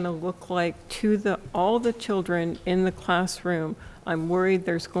it's going to look like to all the children in the classroom, I'm worried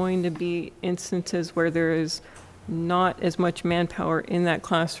there's going to be instances where there is not as much manpower in that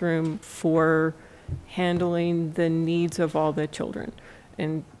classroom for handling the needs of all the children.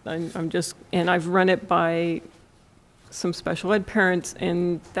 And I'm just, and I've run it by some special ed parents,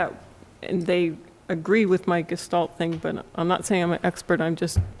 and they agree with my Gestalt thing, but I'm not saying I'm an expert,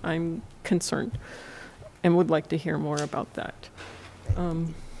 I'm concerned and would like to hear more about that.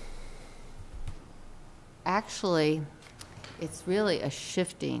 Actually, it's really a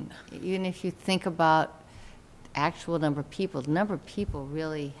shifting. Even if you think about actual number of people, the number of people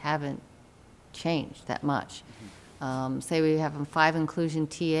really haven't changed that much. Say we have 5 inclusion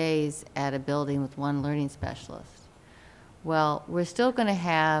TAs at a building with 1 learning specialist. Well, we're still going to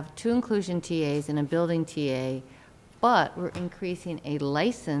have 2 inclusion TAs and a building TA, but we're increasing a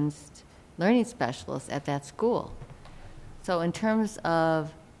licensed learning specialist at that school. So in terms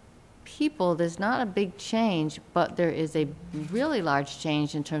of people, there's not a big change, but there is a really large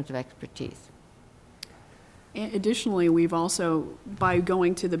change in terms of expertise. Additionally, we've also, by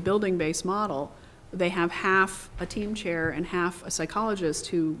going to the building-based model, they have half a team chair and half a psychologist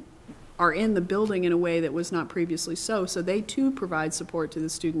who are in the building in a way that was not previously so. So they too provide support to the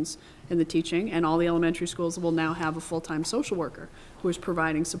students in the teaching, and all the elementary schools will now have a full-time social worker who is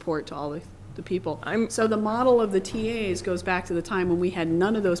providing support to all the people. So the model of the TAs goes back to the time when we had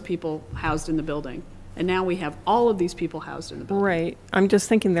none of those people housed in the building. And now we have all of these people housed in the building. Right. I'm just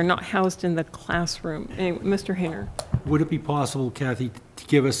thinking they're not housed in the classroom. Anyway, Mr. Hayner. Would it be possible, Kathy, to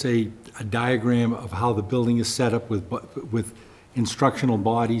give us a diagram of how the building is set up with instructional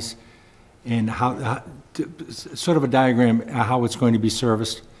bodies and sort of a diagram how it's going to be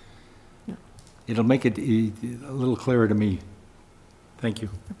serviced? Yeah. It'll make it a little clearer to me. Thank you.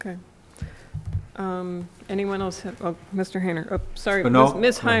 Okay. Anyone else have, oh, Mr. Hayner, oh, sorry, no,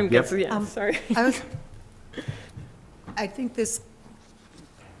 Ms. Heim gets, yep. yeah, sorry. I think this,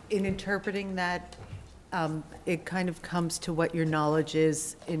 in interpreting that, it kind of comes to what your knowledge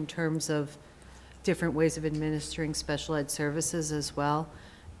is in terms of different ways of administering special ed services as well.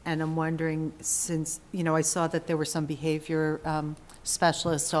 And I'm wondering, since, I saw that there were some behavior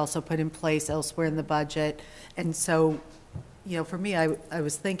specialists also put in place elsewhere in the budget. And so, for me, I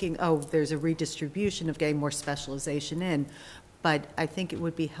was thinking, oh, there's a redistribution of getting more specialization in. But I think it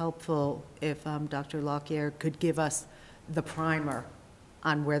would be helpful if Dr. Lockyer could give us the primer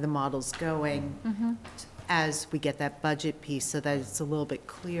on where the model's going as we get that budget piece, so that it's a little bit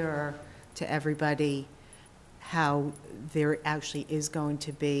clearer to everybody how there actually is going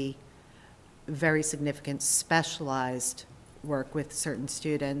to be very significant specialized work with certain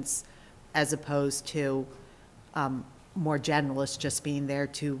students, as opposed to more generalists just being there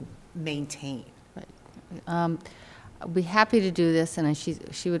to maintain. Right. I'd be happy to do this, and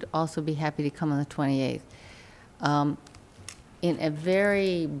she would also be happy to come on the 28th. In a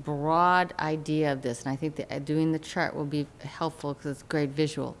very broad idea of this, and I think that doing the chart will be helpful because it's a great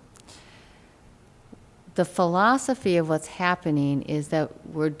visual. The philosophy of what's happening is that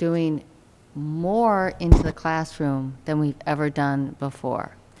we're doing more into the classroom than we've ever done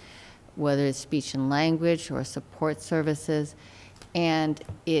before, whether it's speech and language or support services, and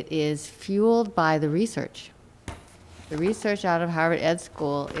it is fueled by the research. The research out of Harvard Ed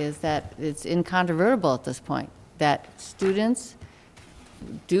School is that it's incontrovertible at this point, that students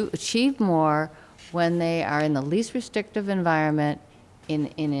do achieve more when they are in the least restrictive environment in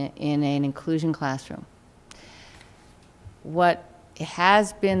an inclusion classroom. What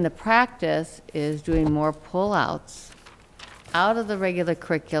has been the practice is doing more pull-outs out of the regular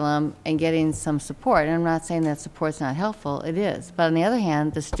curriculum and getting some support. And I'm not saying that support's not helpful, it is. But on the other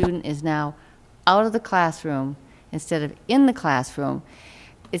hand, the student is now out of the classroom instead of in the classroom.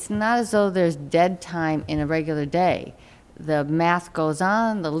 It's not as though there's dead time in a regular day. The math goes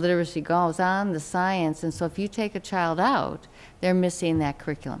on, the literacy goes on, the science, and so if you take a child out, they're missing that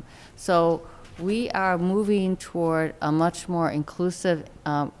curriculum. So we are moving toward a much more inclusive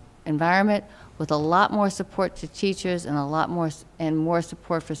environment with a lot more support to teachers and a lot more more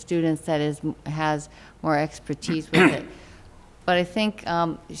support for students that has more expertise with it. But I think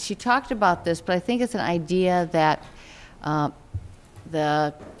she talked about this, but I think it's an idea that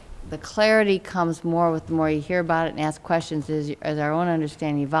the clarity comes more with the more you hear about it and ask questions as our own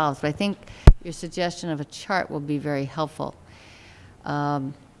understanding evolves. But I think your suggestion of a chart will be very helpful.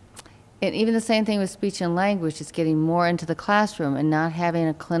 And even the same thing with speech and language, it's getting more into the classroom and not having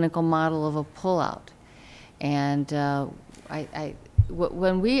a clinical model of a pullout. And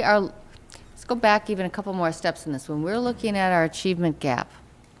when we are, let's go back even a couple more steps in this. When we're looking at our achievement gap,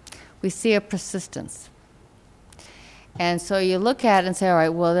 we see a persistence. And so you look at it and say, all right,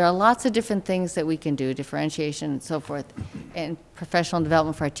 well, there are lots of different things that we can do, differentiation and so forth, and professional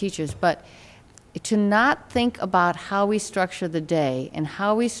development for our teachers, but to not think about how we structure the day and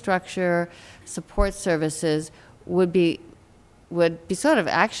how we structure support services would be sort of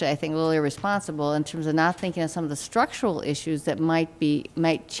actually, I think, a little irresponsible in terms of not thinking of some of the structural issues that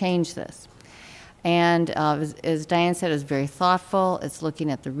might change this. And as Diane said, it's very thoughtful. It's looking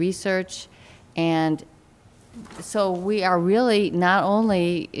at the research. And so we are really not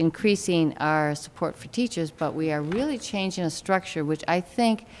only increasing our support for teachers, but we are really changing a structure, which I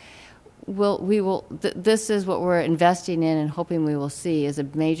think this is what we're investing in and hoping we will see as a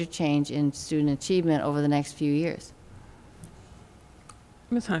major change in student achievement over the next few years.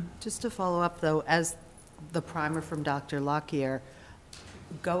 Ms. Heim. Just to follow up, though, as the primer from Dr. Lockyer,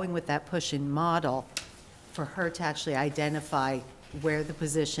 going with that push-in model, for her to actually identify where the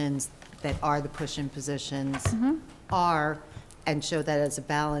positions that are the push-in positions are, and show that as a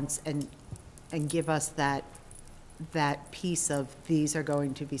balance, and give us that piece of these are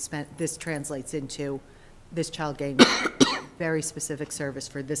going to be spent, this translates into this child getting very specific service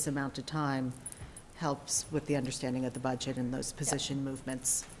for this amount of time, helps with the understanding of the budget and those position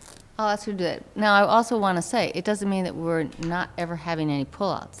movements. I'll ask her to do that. Now, I also want to say, it doesn't mean that we're not ever having any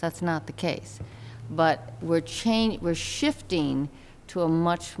pullouts. That's not the case. But we're shifting to a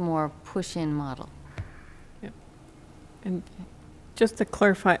much more push-in model. Yep. And just to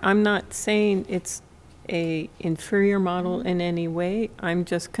clarify, I'm not saying it's a inferior model in any way. I'm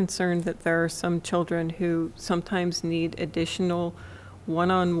just concerned that there are some children who sometimes need additional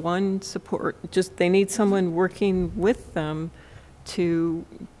one-on-one support. Just they need someone working with them to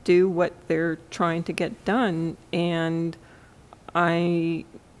do what they're trying to get done. And I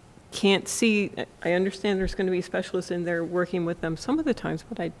can't see, I understand there's going to be specialists in there working with them some of the times,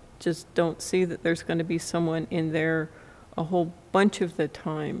 but I just don't see that there's going to be someone in there a whole bunch of the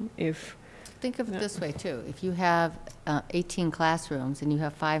time. Think of it this way, too. If you have 18 classrooms and you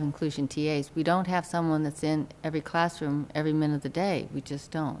have 5 inclusion TAs, we don't have someone that's in every classroom every minute of the day. We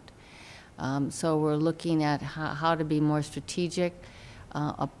just don't. So we're looking at how to be more strategic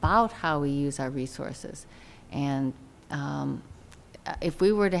about how we use our resources. And if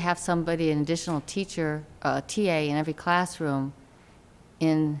we were to have somebody, an additional teacher, TA in every classroom,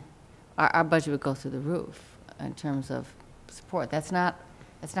 our budget would go through the roof in terms of support. That's not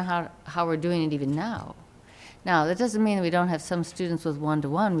how we're doing it even now. Now, that doesn't mean that we don't have some students with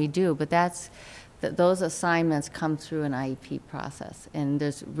one-to-one. We do, but those assignments come through an IEP process, and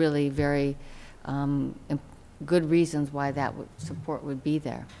there's really very good reasons why that support would be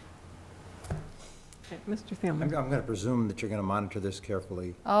there. Okay, Mr. Thielman. I'm going to presume that you're going to monitor this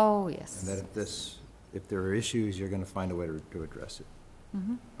carefully. Oh, yes. And that if there are issues, you're going to find a way to address it.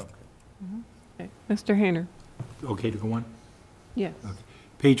 Mm-hmm. Okay. Mm-hmm. Okay. Mr. Hayner. Okay to go on? Yes. Okay.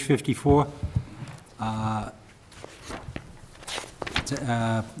 Page 54.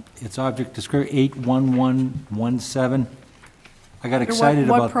 It's object description 81117. I got excited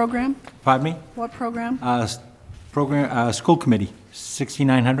about. What program? Pardon me? What program? School committee,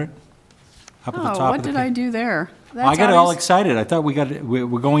 6,900. Up at the top Oh, what of the did page. I do there? I got all excited. I thought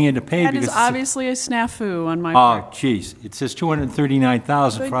we're going into pay That because. is obviously a snafu on my Oh, part. geez. It says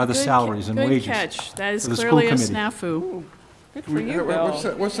 239,000 for other salaries and wages. Good catch. That is for the school clearly a committee. snafu. Good for you, Bill.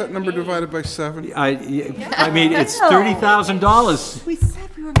 What's that number divided by 7? I mean, it's $30,000. We said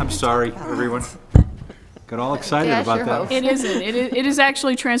we were. I'm sorry, everyone. Got all excited Yeah, about sure that. hope. It isn't. It is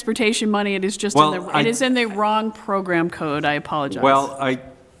actually transportation money. It is just it is in the wrong program code. I apologize. Well,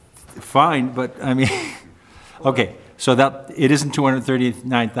 fine, but I mean, okay, so that, it isn't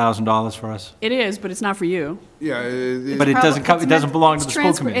 $239,000 for us? it is, but it's not for you. Yeah. But it doesn't belong to the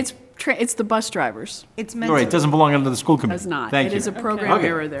school committee? It's the bus drivers. It's meant All right, to. it doesn't belong under the school committee? Does not. Thank It you. is a program Okay.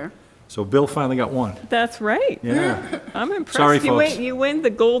 error there. So Bill finally got one. That's right. Yeah. I'm impressed. Sorry, folks. You win the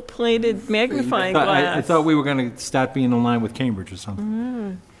gold-plated magnifying glass. I thought we were going to start being in line with Cambridge or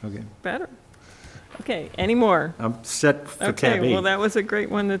something. Okay. Better. Okay, any more? I'm set for Okay, tab 8. well, that was a great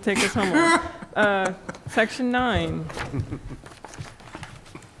one to take us home on. Section 9.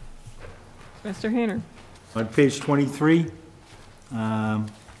 Mr. Hayner. On page 23,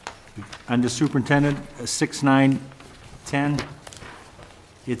 under superintendent, 6910,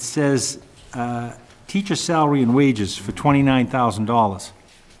 it says teacher salary and wages for $29,000.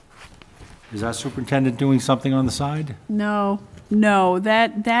 Is our superintendent doing something on the side? No,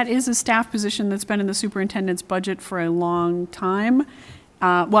 that is a staff position that's been in the superintendent's budget for a long time.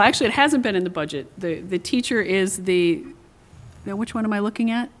 Well, actually, it hasn't been in the budget. The teacher is now, which one am I looking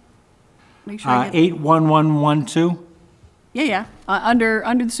at? Make sure I get. 81112? Yeah. Under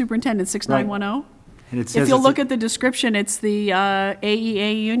the superintendent, 6910. And it says If you'll it's a- look at the description, it's the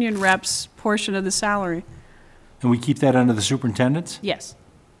AEA union reps portion of the salary. And we keep that under the superintendent's? Yes.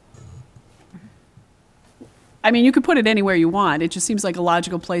 I mean, you could put it anywhere you want. It just seems like a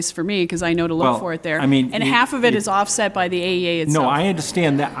logical place for me because I know to look Well, for it there. I mean, And you- half of it you- is offset by the AEA itself. No, I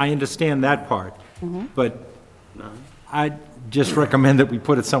understand that part. Mm-hmm. But I just recommend that we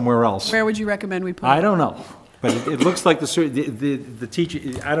put it somewhere else. Where would you recommend we put it? I don't know, but it looks like the teacher,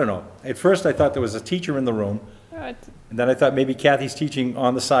 I don't know. At first, I thought there was a teacher in the room, and then I thought maybe Kathy's teaching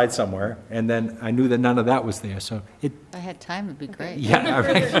on the side somewhere, and then I knew that none of that was there, so it, If I had time, it'd be great. yeah, all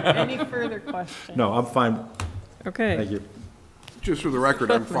right. Any further questions? No, I'm fine, Okay. thank you. Just for the record,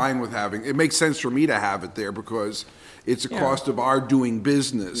 I'm fine with having, it makes sense for me to have it there because it's a cost of our doing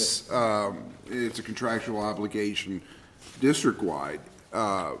business. It's a contractual obligation district-wide.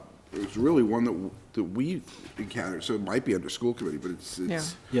 It's really one that we encountered, so it might be under school committee, but it's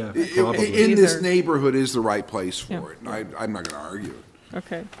Yeah, in probably. this Either. neighborhood is the right place for Yeah. it, and I'm not gonna argue it.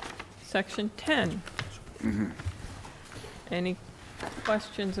 Okay. Section 10. Any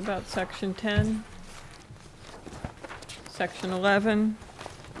questions about section 10? Section 11?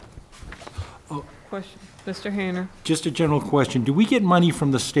 Oh. Question, Mr. Hayner? Just a general question, do we get money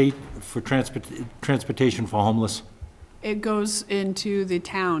from the state for transportation for homeless? It goes into the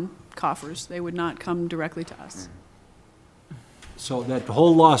town coffers. They would not come directly to us. So that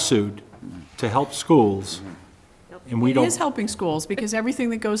whole lawsuit to help schools, and we It don't. is helping schools because everything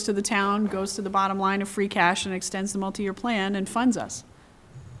that goes to the town goes to the bottom line of free cash and extends the multi-year plan and funds us.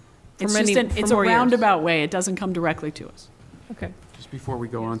 For It's many- just for it's a more years. roundabout way. It doesn't come directly to us. Okay. Just before we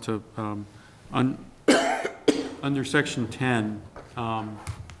go on to, under section 10,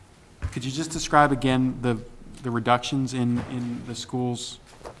 could you just describe again the reductions in the school's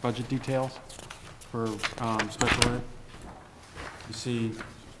budget details for special ed? You see,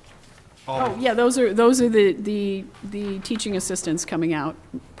 Oh, yeah, those are the teaching assistants coming out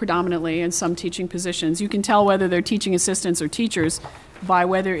predominantly and some teaching positions. You can tell whether they're teaching assistants or teachers by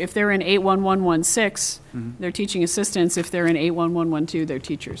whether, if they're in 81116, they're teaching assistants. If they're in 81112, they're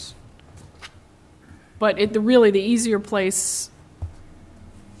teachers. But really, the easier place,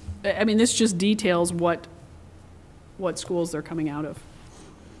 I mean, this just details what schools they're coming out of.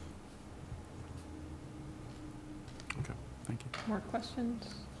 okay, thank you. More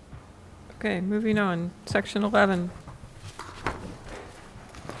questions? Okay, moving on. Section 11.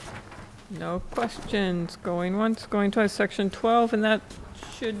 No questions. Going once, going twice. Section 12, and that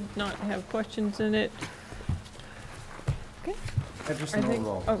should not have questions in it. Okay. Just I an think-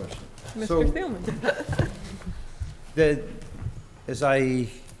 overall oh, question. Mr. So- Thielman. As I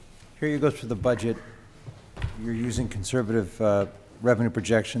hear you go through the budget, you're using conservative revenue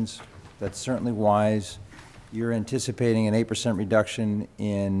projections. That's certainly wise. You're anticipating an 8% reduction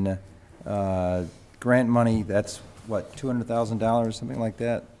in grant money. That's, what, $200,000, something like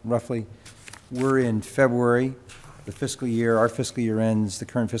that, roughly. We're in February. The fiscal year, our fiscal year ends, the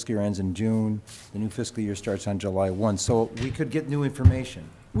current fiscal year ends in June. The new fiscal year starts on July 1. So we could get new information.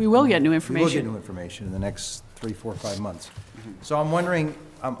 We will get new We will information. get new information in the next 3, 4, 5 months. So I'm wondering,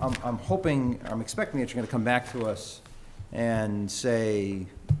 I'm hoping, I'm expecting that you're going to come back to us and say,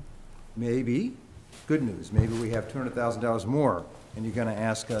 maybe, good news, maybe we have $200,000 more, and you're going to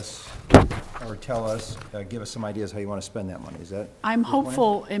ask us, or tell us, give us some ideas how you want to spend that money. Is that? I'm your plan?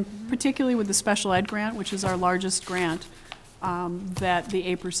 hopeful, and particularly with the special ed grant, which is our largest grant, that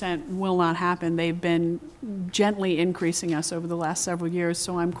the 8% will not happen. They've been gently increasing us over the last several years,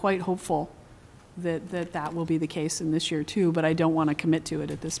 so I'm quite hopeful that will be the case in this year too, but I don't want to commit to it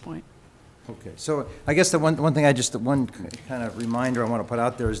at this point. Okay, so I guess the one thing the one kind of reminder I want to put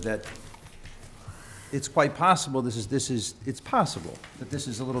out there is that it's quite possible, it's possible that this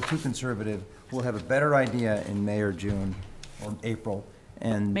is a little too conservative. We'll have a better idea in May or June or April,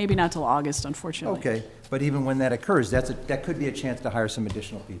 and. Maybe not till August, unfortunately. Okay, but even when that occurs, that could be a chance to hire some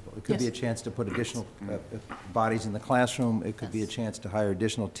additional people. It could be a Yes. chance to put additional bodies in the classroom. It could be a chance to hire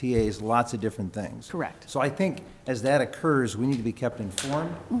additional TAs, lots of different things. Correct. So I think as that occurs, we need to be kept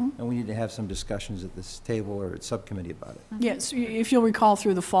informed, and we need to have some discussions at this table or at subcommittee about it. Yes, if you'll recall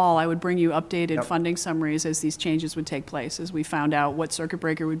through the fall, I would bring you updated Yep. funding summaries as these changes would take place, as we found out what circuit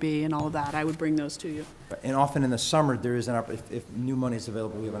breaker would be and all of that. I would bring those to you. And often in the summer, there is if new money is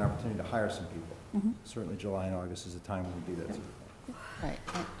available, we have an opportunity to hire some people. Certainly July and August is a time when we do that sort of thing. Right.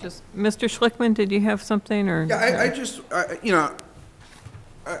 Just, Mr. Schlickman, did you have something, or? Yeah, I just, you know,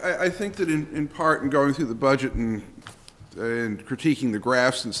 I think that in part, in going through the budget and critiquing the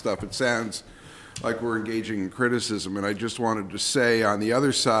graphs and stuff, it sounds like we're engaging in criticism, and I just wanted to say on the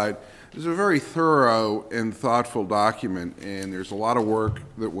other side, it's a very thorough and thoughtful document, and there's a lot of work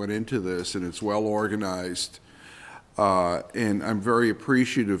that went into this, and it's well organized, and I'm very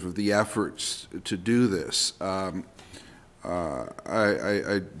appreciative of the efforts to do this. I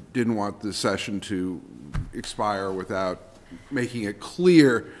didn't want this session to expire without making it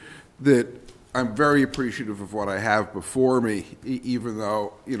clear that I'm very appreciative of what I have before me, even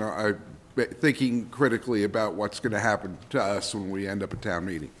though, you know, I'm thinking critically about what's going to happen to us when we end up at town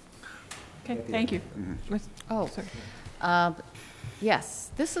meeting. Okay, thank you. Oh,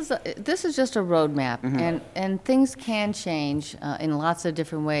 yes, this is just a roadmap, and things can change in lots of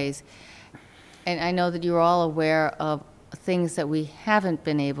different ways. And I know that you're all aware of things that we haven't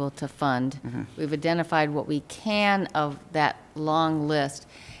been able to fund. We've identified what we can of that long list.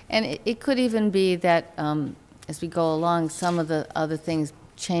 And it could even be that as we go along, some of the other things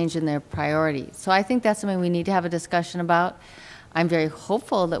change in their priority. So I think that's something we need to have a discussion about. I'm very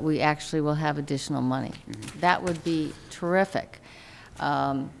hopeful that we actually will have additional money. That would be terrific.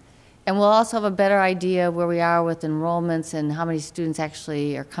 And we'll also have a better idea where we are with enrollments and how many students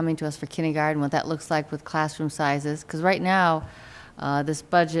actually are coming to us for kindergarten, what that looks like with classroom sizes. Because right now, this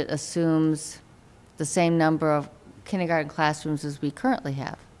budget assumes the same number of kindergarten classrooms as we currently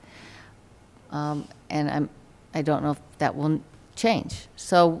have. And I don't know if that will change.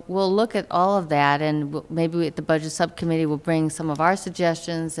 So we'll look at all of that, and maybe at the budget subcommittee we'll bring some of our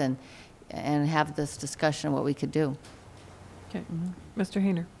suggestions and have this discussion of what we could do. Okay, Mr.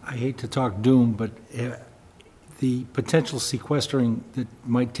 Hayner. I hate to talk doom, but the potential sequestering that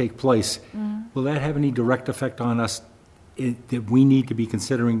might take place, will that have any direct effect on us that we need to be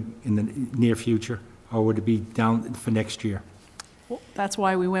considering in the near future, or would it be down for next year? Well, that's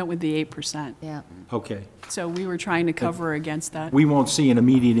why we went with the 8%. Yeah. Okay. So we were trying to cover against that. We won't see an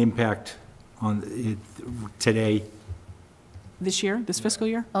immediate impact on it today. This year, this fiscal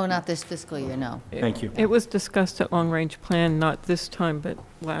year? Oh, not this fiscal year, no. Thank you. It was discussed at long-range plan, not this time, but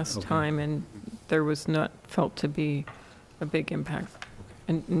last time, and there was not felt to be a big impact,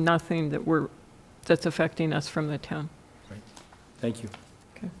 and nothing that's affecting us from the town. Right. Thank you.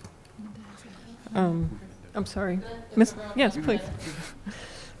 Okay. I'm sorry. Yes, please.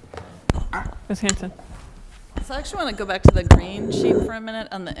 Ms. Hanson. So I actually want to go back to the green sheet for a minute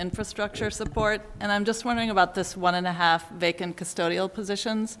on the infrastructure support, and I'm just wondering about this 1.5 vacant custodial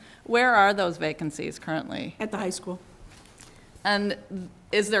positions. Where are those vacancies currently? At the high school. And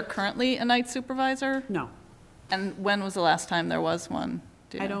is there currently a night supervisor? No. And when was the last time there was one?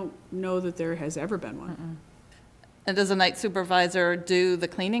 Do you I know? don't know that there has ever been one. And does a night supervisor do the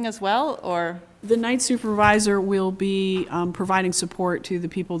cleaning as well, or? The night supervisor will be providing support to the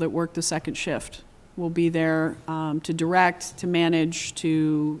people that work the second shift. We'll be there to direct, to manage,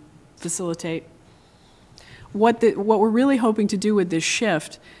 to facilitate. What we're really hoping to do with this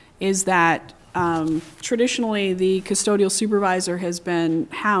shift is that traditionally the custodial supervisor has been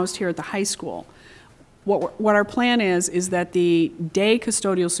housed here at the high school. What our plan is that the day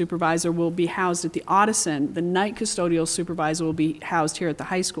custodial supervisor will be housed at the Audison, the night custodial supervisor will be housed here at the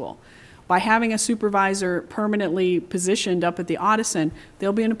high school. By having a supervisor permanently positioned up at the Audison,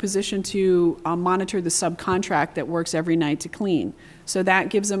 they'll be in a position to monitor the subcontract that works every night to clean. So that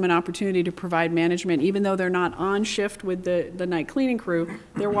gives them an opportunity to provide management. Even though they're not on shift with the night cleaning crew,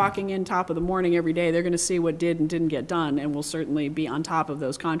 they're walking in top of the morning every day. They're going to see what did and didn't get done, and will certainly be on top of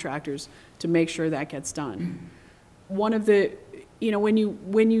those contractors to make sure that gets done. One of the,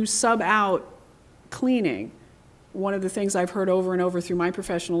 when you sub out cleaning, one of the things I've heard over and over through my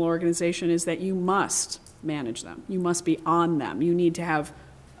professional organization is that you must manage them. You must be on them. You need to have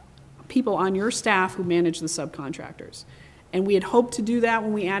people on your staff who manage the subcontractors. And we had hoped to do that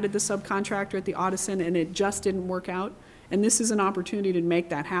when we added the subcontractor at the Audison, and it just didn't work out. And this is an opportunity to make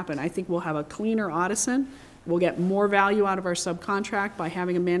that happen. I think we'll have a cleaner Audison. We'll get more value out of our subcontract by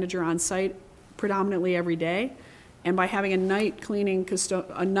having a manager on site predominantly every day. And by having a night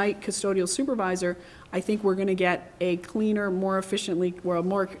custodial supervisor, I think we're going to get a cleaner, more efficiently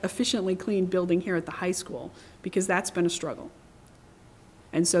cleaned building here at the high school, because that's been a struggle.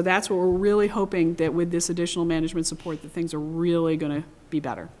 And so that's what we're really hoping, that with this additional management support, that things are really going to be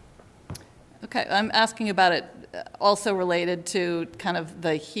better. Okay, I'm asking about it also related to kind of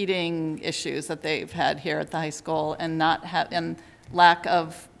the heating issues that they've had here at the high school, and and lack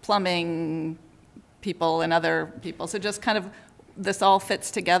of plumbing people and other people. So just kind of this all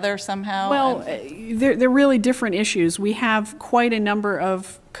fits together somehow? Well, and- they're really different issues. We have quite a number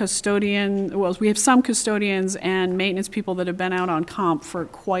of we have some custodians and maintenance people that have been out on comp for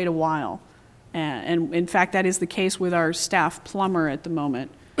quite a while. And in fact, that is the case with our staff plumber at the moment.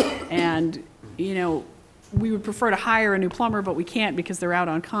 And, you know, we would prefer to hire a new plumber, but we can't because they're out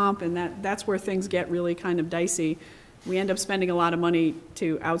on comp, and that's where things get really kind of dicey. We end up spending a lot of money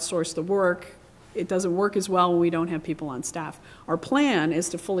to outsource the work. It doesn't work as well when we don't have people on staff. Our plan is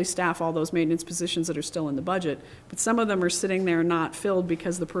to fully staff all those maintenance positions that are still in the budget, but some of them are sitting there not filled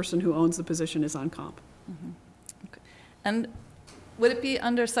because the person who owns the position is on comp. Okay. And would it be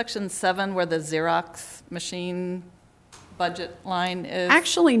under section 7 where the Xerox machine budget line is?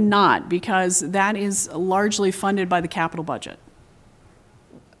 Actually not, because that is largely funded by the capital budget.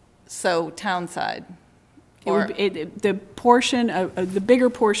 So town side? The portion, the bigger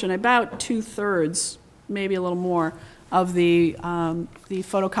portion, about 2/3, maybe a little more, of the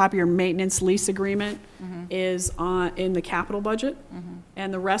photocopier maintenance lease agreement is in the capital budget,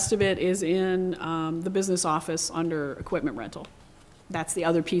 and the rest of it is in the business office under equipment rental. That's the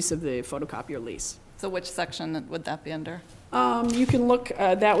other piece of the photocopier lease. So which section would that be under? You can look,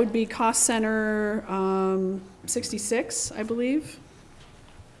 that would be cost center 66, I believe.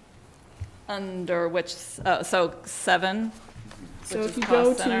 Under which, so 7? So which if is you cost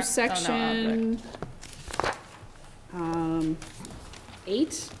go center? to section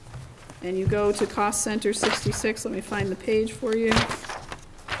 8, and you go to cost center 66, let me find the page for you.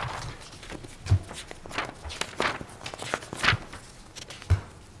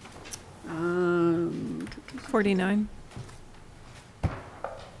 Um, 49.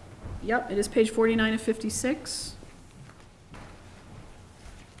 Yep, it is page 49 of 56.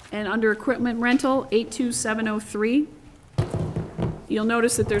 And under equipment rental, 82703, you'll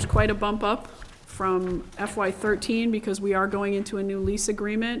notice that there's quite a bump up from FY13 because we are going into a new lease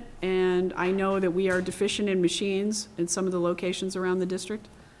agreement, and I know that we are deficient in machines in some of the locations around the district.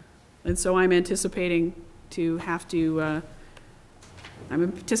 And so I'm anticipating to have to,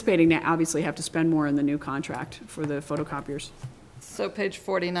 obviously have to spend more in the new contract for the photocopiers. So page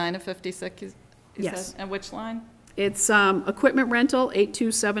 49 of 56, you Yes. said? And which line? It's equipment rental,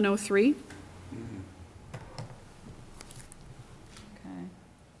 82703. Okay.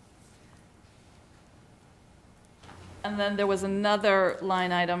 And then there was another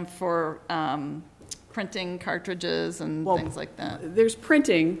line item for printing cartridges and Well, things like that. There's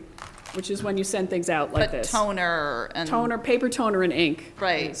printing, which is when you send things out like But this. toner and. Toner, paper toner and ink.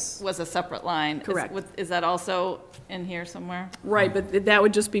 Right, was a separate line. Correct. Is that also in here somewhere? Right, but that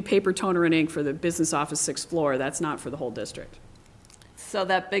would just be paper toner and ink for the business office 6th floor. That's not for the whole district. So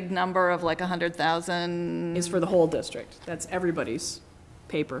that big number of like 100,000? Is for the whole district. That's everybody's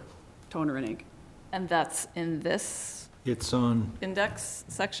paper, toner and ink. And that's in this It's on, index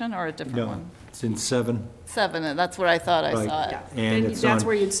section or a different no, one? it's in 7, 7, and that's where I thought I Right. saw it. Yeah, And then it's that's on-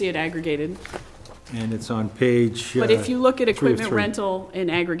 where you'd see it aggregated. and it's on page. But if you look at 3 of equipment 3. rental in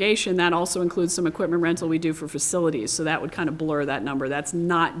aggregation, that also includes some equipment rental we do for facilities, so that would kind of blur that number. That's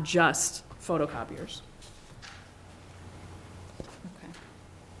not just photocopiers. Okay.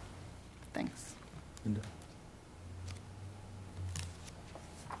 Thanks.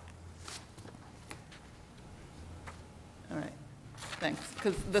 All right, thanks.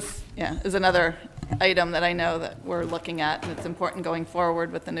 Because this, is another item that I know that we're looking at, and it's important going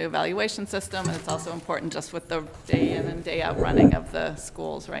forward with the new evaluation system, and it's also important just with the day in and day out running of the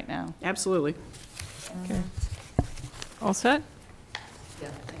schools right now. Absolutely. Okay. All set? Yeah.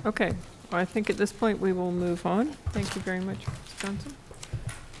 Okay. Well, I think at this point we will move on. Thank you very much, Ms.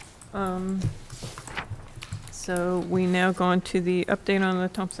 Johnson. So we now go on to the update on the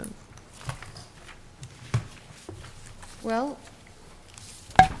Thompson. Well,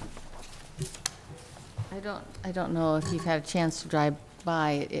 I don't know if you've had a chance to drive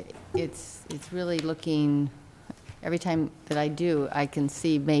by. It's really looking, every time that I do, I can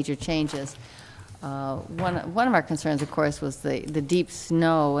see major changes. One of our concerns, of course, was the deep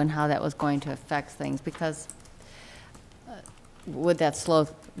snow and how that was going to affect things, because would that slow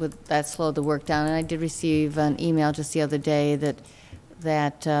the work down? And I did receive an email just the other day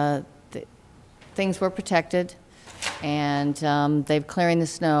that things were protected, and they're clearing the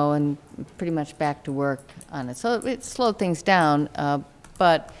snow and pretty much back to work on it. So it slowed things down,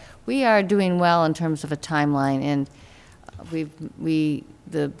 but we are doing well in terms of a timeline, and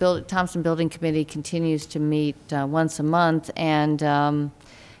the Thompson Building Committee continues to meet once a month, and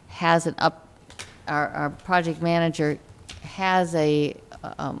has our project manager has a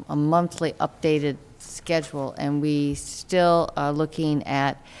monthly updated schedule, and we still are looking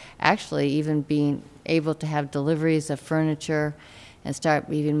at actually even being able to have deliveries of furniture and start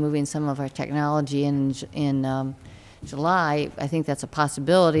even moving some of our technology in July, I think that's a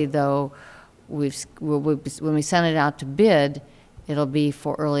possibility, though when we send it out to bid, it'll be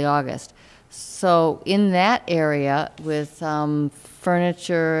for early August. So in that area with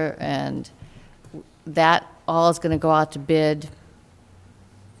furniture and that all is going to go out to bid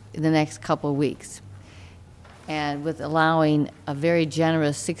in the next couple of weeks. And with allowing a very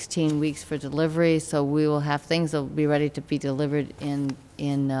generous 16 weeks for delivery, so we will have things that will be ready to be delivered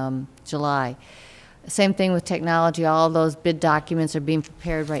in July. Same thing with technology. All of those bid documents are being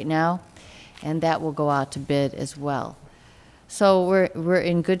prepared right now, and that will go out to bid as well. So we're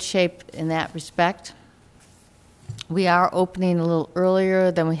in good shape in that respect. We are opening a little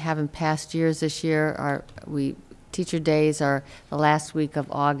earlier than we have in past years this year. Teacher days are the last week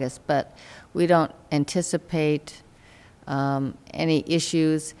of August, but we don't anticipate any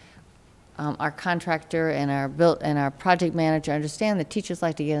issues. Our contractor and our project manager understand that teachers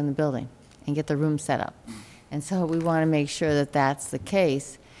like to get in the building and get the room set up. And so we want to make sure that that's the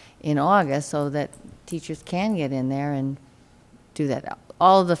case in August so that teachers can get in there and do that.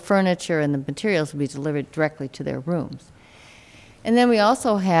 All of the furniture and the materials will be delivered directly to their rooms. And then we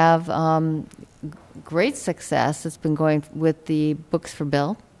also have great success that's been going with the Books for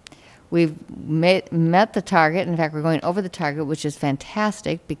Bill. We've met the target. In fact, we're going over the target, which is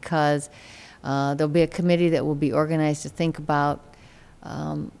fantastic because there'll be a committee that will be organized to think about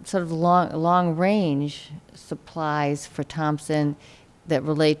sort of long-range supplies for Thompson that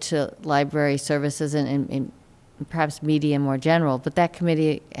relate to library services and perhaps media more general. But that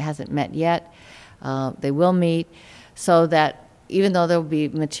committee hasn't met yet. They will meet so that even though there will be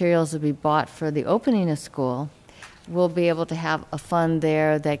materials that will be bought for the opening of school, we'll be able to have a fund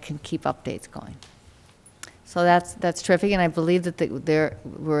there that can keep updates going. So that's terrific, and I believe that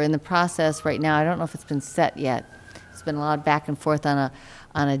we're in the process right now. I don't know if it's been set yet. It's been allowed back and forth on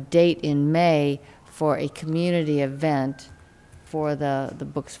a date in May for a community event for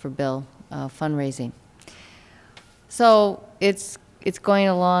the Books for Bill fundraising. So it's going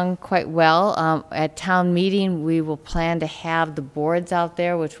along quite well. At town meeting, we will plan to have the boards out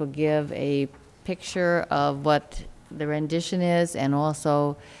there, which will give a picture of what the rendition is and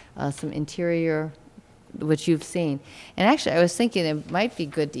also some interior, which you've seen. And actually, I was thinking it might be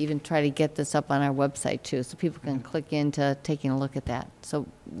good to even try to get this up on our website too, so people can click into taking a look at that. So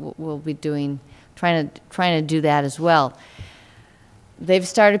we'll be trying to do that as well. They've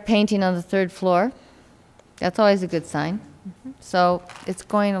started painting on the 3rd floor. That's always a good sign. So it's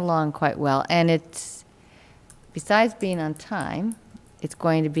going along quite well, and it's, besides being on time, it's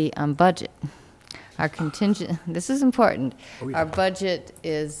going to be on budget. Our contingent, this is important. Oh, yeah. Our budget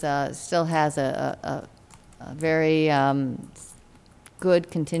is still has a very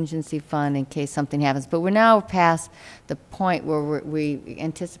good contingency fund in case something happens. But we're now past the point where we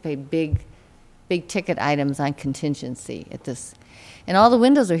anticipate big ticket items on contingency at this. And all the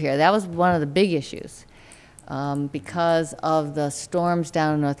windows are here. That was one of the big issues. Because of the storms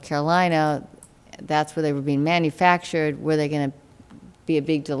down in North Carolina, that's where they were being manufactured. Were they going to be a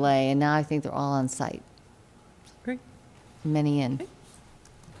big delay? And now I think they're all on site. Great. Many in.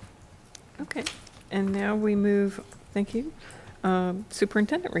 Okay. And now we move, thank you,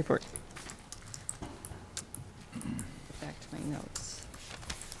 superintendent report. Back to my notes.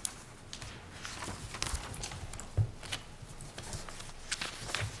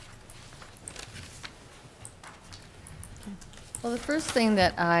 Well, the first thing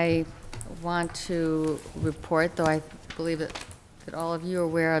that I want to report, though I believe that all of you are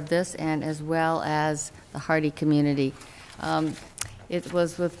aware of this, and as well as the Hardy community. It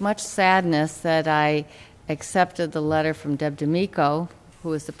was with much sadness that I accepted the letter from Deb D'Amico,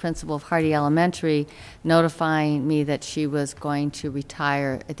 who is the principal of Hardy Elementary, notifying me that she was going to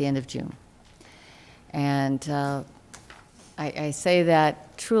retire at the end of June. And I say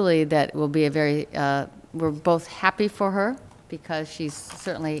that truly that it will be a very, we're both happy for her, because she's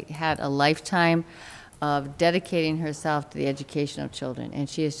certainly had a lifetime of dedicating herself to the education of children. And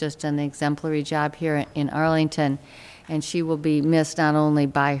she has just done an exemplary job here in Arlington. And she will be missed not only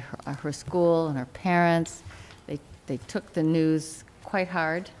by her school and her parents. They took the news quite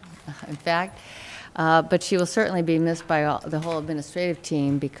hard, in fact. But she will certainly be missed by the whole administrative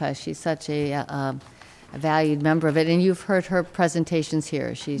team because she's such a valued member of it. And you've heard her presentations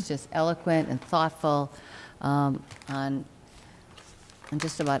here. She's just eloquent and thoughtful on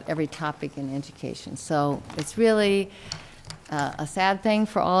just about every topic in education. So it's really a sad thing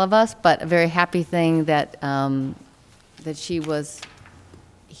for all of us, but a very happy thing that that she was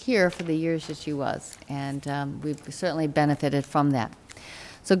here for the years that she was, and we've certainly benefited from that.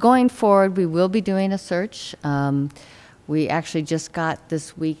 So going forward, we will be doing a search. We actually just got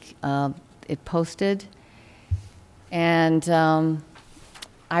this week it posted. And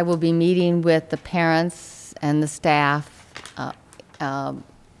I will be meeting with the parents and the staff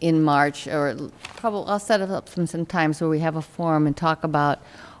in March, or probably I'll set up some times where we have a forum and talk about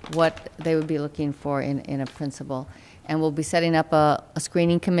what they would be looking for in a principal. And we'll be setting up a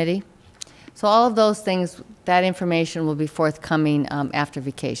screening committee. So all of those things, that information will be forthcoming after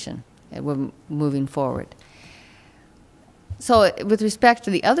vacation. We're moving forward. So with respect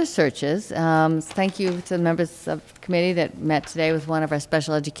to the other searches, thank you to the members of the committee that met today with one of our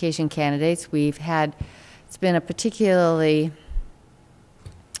special education candidates. It's been a particularly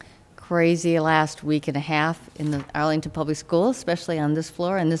crazy last week and a half in the Arlington Public Schools, especially on this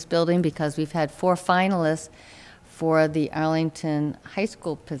floor in this building, because we've had 4 finalists for the Arlington High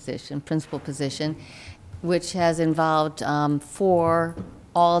School position, principal position, which has involved 4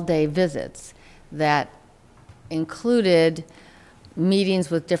 all-day visits that included meetings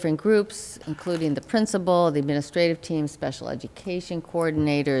with different groups, including the principal, the administrative team, special education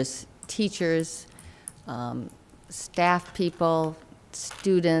coordinators, teachers, staff people,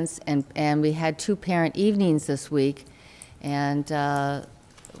 students, and we had 2 parent evenings this week, and to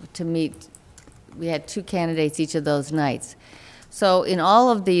meet, we had 2 candidates each of those nights. So in all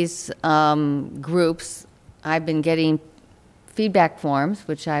of these groups, I've been getting feedback forms,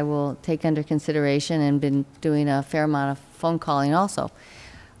 which I will take under consideration, and been doing a fair amount of phone calling also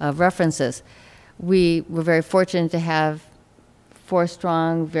of references. We were very fortunate to have 4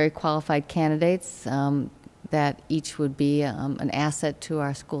 strong, very qualified candidates that each would be an asset to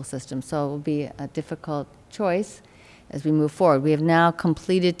our school system. So it will be a difficult choice as we move forward. We have now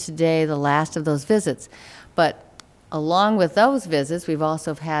completed today the last of those visits. But along with those visits, we've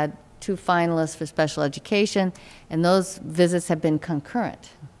also had 2 finalists for special education, and those visits have been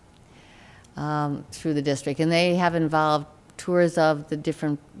concurrent through the district. And they have involved tours of the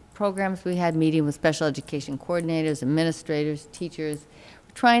different programs we had, meeting with special education coordinators, administrators, teachers.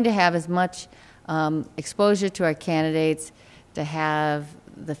 We're trying to have as much exposure to our candidates to have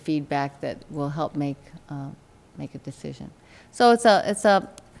the feedback that will help make a decision. So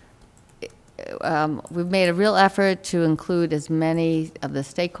we've made a real effort to include as many of the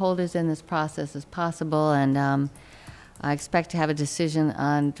stakeholders in this process as possible, and I expect to have a decision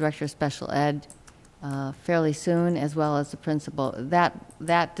on Director of Special Ed fairly soon, as well as the principal.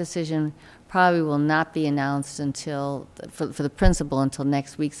 That decision probably will not be announced until, for the principal, until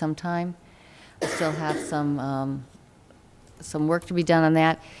next week sometime. I still have some work to be done on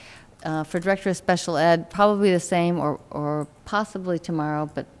that. For Director of Special Ed, probably the same, or possibly tomorrow,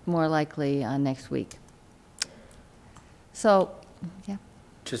 but more likely next week. So, yeah.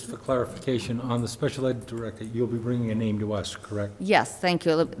 Just for clarification, on the special ed director, you'll be bringing a name to us, correct? Yes, thank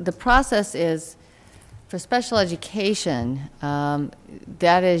you. The process is, for special education,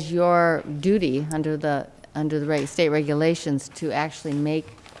 that is your duty under the state regulations to actually make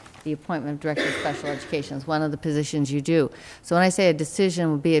the appointment of Director of Special Education. Is one of the positions you do. So when I say a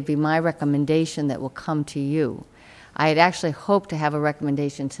decision it'd be my recommendation that will come to you. I had actually hoped to have a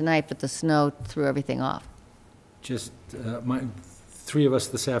recommendation tonight, but the snow threw everything off. Just, 3 of us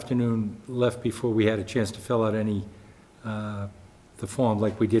this afternoon left before we had a chance to fill out any, the form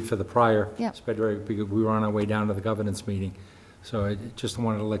like we did for the prior. Yep. Because we were on our way down to the governance meeting. So I just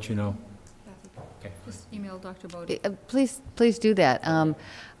wanted to let you know. Okay. Just email Dr. Bodie. Please do that.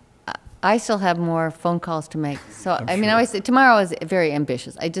 I still have more phone calls to make. So, I'm I mean, I always say tomorrow is very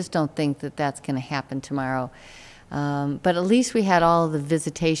ambitious. I just don't think that that's going to happen tomorrow. But at least we had all of the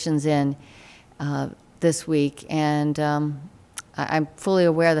visitations in this week. And I'm fully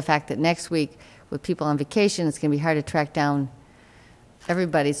aware of the fact that next week, with people on vacation, it's going to be hard to track down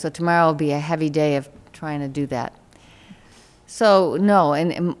everybody. So tomorrow will be a heavy day of trying to do that. So, no,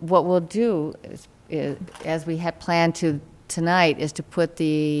 and what we'll do is, as we had planned to tonight, is to put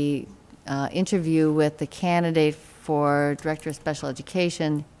the interview with the candidate for Director of Special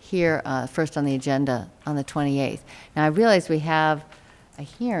Education here first on the agenda on the 28th. Now, I realize we have a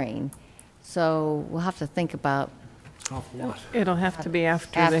hearing, so we'll have to think about. It'll have to be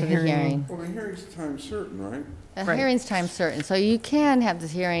after the hearing. Well, the hearing's time certain, right? The Right. hearing's time certain, so you can have the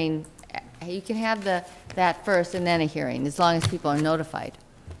hearing, you can have that first and then a hearing, as long as people are notified.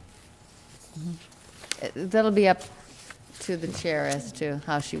 That'll be up to the chair as to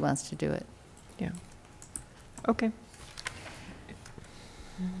how she wants to do it. Yeah. Okay.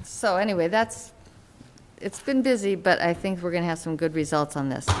 So anyway, it's been busy, but I think we're going to have some good results on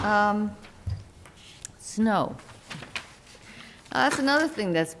this. Snow. That's another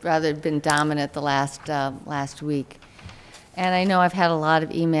thing that's rather been dominant the last week. And I know I've had a lot of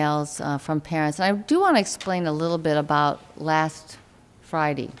emails from parents. And I do want to explain a little bit about last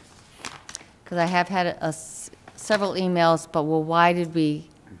Friday, because I have had several emails, but well, why did we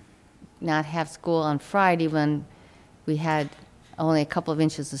not have school on Friday when we had only a couple of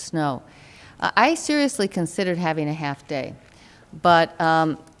inches of snow? I seriously considered having a half day, but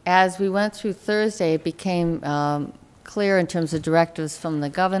as we went through Thursday, it became clear in terms of directives from the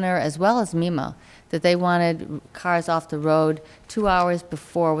governor as well as MEMA that they wanted cars off the road 2 hours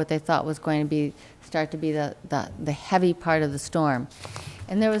before what they thought was going to start to be the heavy part of the storm.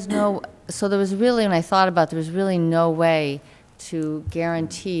 And there was really, when I thought about it, there was really no way to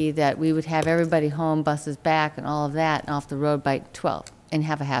guarantee that we would have everybody home, buses back, and all of that, and off the road by 12 and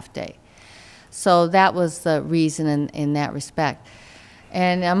have a half day. So that was the reason in that respect.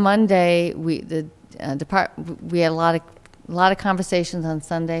 And on Monday, we had a lot of conversations on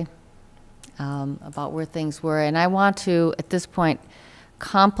Sunday about where things were. And I want to, at this point,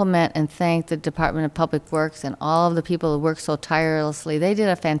 compliment and thank the Department of Public Works and all of the people who worked so tirelessly. They did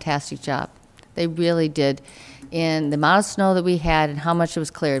a fantastic job. They really did. In the amount of snow that we had and how much it was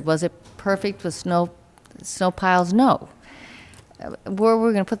cleared. Was it perfect with snow piles? No. Where were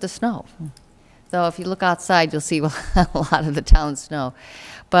we going to put the snow? Though if you look outside, you'll see a lot of the town's snow.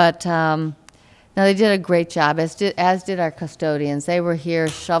 But no, they did a great job, as did our custodians. They were here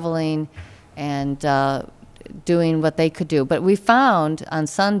shoveling and doing what they could do. But we found on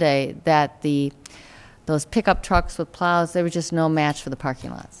Sunday that those pickup trucks with plows, they were just no match for the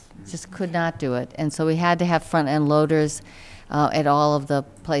parking lots. Just could not do it. And so we had to have front-end loaders at all of the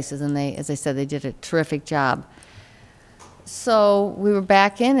places. And they, as I said, they did a terrific job. So we were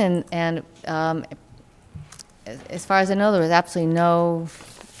back in, and as far as I know, there was absolutely no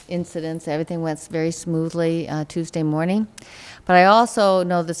incidents. Everything went very smoothly Tuesday morning. But I also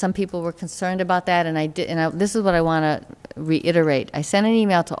know that some people were concerned about that, and this is what I want to reiterate. I sent an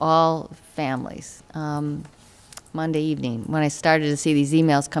email to all families Monday evening when I started to see these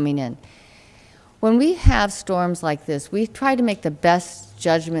emails coming in. When we have storms like this, we try to make the best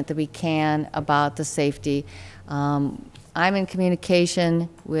judgment that we can about the safety. I'm in communication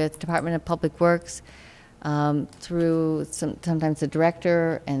with Department of Public Works through sometimes the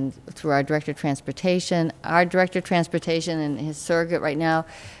director and through our director of transportation. Our director of transportation and his surrogate right now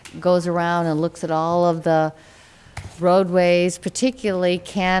goes around and looks at all of the roadways, particularly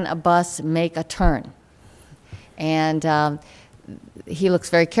can a bus make a turn. And he looks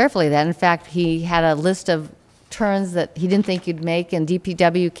very carefully at that. In fact, he had a list of turns that he didn't think you'd make, and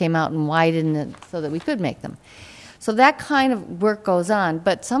DPW came out and widened it so that we could make them. So that kind of work goes on,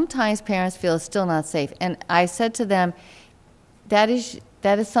 but sometimes parents feel it's still not safe. And I said to them, that is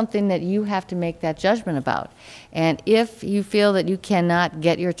something that you have to make that judgment about. And if you feel that you cannot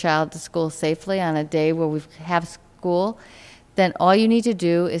get your child to school safely on a day where we have school, then all you need to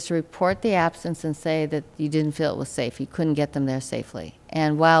do is to report the absence and say that you didn't feel it was safe. You couldn't get them there safely.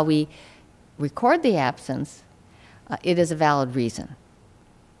 And while we record the absence, it is a valid reason.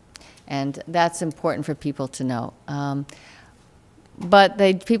 And that's important for people to know. But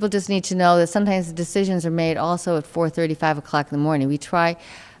people just need to know that sometimes the decisions are made also at 4:30, 5 o'clock in the morning. We try,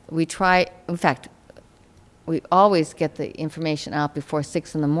 in fact, we always get the information out before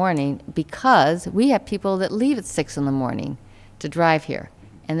 6 in the morning because we have people that leave at 6 in the morning to drive here,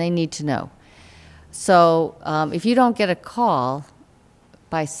 and they need to know. So if you don't get a call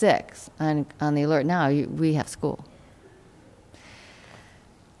by 6 on the alert now, we have school.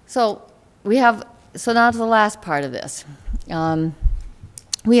 So now to the last part of this.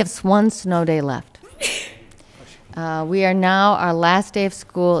 We have one snow day left. Our last day of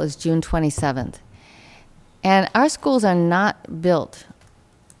school is June 27th. And our schools are not built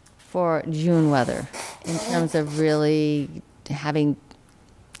for June weather in terms of really having,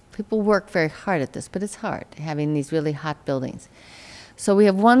 people work very hard at this, but it's hard having these really hot buildings. So we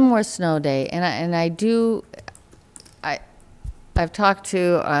have one more snow day, I've talked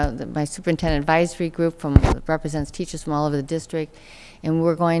to my superintendent advisory group that represents teachers from all over the district, and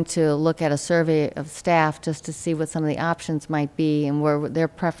we're going to look at a survey of staff just to see what some of the options might be and where their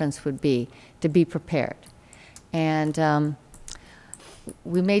preference would be to be prepared. And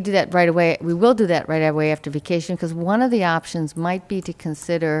we may do that right away. We will do that right away after vacation, because one of the options might be to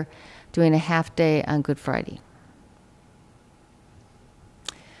consider doing a half day on Good Friday.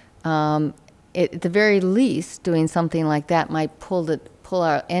 At the very least, doing something like that might pull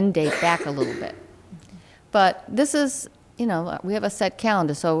our end date back a little bit. But this is, we have a set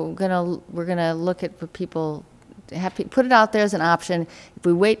calendar, so we're gonna look at what people put it out there as an option. If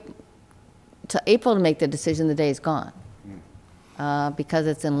we wait till April to make the decision, the day is gone because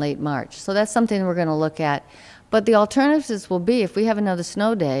it's in late March. So that's something we're going to look at. But the alternatives will be, if we have another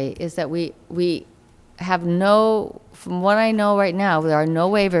snow day, is that we have no, from what I know right now, there are no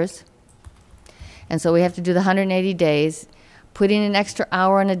waivers. And so we have to do the 180 days. Putting an extra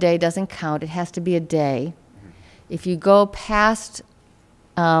hour in a day doesn't count. It has to be a day. If you go past,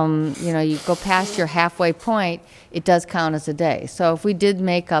 you go past your halfway point, it does count as a day. So if we did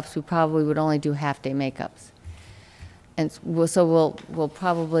makeups, we probably would only do half-day makeups. And so we'll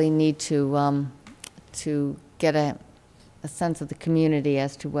probably need to get a sense of the community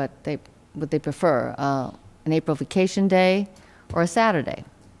as to what they prefer, an April vacation day or a Saturday.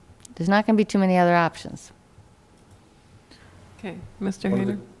 There's not going to be too many other options. Okay, Mr.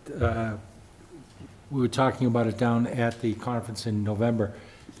 Hayner? We were talking about it down at the conference in November,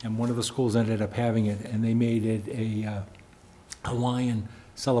 and one of the schools ended up having it, and they made it a Hawaiian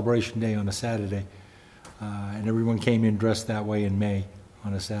celebration day on a Saturday. And everyone came in dressed that way in May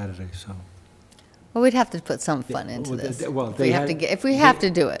on a Saturday, so. Well, we'd have to put some fun into this. Well, if we have to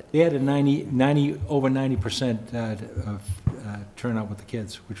do it. They had a over 90% turnout with the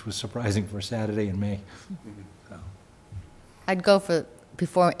kids, which was surprising for a Saturday in May. So. I'd go for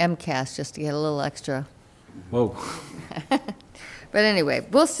before MCAS just to get a little extra. Whoa. But anyway,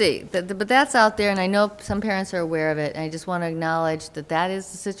 we'll see. But that's out there, and I know some parents are aware of it, and I just want to acknowledge that that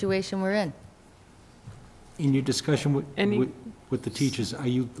is the situation we're in. In your discussion with the teachers, are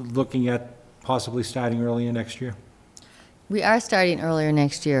you looking at possibly starting earlier next year? We are starting earlier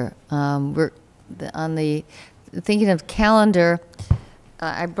next year. We're thinking of calendar.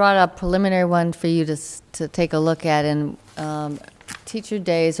 I brought up preliminary one for you to take a look at, and teacher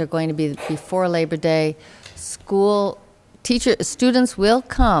days are going to be before Labor Day. Students will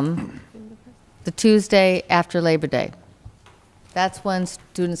come the Tuesday after Labor Day. That's when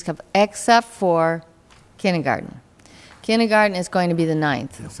students come, except for kindergarten. Kindergarten is going to be the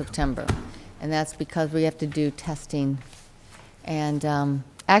 9th of September, and that's because we have to do testing. And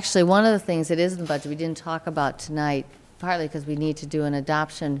actually, one of the things that is in the budget we didn't talk about tonight, partly because we need to do an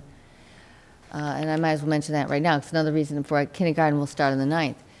adoption, and I might as well mention that right now, because another reason for kindergarten will start on the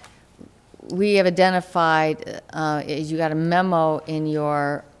 9th. We have identified, you got a memo in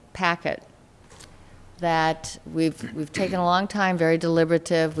your packet, that we've taken a long time, very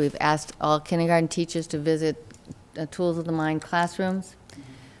deliberative. We've asked all kindergarten teachers to visit Tools of the Mind classrooms.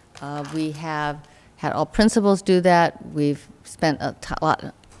 We have had all principals do that. We've spent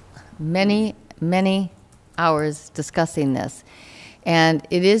many hours discussing this. And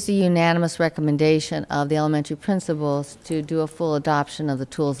it is a unanimous recommendation of the elementary principals to do a full adoption of the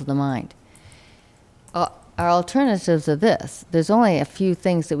Tools of the Mind. Our alternatives are this. There's only a few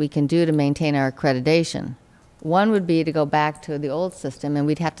things that we can do to maintain our accreditation. One would be to go back to the old system, and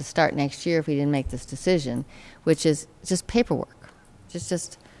we'd have to start next year if we didn't make this decision, which is just paperwork.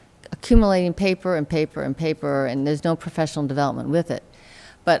 Just accumulating paper and paper and paper, and there's no professional development with it.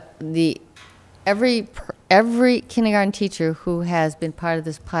 But every kindergarten teacher who has been part of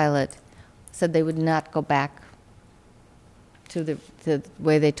this pilot said they would not go back to the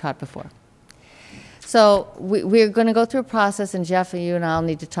way they taught before. So we're going to go through a process, and Jeff, you and I'll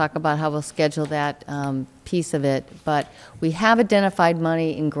need to talk about how we'll schedule that piece of it. But we have identified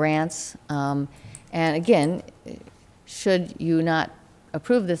money in grants. And again, should you not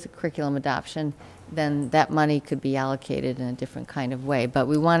approve this curriculum adoption, then that money could be allocated in a different kind of way. But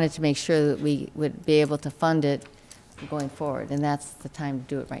we wanted to make sure that we would be able to fund it going forward, and that's the time to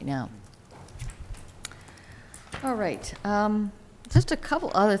do it right now. All right. Just a couple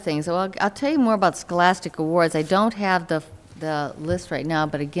other things. Well, I'll tell you more about Scholastic Awards. I don't have the list right now,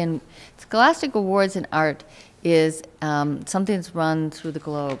 but again, Scholastic Awards in art is something that's run through the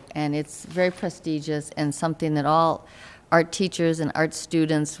globe, and it's very prestigious and something that all art teachers and art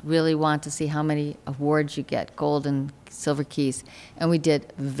students really want to see how many awards you get, gold and silver keys, and we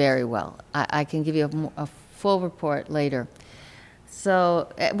did very well. I can give you a full report later. So,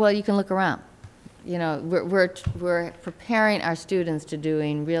 well, you can look around. You know, we're preparing our students to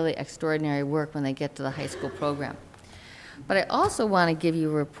doing really extraordinary work when they get to the high school program. But I also want to give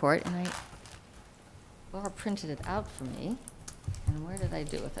you a report, and Laura printed it out for me. And where did I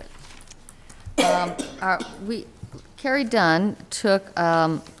do with it? Carrie Dunn took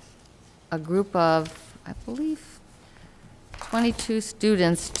a group of, I believe, 22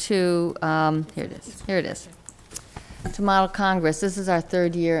 students to, here it is, to Model Congress. This is our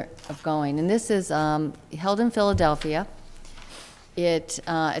third year of going, and this is held in Philadelphia. It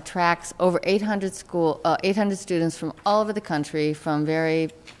attracts over 800 students from all over the country, from very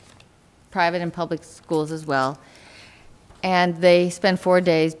private and public schools as well, and they spend 4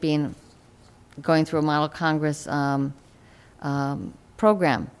 days going through a Model Congress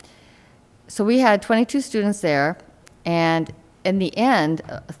program. So we had 22 students there, and in the end,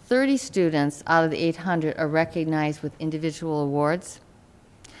 30 students out of the 800 are recognized with individual awards,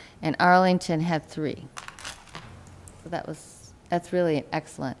 and Arlington had 3. So that's really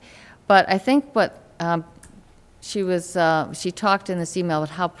excellent. But I think what she talked in this email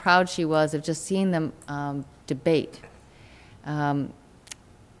about how proud she was of just seeing them debate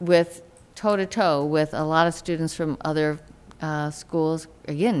with toe-to-toe with a lot of students from other schools,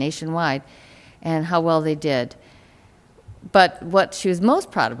 again, nationwide, and how well they did. But what she was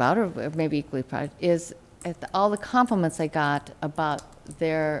most proud about, or maybe equally proud, is all the compliments I got about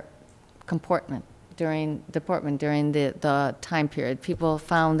their comportment during the time period. People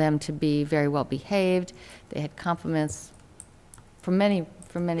found them to be very well behaved. They had compliments from many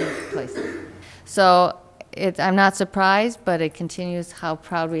places. So I'm not surprised, but it continues how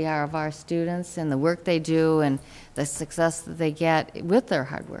proud we are of our students and the work they do and the success that they get with their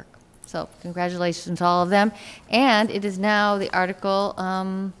hard work. So congratulations to all of them. And it is now, the article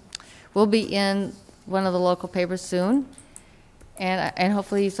will be in one of the local papers soon. And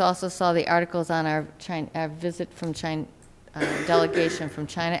hopefully you also saw the articles on our visit from China, delegation from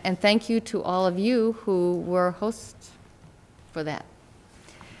China. And thank you to all of you who were hosts for that.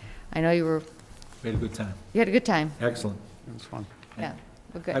 I know you were. We had a good time. You had a good time. Excellent. It was fun. Yeah,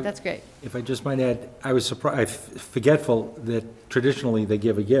 well, good. That's great. If I just might add, I was surprised, forgetful that traditionally they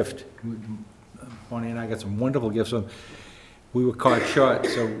give a gift. Bonnie and I got some wonderful gifts. We were caught short,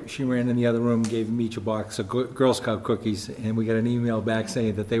 so she ran in the other room, gave them each a box of Girl Scout cookies, and we got an email back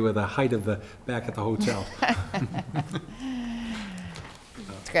saying that they were the height of the back at the hotel.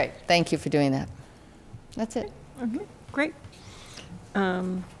 It's great. Thank you for doing that. That's it. Okay, great.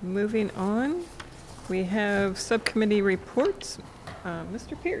 Moving on, we have subcommittee reports.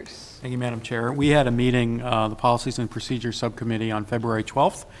 Mr. Pierce. Thank you, Madam Chair. We had a meeting, the Policies and Procedures Subcommittee, on February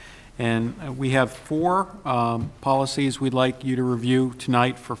 12th, and we have 4 policies we'd like you to review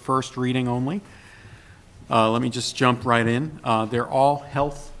tonight for first reading only. Let me just jump right in. They're all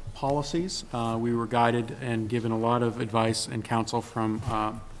health policies. We were guided and given a lot of advice and counsel from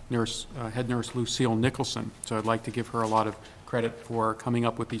head nurse Lucille Nicholson, so I'd like to give her a lot of credit for coming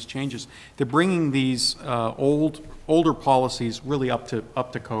up with these changes. They're bringing these older policies really up to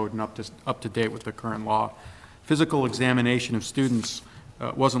code and up to date with the current law. Physical examination of students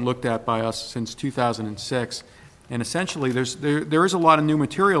wasn't looked at by us since 2006, and essentially there is a lot of new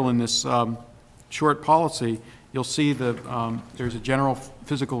material in this short policy. You'll see there's a general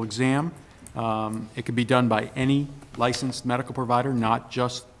physical exam. It can be done by any licensed medical provider, not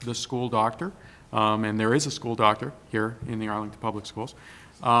just the school doctor. And there is a school doctor here in the Arlington Public Schools.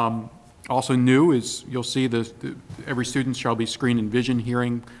 Also new is you'll see every student shall be screened in vision,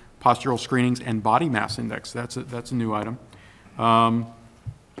 hearing, postural screenings, and body mass index. That's a new item. And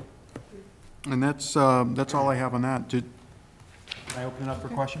that's all I have on that. Can I open it up for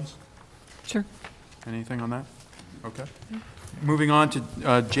questions? Sure. Anything on that? Okay. Moving on to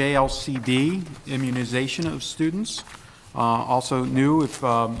JLCD, immunization of students. Also new, if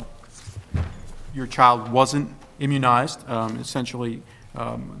your child wasn't immunized, essentially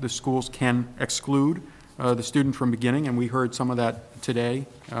the schools can exclude the student from beginning, and we heard some of that today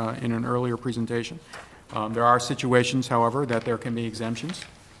in an earlier presentation. There are situations, however, that there can be exemptions,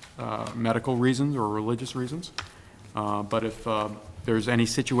 medical reasons or religious reasons. But if there's any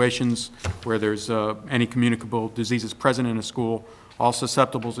situations where there's any communicable diseases present in a school, all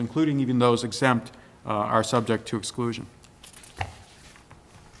susceptibles, including even those exempt, are subject to exclusion.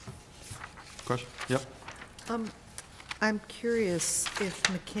 Question? Yep. I'm curious if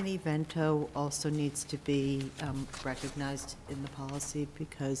McKinney-Vento also needs to be recognized in the policy,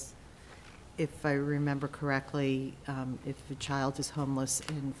 because if I remember correctly, if a child is homeless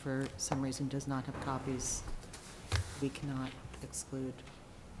and for some reason does not have copies, we cannot exclude.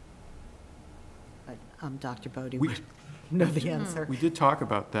 But Dr. Bodie would know the answer. We did talk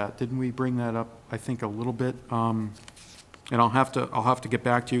about that. Didn't we bring that up, I think, a little bit? And I'll have to get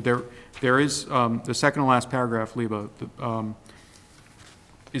back to you. There is the second to last paragraph, Leba,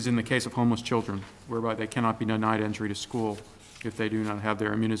 is in the case of homeless children, whereby they cannot be denied entry to school if they do not have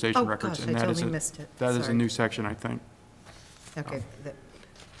their immunization records. Gosh, And I that totally missed it. That is a Sorry. new section, I think. Okay,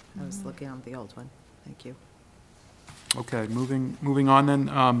 I was looking on the old one. Thank you. Okay, moving on then.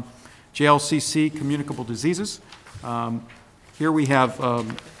 JLCC, communicable diseases. Here we have,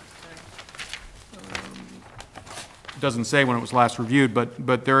 doesn't say when it was last reviewed,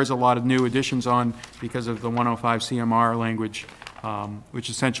 but there is a lot of new additions on because of the 105 CMR language,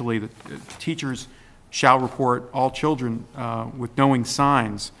 which essentially the teachers shall report all children with knowing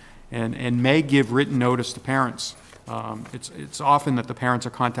signs and may give written notice to parents It's often that the parents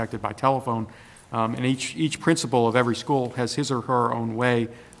are contacted by telephone, and each principal of every school has his or her own way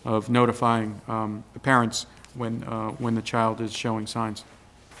of notifying the parents when the child is showing signs.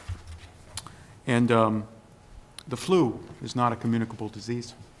 And the flu is not a communicable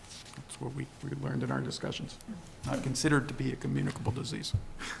disease. That's what we learned in our discussions. Not considered to be a communicable disease.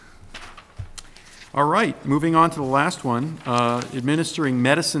 All right, moving on to the last one, administering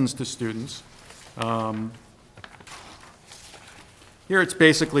medicines to students. Here it's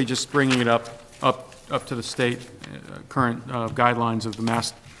basically just bringing it up to the state current guidelines of the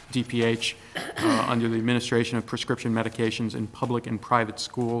Mass DPH under the administration of prescription medications in public and private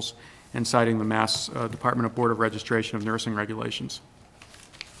schools, and citing the Mass Department of Board of Registration of Nursing Regulations.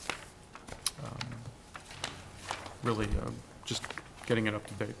 Really just getting it up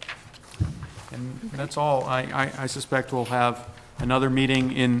to date. And that's all. I suspect we'll have another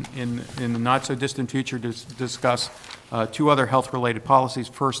meeting in the not-so-distant future to discuss two other health-related policies,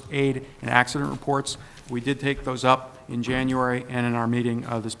 first aid and accident reports. We did take those up in January and in our meeting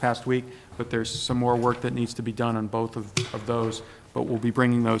this past week, but there's some more work that needs to be done on both of those, but we'll be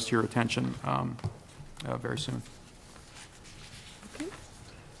bringing those to your attention very soon. Okay.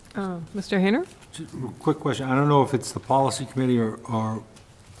 Mr. Hayner? Just a quick question. I don't know if it's the policy committee or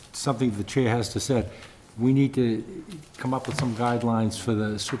something the chair has to set. We need to come up with some guidelines for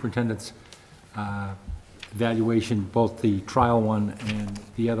the superintendent's evaluation, both the trial one and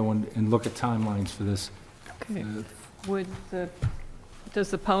the other one, and look at timelines for this. Okay. Does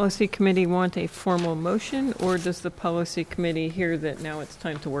the policy committee want a formal motion, or does the policy committee hear that now it's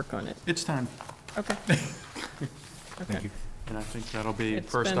time to work on it? It's time. Okay. Thank you. And I think that'll be It's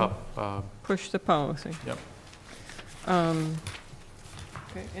first been up. Push the policy. Yep.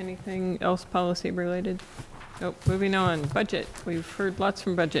 Okay, anything else policy related? Nope, moving on. Budget. We've heard lots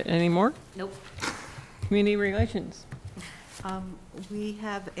from budget. Any more? Nope. Community relations. We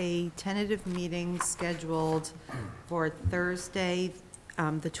have a tentative meeting scheduled for Thursday,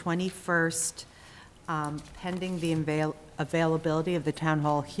 the 21st, pending the availability of the town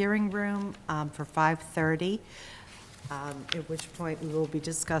hall hearing room for 5:30, at which point we will be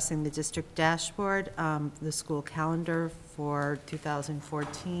discussing the district dashboard, the school calendar for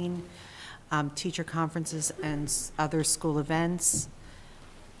 2014, teacher conferences and other school events,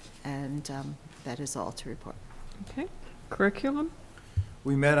 and that is all to report. Okay. Curriculum?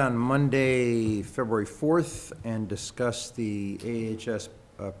 We met on Monday, February 4th, and discussed the AHS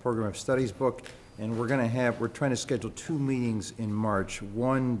Program of Studies book, and we're trying to schedule 2 meetings in March.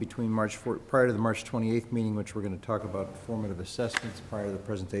 One between prior to the March 28th meeting, which we're going to talk about formative assessments prior to the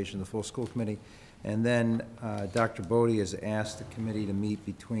presentation of the full school committee. And then Dr. Bodie has asked the committee to meet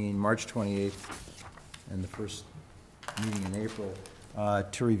between March 28th and the first meeting in April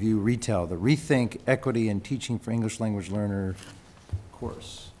to review RETEL, the Rethink Equity and Teaching for English Language Learner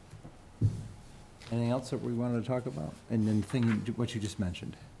course. Anything else that we wanted to talk about? And then what you just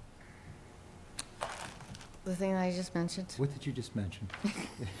mentioned. The thing that I just mentioned? What did you just mention?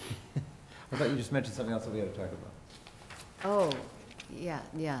 I thought you just mentioned something else that we had to talk about. Oh, yeah.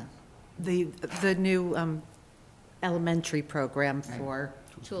 The new elementary program for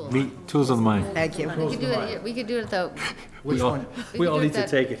Tools. Tools of the mind. Thank you. We could do it though. We all need to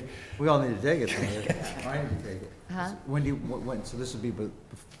take it. We all need to take it. I need to take it. Huh? When, so this would be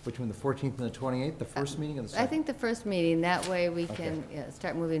between the 14th and the 28th, the first meeting of the second? I think the first meeting, that way we can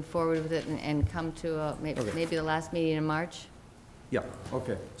start moving forward with it and come to maybe the last meeting in March. Yeah,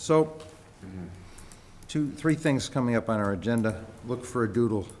 okay. So, 3 things coming up on our agenda. Look for a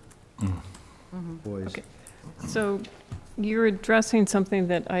doodle, boys. Okay. So you're addressing something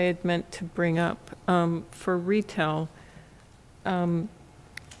that I had meant to bring up for RETEL.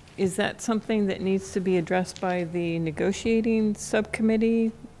 Is that something that needs to be addressed by the negotiating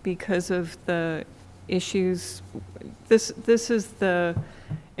subcommittee because of the issues? This is the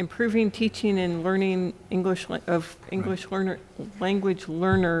improving teaching and learning English language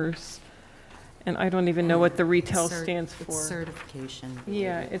learners, and I don't even know what the RETEL stands for. It's certification.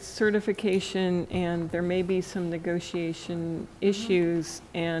 Yeah, it's certification, and there may be some negotiation issues,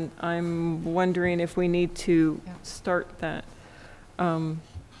 and I'm wondering if we need to start that.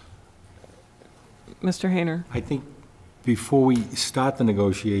 Mr. Hayner? I think before we start the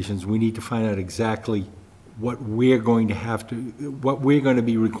negotiations, we need to find out exactly what we're going to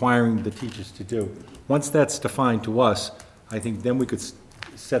be requiring the teachers to do. Once that's defined to us, I think then we could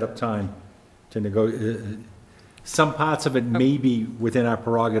set up time to negotiate. Some parts of it may be within our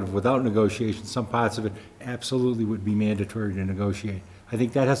prerogative without negotiation. Some parts of it absolutely would be mandatory to negotiate. I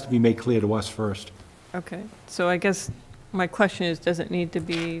think that has to be made clear to us first. Okay, so I guess my question is, does it need to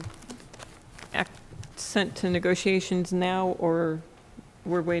be sent to negotiations now, or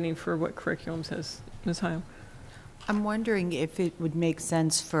we're waiting for what curriculum says? Ms. Heim? I'm wondering if it would make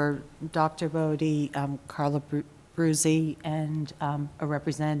sense for Dr. Bodie, Carla Bruzzi, and a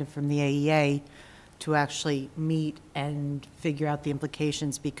representative from the AEA to actually meet and figure out the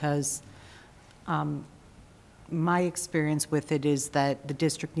implications, because my experience with it is that the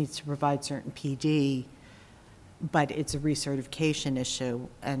district needs to provide certain PD, but it's a recertification issue,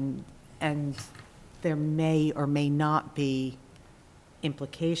 and there may or may not be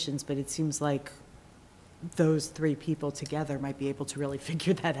implications, but it seems like those three people together might be able to really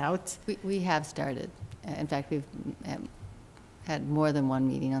figure that out. We have started. In fact, we've had more than one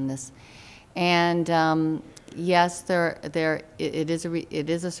meeting on this. And yes, it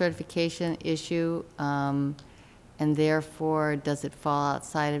is a certification issue, and therefore, does it fall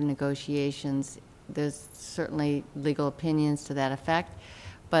outside of negotiations? There's certainly legal opinions to that effect,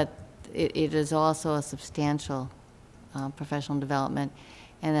 but it is also a substantial professional development,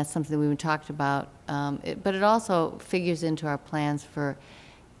 and that's something we've talked about. But it also figures into our plans for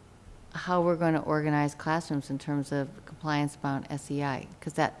how we're going to organize classrooms in terms of compliance around SEI,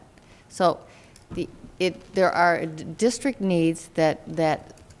 because there are district needs that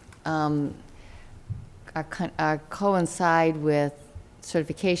coincide with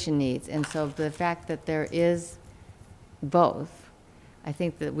certification needs, and so the fact that there is both, I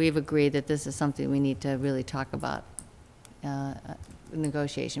think that we've agreed that this is something we need to really talk about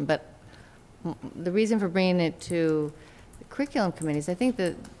negotiation. But the reason for bringing it to the curriculum committees, I think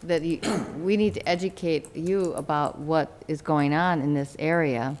that we need to educate you about what is going on in this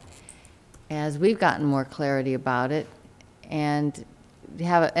area as we've gotten more clarity about it, and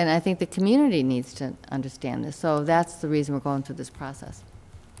I think the community needs to understand this. So that's the reason we're going through this process.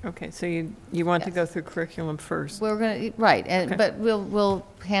 Okay, so you want to go through curriculum first? We're going to, right, Okay. but we'll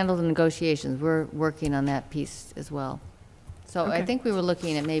handle the negotiations. We're working on that piece as well. So I Okay. think we were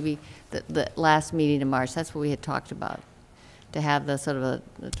looking at maybe the last meeting in March. That's what we had talked about, to have the sort of a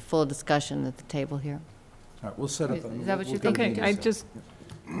full discussion at the table here. All right, we'll set up. Is that what you we'll think? Okay, I just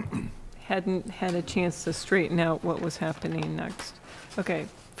hadn't had a chance to straighten out what was happening next. Okay,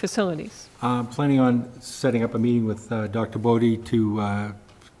 facilities. I'm planning on setting up a meeting with Dr. Bodie to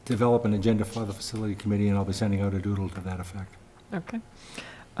develop an agenda for the facility committee, and I'll be sending out a doodle to that effect. Okay.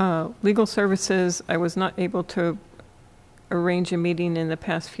 Legal services, I was not able to arrange a meeting in the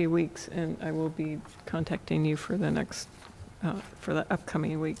past few weeks, and I will be contacting you for the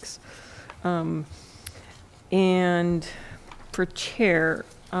upcoming weeks. And for chair,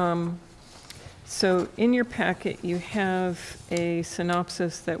 so in your packet, you have a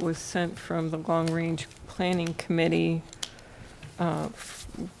synopsis that was sent from the Long Range Planning Committee,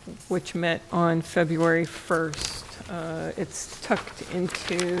 which met on February 1st. It's tucked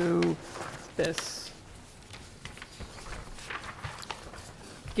into this.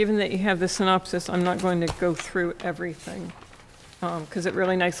 Given that you have the synopsis, I'm not going to go through everything, because it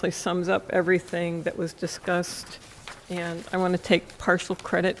really nicely sums up everything that was discussed. And I want to take partial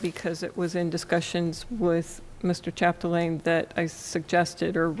credit because it was in discussions with Mr. Chapdelaine that I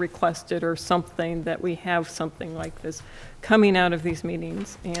suggested or requested or something, that we have something like this coming out of these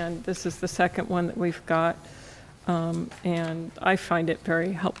meetings. And this is the second one that we've got. And I find it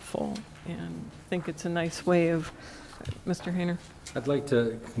very helpful and think it's a nice way of, Mr. Hayner? I'd like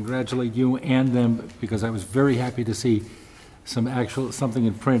to congratulate you and them, because I was very happy to see something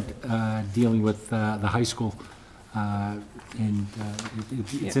in print dealing with the high school.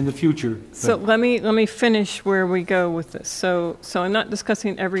 It's in the future. So let me finish where we go with this. So I'm not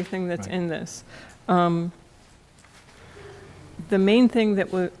discussing everything that's in this. The main thing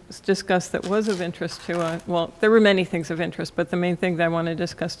that was discussed that was of interest to us, well, there were many things of interest, but the main thing that I want to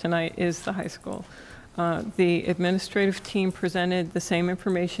discuss tonight is the high school. The administrative team presented the same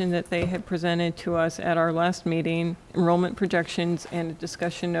information that they had presented to us at our last meeting, enrollment projections and a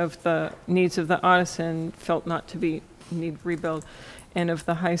discussion of the needs of the Audison felt not to need rebuild, and of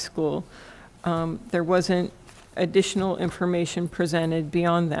the high school. There wasn't additional information presented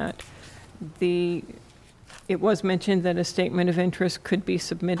beyond that. It was mentioned that a statement of interest could be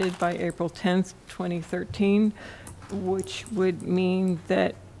submitted by April 10th, 2013, which would mean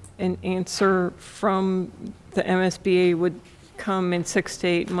that an answer from the MSBA would come in 6 to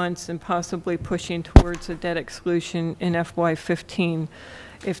 8 months, and possibly pushing towards a debt exclusion in FY15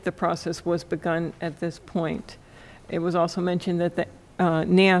 if the process was begun at this point. It was also mentioned that the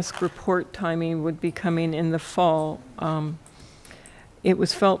NASC report timing would be coming in the fall. It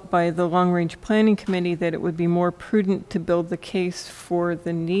was felt by the Long Range Planning Committee that it would be more prudent to build the case for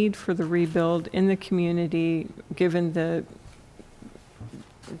the need for the rebuild in the community, given the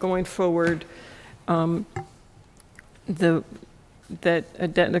going forward that a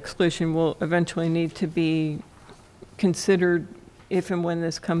debt exclusion will eventually need to be considered if and when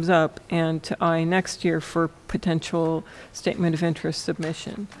this comes up, and to eye next year for potential statement of interest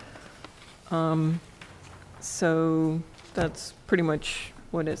submission. So that's pretty much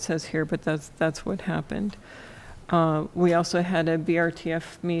what it says here, but that's what happened. We also had a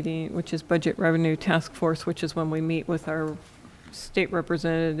BRTF meeting, which is Budget Revenue Task Force, which is when we meet with our state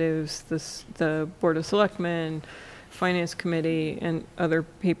representatives, the Board of Selectmen, Finance Committee, and other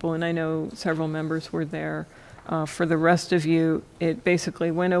people, and I know several members were there. For the rest of you, it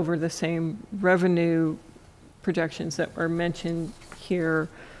basically went over the same revenue projections that were mentioned here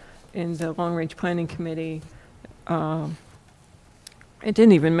in the Long Range Planning Committee. It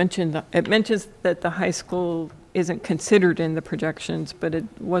didn't even mention it mentions that the high school isn't considered in the projections, but it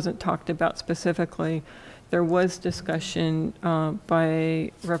wasn't talked about specifically. There was discussion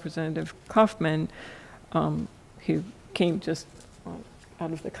by Representative Kaufman, who came just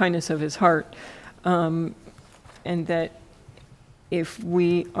out of the kindness of his heart, and that if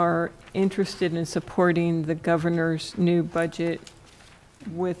we are interested in supporting the governor's new budget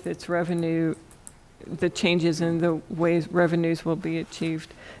with its revenue, the changes in the ways revenues will be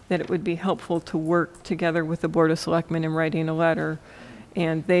achieved, that it would be helpful to work together with the Board of Selectmen in writing a letter.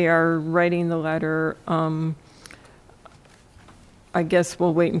 And they are writing the letter. I guess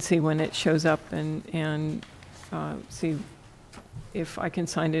we'll wait and see when it shows up and see if I can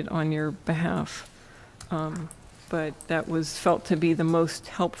sign it on your behalf. But that was felt to be the most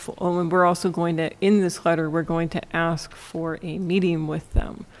helpful. Oh, and we're also going to, in this letter, we're going to ask for a meeting with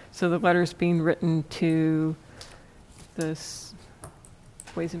them. So the letter's being written to the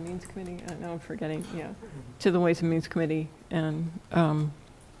Ways and Means Committee. Now I'm forgetting. Yeah, to the Ways and Means Committee, and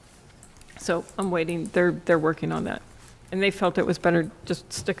so I'm waiting. They're working on that, and they felt it was better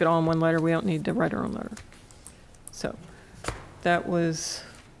just stick it all in one letter. We don't need to write our own letter. So that was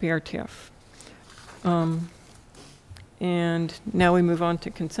BRTF. And now we move on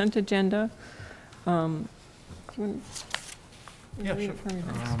to consent agenda. Yeah, sure.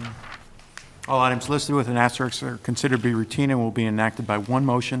 All items listed with an asterisk are considered to be routine and will be enacted by one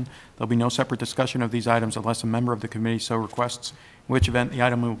motion. There'll be no separate discussion of these items unless a member of the committee so requests, in which event the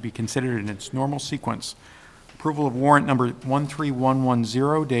item will be considered in its normal sequence. Approval of warrant number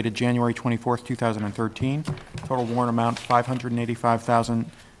 13110 dated January 24th, 2013. Total warrant amount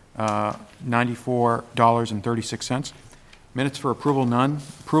 $585,094.36. Minutes for approval, none.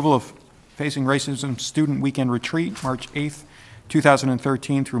 Approval of Facing Racism Student Weekend Retreat, March 8th,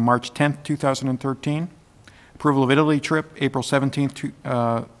 2013 through March 10th, 2013. Approval of Italy trip, April 17th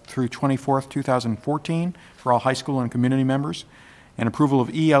through 24th, 2014 for all high school and community members. And approval of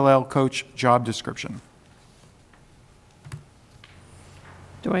ELL coach job description.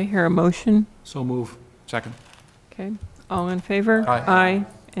 Do I hear a motion? So move. Second. Okay, all in favor? Aye. Aye.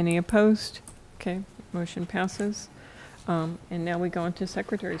 Any opposed? Okay, motion passes. And now we go into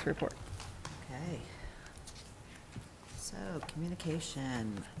Secretary's report. Okay. So,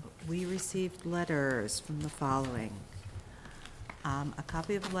 communication. We received letters from the following. A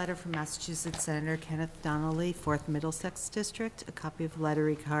copy of a letter from Massachusetts Senator Kenneth Donnelly, 4th Middlesex District. A copy of a letter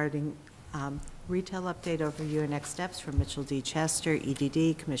regarding retail update overview and next steps from Mitchell D. Chester,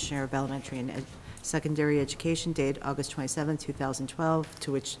 EDD, Commissioner of Elementary and Secondary Education, dated August 27, 2012,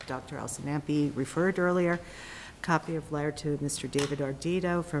 to which Dr. Allison Ampe referred earlier. Copy of letter to Mr. David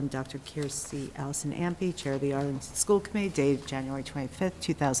Ardito from Dr. Kirsty Allison Ampe, Chair of the Arlington School Committee, dated January 25,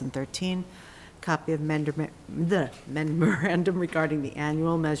 2013. Copy of memorandum regarding the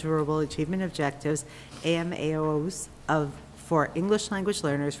annual measurable achievement objectives, AMAOs, for English language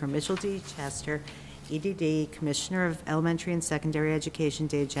learners from Mitchell D. Chester, EDD, Commissioner of Elementary and Secondary Education,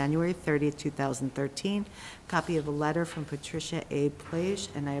 dated January 30th, 2013. Copy of a letter from Patricia A. Plage,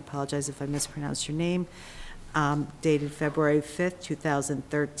 and I apologize if I mispronounced your name, dated February 5th,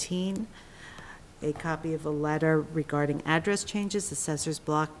 2013. A copy of a letter regarding address changes, Assessor's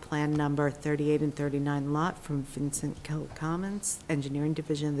Block Plan Number 38 and 39 lot from Vincent Hill Commons, Engineering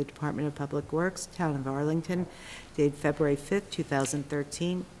Division of the Department of Public Works, Town of Arlington, dated February 5th,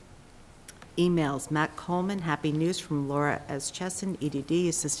 2013. Emails, Matt Coleman, Happy News from Laura S. Chesson, EDD,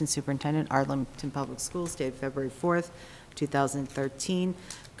 Assistant Superintendent, Arlington Public Schools, dated February 4th, 2013.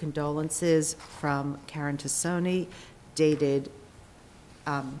 Condolences from Karen Tassoni, dated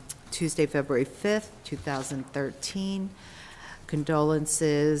Tuesday, February 5th, 2013.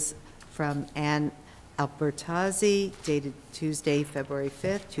 Condolences from Ann Albertazzi, dated Tuesday, February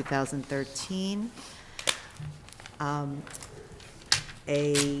 5th, 2013.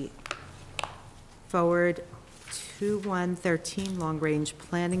 A forward 2/1/13 long-range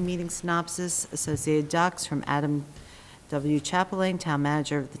planning meeting synopsis, associated docs from Adam W. Chapelang, Town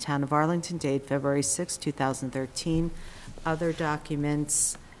Manager of the Town of Arlington, dated February 6, 2013. Other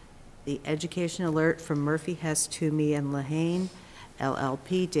documents, the education alert from Murphy, Hess, Toomey, and Lehane,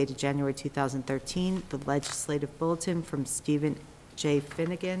 LLP, dated January 2013. The legislative bulletin from Stephen J.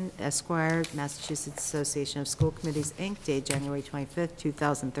 Finnegan, Esquire, Massachusetts Association of School Committees, Inc., dated January 25,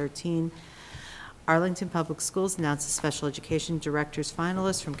 2013. Arlington Public Schools announces special education director's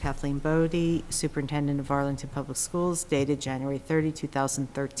finalist from Kathleen Bodie, Superintendent of Arlington Public Schools, dated January 30,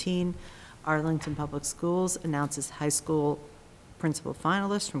 2013. Arlington Public Schools announces high school principal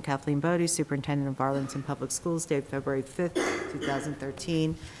finalist from Kathleen Bodie, Superintendent of Arlington Public Schools, dated February 5th,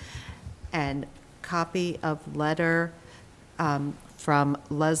 2013. And copy of letter from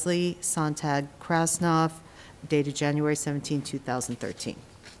Leslie Sontag Krasnov, dated January 17, 2013.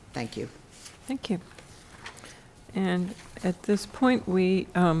 Thank you. Thank you. And at this point, we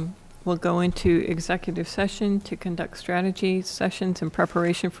will go into executive session to conduct strategy sessions in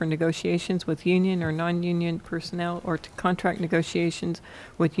preparation for negotiations with union or non-union personnel, or to contract negotiations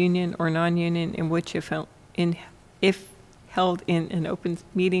with union or non-union in which, if held in an open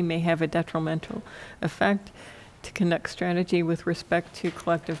meeting, may have a detrimental effect. To conduct strategy with respect to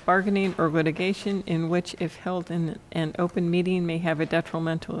collective bargaining or litigation in which, if held in an open meeting, may have a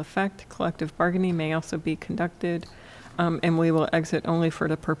detrimental effect. Collective bargaining may also be conducted, and we will exit only for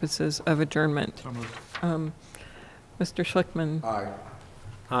the purposes of adjournment. Mr. Schlickman? Aye.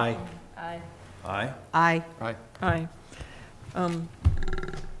 Aye. Aye. Aye. Aye. Aye. Aye.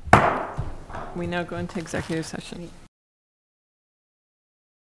 We now go into executive session.